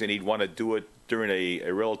 weeks, and he'd want to do it during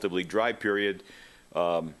a relatively dry period.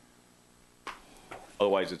 Otherwise,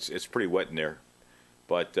 it's pretty wet in there.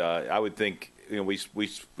 But I would think,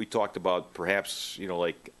 we talked about perhaps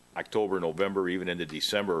like October, November, even into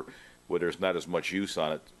December, where there's not as much use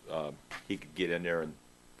on it. He could get in there and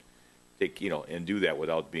take and do that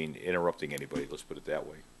without interrupting anybody. Let's put it that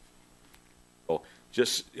way. So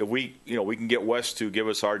just if we can get Wes to give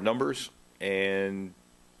us hard numbers and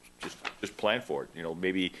just plan for it.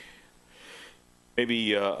 Maybe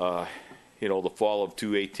the fall of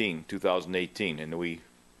 2018, and we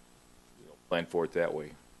plan for it that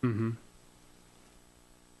way. Mm-hmm.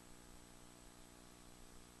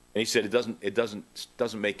 And he said it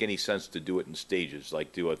doesn't make any sense to do it in stages,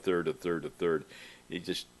 like do a third, a third, a third. You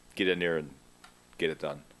just get in there and get it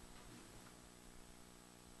done.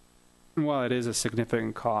 While it is a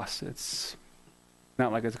significant cost, it's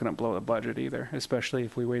not like it's going to blow the budget either, especially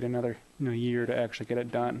if we wait another year to actually get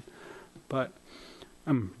it done. But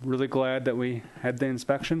I'm really glad that we had the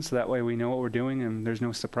inspection, so that way we know what we're doing and there's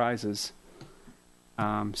no surprises.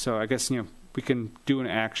 So I guess we can do an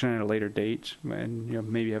action at a later date,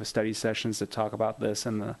 and maybe have a study sessions to talk about this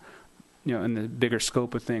and the in the bigger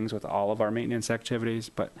scope of things with all of our maintenance activities.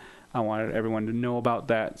 But I wanted everyone to know about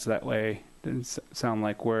that, so that way it didn't sound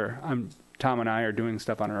like Tom and I are doing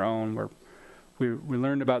stuff on our own. We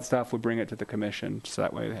learned about stuff, we bring it to the commission, so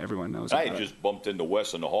that way everyone knows about it. I just bumped into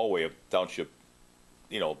Wes in the hallway of Township,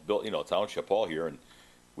 Township Hall here, and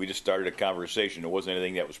we just started a conversation. There wasn't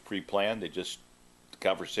anything that was pre-planned. The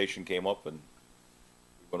conversation came up and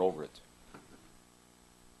we went over it.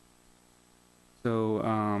 So,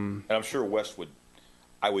 and I'm sure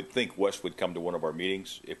I would think Wes would come to one of our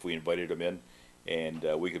meetings if we invited him in, and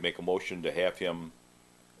we could make a motion to have him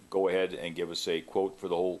go ahead and give us a quote for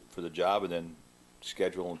the job, and then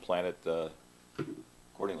schedule and plan it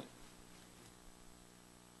accordingly.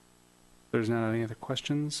 If there's not any other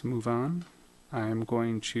questions, move on. I'm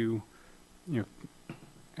going to,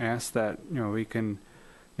 ask that we can,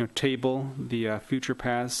 table the future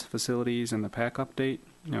paths facilities and the PAC update.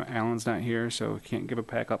 Alan's not here, so we can't give a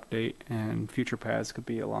PAC update, and future paths could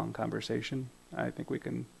be a long conversation. I think we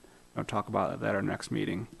can talk about that at our next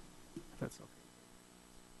meeting, if that's okay.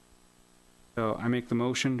 So I make the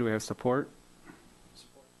motion. Do we have support?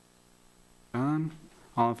 Support. John?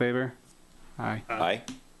 All in favor? Aye. Aye.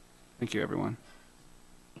 Thank you, everyone.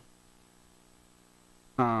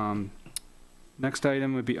 Next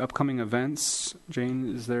item would be upcoming events.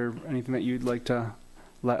 Jane, is there anything that you'd like to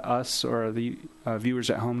let us or the viewers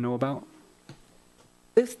at home know about?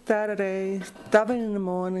 This Saturday, 7 in the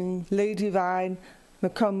morning, Lady Ride,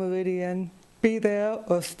 Macomb Meridian. Be there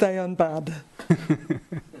or stay on bed.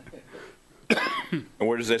 And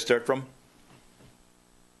where does that start from?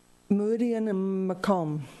 Meridian and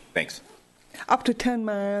Macomb. Thanks. Up to 10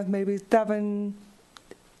 miles, maybe 7,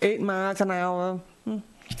 8 miles an hour.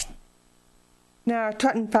 Now,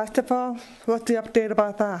 Tutton Festival, what's the update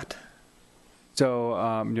about that?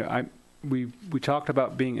 So, we talked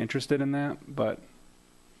about being interested in that, but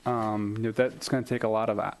that's going to take a lot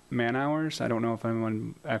of man hours. I don't know if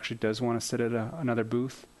anyone actually does want to sit at another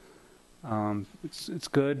booth. It's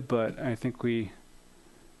good, but I think I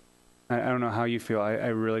don't know how you feel. I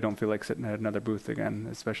really don't feel like sitting at another booth again,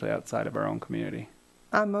 especially outside of our own community.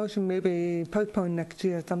 I motion maybe postpone next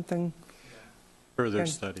year or something. Further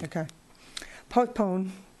study. Okay.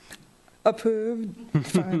 Postpone. Approved.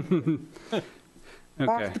 Fine. Okay.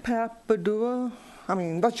 Walk the path, but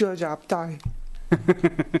that's your job. Sorry.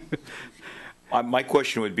 My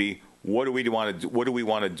question would be, what do we want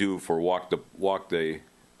to do for walk the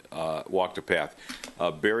path?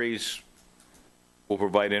 Barry's will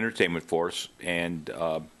provide entertainment for us, and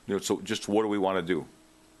so just what do we want to do?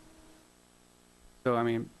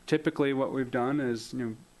 So typically what we've done is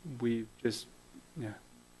we just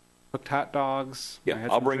cooked hot dogs. Yeah,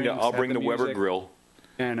 I'll bring the Weber grill.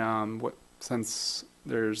 And since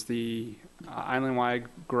there's the island-wide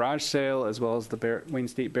garage sale as well as the Wayne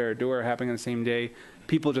State Barradoor happening on the same day,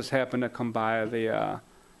 people just happen to come by the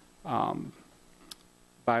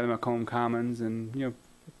by the Macomb Commons, and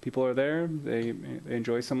people are there. They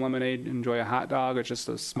enjoy some lemonade, enjoy a hot dog. It's just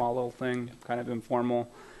a small little thing, kind of informal.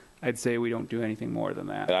 I'd say we don't do anything more than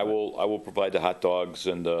that. And I will provide the hot dogs,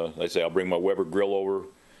 and like I say, I'll bring my Weber grill over.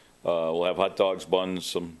 We'll have hot dogs, buns,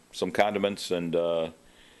 some condiments, and I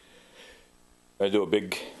do a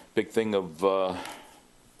big thing of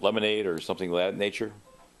lemonade or something of that nature.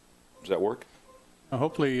 Does that work?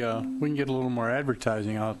 Hopefully, we can get a little more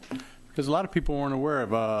advertising out, because a lot of people weren't aware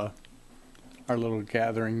of our little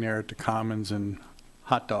gathering there at the Commons and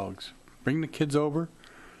hot dogs. Bring the kids over,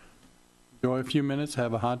 enjoy a few minutes,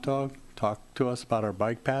 have a hot dog, talk to us about our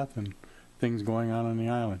bike path and things going on the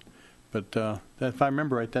island. But if I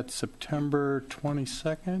remember right, that's September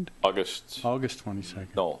 22nd? August 22nd.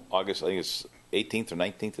 No, August, I think it's 18th or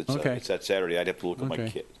 19th. It's, Okay. It's that Saturday. I'd have to look at my Okay.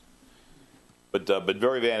 kit. But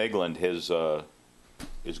Barry Van Egland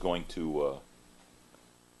is going to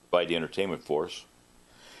provide the entertainment for us.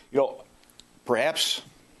 Perhaps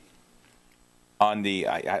on the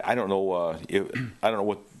I don't know I don't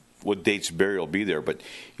know what dates Barry will be there, but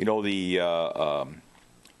the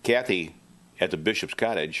Kathy at the Bishop's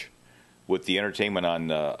Cottage with the entertainment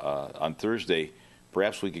on Thursday.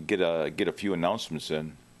 Perhaps we could get a few announcements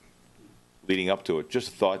in leading up to it. Just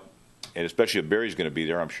a thought, and especially if Barry's going to be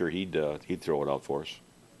there, I'm sure he'd throw it out for us.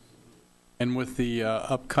 And with the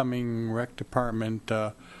upcoming rec department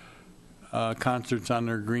concerts on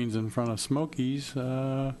their greens in front of Smokies,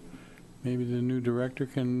 maybe the new director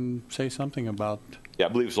can say something about. Yeah, I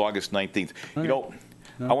believe it's August 19th. Okay.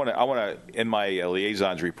 I want to in my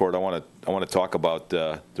liaisons report. I want to talk about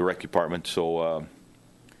the rec department. So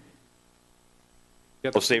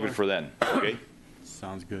we'll save it for then. Okay.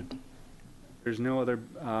 Sounds good. If there's no other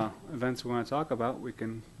events we want to talk about, we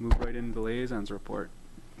can move right into the liaisons report.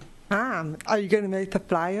 Are you going to make the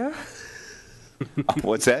flyer?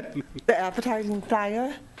 What's that? The advertising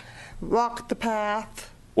flyer? Walk the path.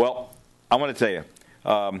 Well, I want to tell you,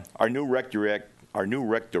 our new rec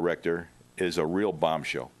director is a real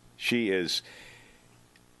bombshell. She's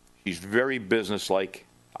very businesslike.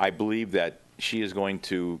 I believe that she is going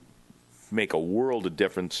to make a world of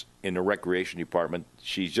difference in the recreation department.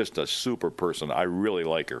 She's just a super person. I really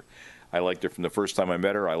like her. I liked her from the first time I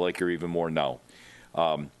met her. I like her even more now.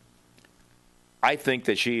 I think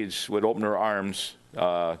that she would open her arms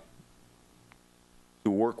to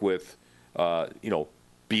work with,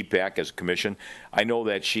 BPAC as a commission. I know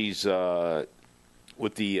that she's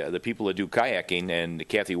with the people that do kayaking and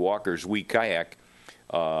Kathy Walker's We Kayak.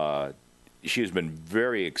 She has been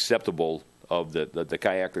very acceptable of the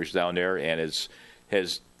kayakers down there, and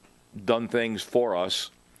has done things for us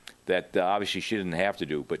that obviously she didn't have to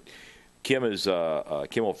do. But Kim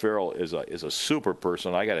O'Farrell is a super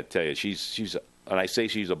person. I got to tell you, she's and I say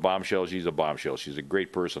she's a bombshell. She's a bombshell. She's a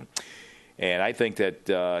great person, and I think that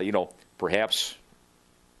perhaps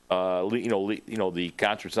the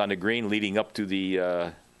concerts on the green leading up to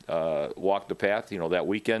the walk the path, that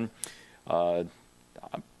weekend. I'll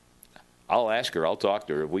ask her. I'll talk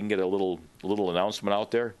to her. If we can get a little announcement out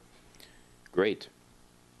there, great.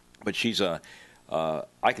 But she's I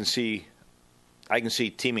can see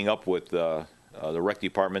teaming up with the rec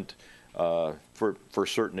department for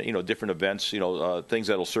certain different events, things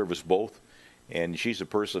that'll serve us both. And she's a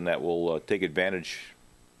person that will take advantage,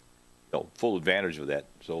 full advantage of that.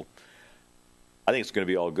 So I think it's going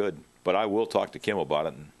to be all good. But I will talk to Kim about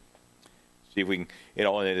it and see if we can,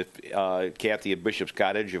 and if Kathy at Bishop's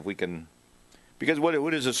Cottage, if we can. Because what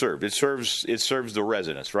does it serve? It serves the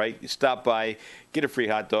residents, right? You stop by, get a free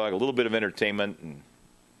hot dog, a little bit of entertainment, and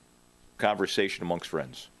conversation amongst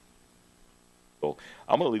friends. So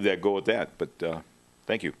I'm going to leave that go with that. But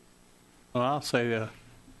thank you. Well, I'll say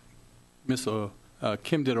Miss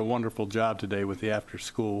Kim did a wonderful job today with the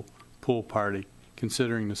after-school pool party,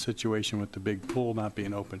 considering the situation with the big pool not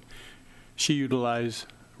being open. She utilized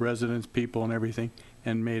residents, people, and everything,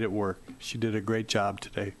 and made it work. She did a great job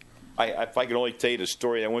today. If I can only tell you the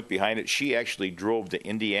story that went behind it, she actually drove to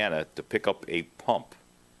Indiana to pick up a pump.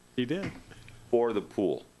 She did. For the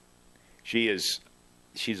pool. She's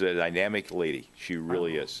a dynamic lady. She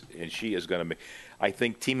really is. And she is going to make, I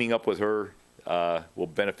think teaming up with her will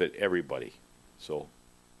benefit everybody. So.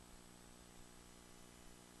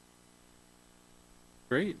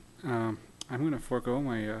 Great. I'm going to forego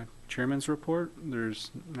my chairman's report. There's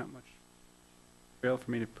not much trail for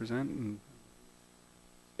me to present. And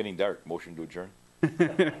getting dark. Motion to adjourn.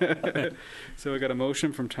 So I got a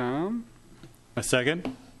motion from Tom. A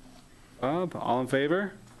second. Bob, all in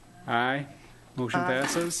favor? Aye. Motion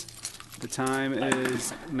passes. The time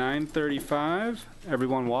is 9:35.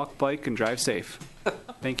 Everyone walk, bike, and drive safe.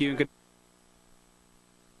 Thank you and good